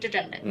അതിൽ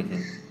വിട്ടിട്ടുണ്ട്.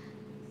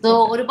 സോ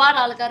ഒരുപാട്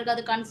ആൾക്കാർക്ക്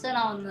അത് കൺസേൺ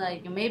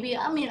ആവുന്നതായിരിക്കും. മേ ബി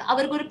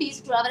അവർക്കൊരു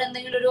പീസ്ഫുൾ,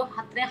 അവരെന്തെങ്കിലും ഒരു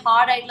അത്രയും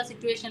ഹാർഡ് ആയിട്ടുള്ള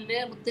സിറ്റുവേഷനിൽ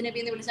മുത്തുനബി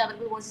എന്ന് വിളിച്ച്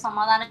അവർക്ക് കുറച്ച്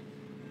സമാധാനം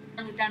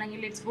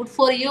കിട്ടുകയാണെങ്കിൽ ഇറ്റ്സ് ഗുഡ്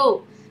ഫോർ യു.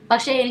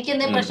 പക്ഷെ എനിക്ക്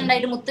എന്തെങ്കിലും പ്രശ്നം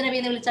ഉണ്ടായിട്ട് മുത്തുനബി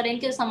എന്ന് വിളിച്ചാൽ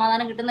എനിക്കൊരു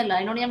സമാധാനം കിട്ടുന്നില്ല,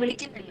 അതിനോട് ഞാൻ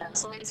വിളിക്കുന്നില്ല.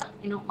 സോ ഇറ്റ്സ്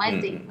മൈ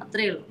തിങ്,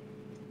 അത്രേ ഉള്ളൂ.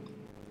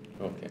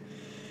 ഓക്കെ,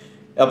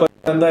 അപ്പൊ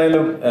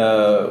എന്തായാലും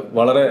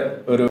വളരെ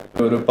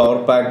ഒരു പവർ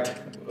പാക്ഡ്,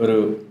 ഒരു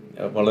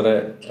വളരെ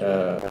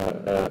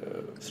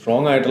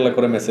സ്ട്രോങ് ആയിട്ടുള്ള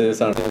കുറെ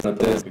മെസ്സേജസ് ആണ്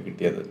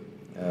കിട്ടിയത്.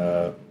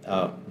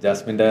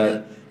 ജാസ്മിൻ്റെ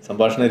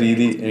സംഭാഷണ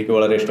രീതി എനിക്ക്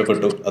വളരെ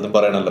ഇഷ്ടപ്പെട്ടു, അതും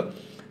പറയണല്ലോ.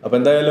 അപ്പോൾ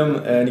എന്തായാലും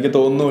എനിക്ക്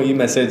തോന്നുന്നു ഈ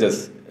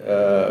മെസ്സേജസ്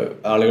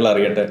ആളുകൾ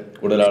അറിയട്ടെ,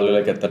 കൂടുതൽ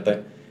ആളുകളിലേക്ക് എത്തട്ടെ.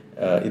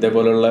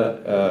 ഇതേപോലുള്ള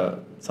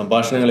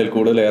സംഭാഷണങ്ങളിൽ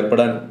കൂടുതൽ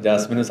ഏർപ്പെടാൻ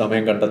ജാസ്മിന്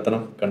സമയം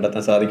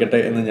കണ്ടെത്താൻ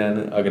സാധിക്കട്ടെ എന്ന് ഞാൻ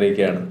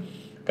ആഗ്രഹിക്കുകയാണ്.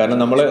 കാരണം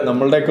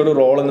നമ്മളുടെയൊക്കെ ഒരു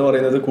റോൾ എന്ന്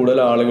പറയുന്നത്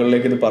കൂടുതൽ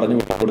ആളുകളിലേക്ക് ഇത് പറഞ്ഞു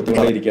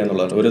കൊടുത്തുകൊണ്ടേയിരിക്കുക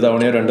എന്നുള്ളതാണ്. ഒരു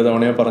തവണയോ 2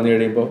 തവണയോ പറഞ്ഞു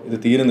കഴിയുമ്പോൾ ഇത്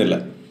തീരുന്നില്ല,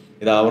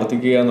 ഇത്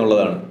ആവർത്തിക്കുക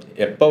എന്നുള്ളതാണ്.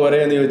 എപ്പോൾ വരെ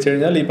എന്ന് ചോദിച്ചു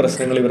കഴിഞ്ഞാൽ ഈ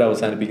പ്രശ്നങ്ങൾ ഇവർ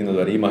അവസാനിപ്പിക്കുന്നത്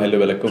വരെ, ഈ മഹല്ല്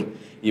വിലക്കും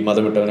ഈ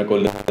മതം വിട്ടവനെ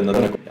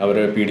കൊല്ലുന്നതും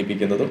അവരെ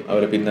പീഡിപ്പിക്കുന്നതും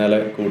അവരെ പിന്നാലെ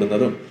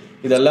കൂടുന്നതും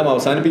ഇതെല്ലാം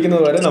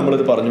അവസാനിപ്പിക്കുന്നത് വരെ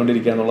നമ്മളിത്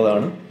പറഞ്ഞുകൊണ്ടിരിക്കുക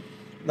എന്നുള്ളതാണ്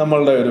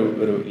നമ്മളുടെ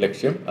ഒരു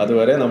ലക്ഷ്യം.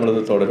 അതുവരെ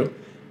നമ്മളിത് തുടരും.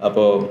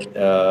 അപ്പോൾ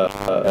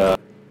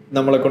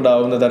നമ്മളെ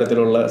കൊണ്ടാവുന്ന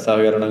തരത്തിലുള്ള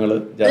സഹകരണങ്ങൾ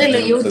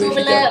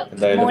യൂട്യൂബില്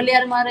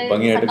മൂല്യന്മാര്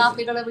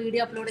സഖാഫികള്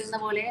വീഡിയോ അപ്ലോഡ് ചെയ്യുന്ന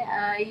പോലെ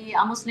ഈ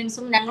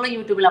അമുസ്ലിംസും ഞങ്ങളും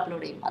യൂട്യൂബിൽ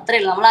അപ്ലോഡ് ചെയ്യും. അത്രേ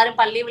ഉള്ളൂ. നമ്മളാരും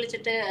പള്ളിയിൽ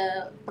വിളിച്ചിട്ട്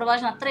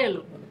പ്രഭാഷണം, അത്രേ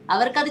ഉള്ളൂ.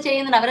 അവർക്കത്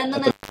ചെയ്യുന്നുണ്ട്, അവരെന്നും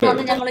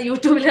വന്ന് ഞങ്ങൾ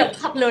യൂട്യൂബിൽ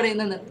അപ്ലോഡ്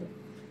ചെയ്യുന്നത്.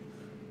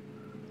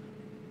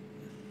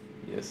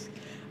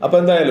 അപ്പോൾ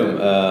എന്തായാലും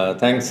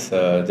താങ്ക്സ്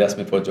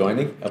ജാസ്മിൻ ഫോർ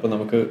ജോയിനിങ്. അപ്പോൾ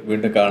നമുക്ക്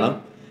വീണ്ടും കാണാം.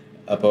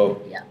 അപ്പോൾ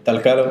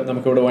തൽക്കാലം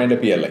നമുക്ക് ഇവിടെ വൈൻഡ്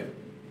അപ്പ് ചെയ്യല്ലേ?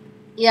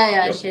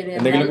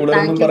 എന്തെങ്കിലും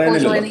കൂടുതലൊന്നും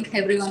പറയാനില്ലല്ലോ?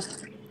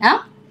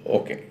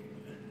 ഓക്കെ,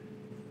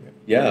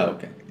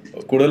 ഓക്കെ,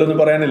 കൂടുതലൊന്നും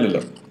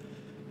പറയാനില്ലല്ലോ?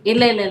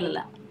 ഇല്ല.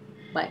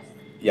 By.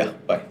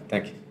 By,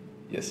 thank you.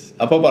 Yes,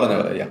 അപ്പോൾ പറഞ്ഞോ.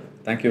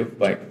 Thank you,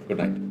 by, good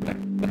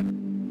night.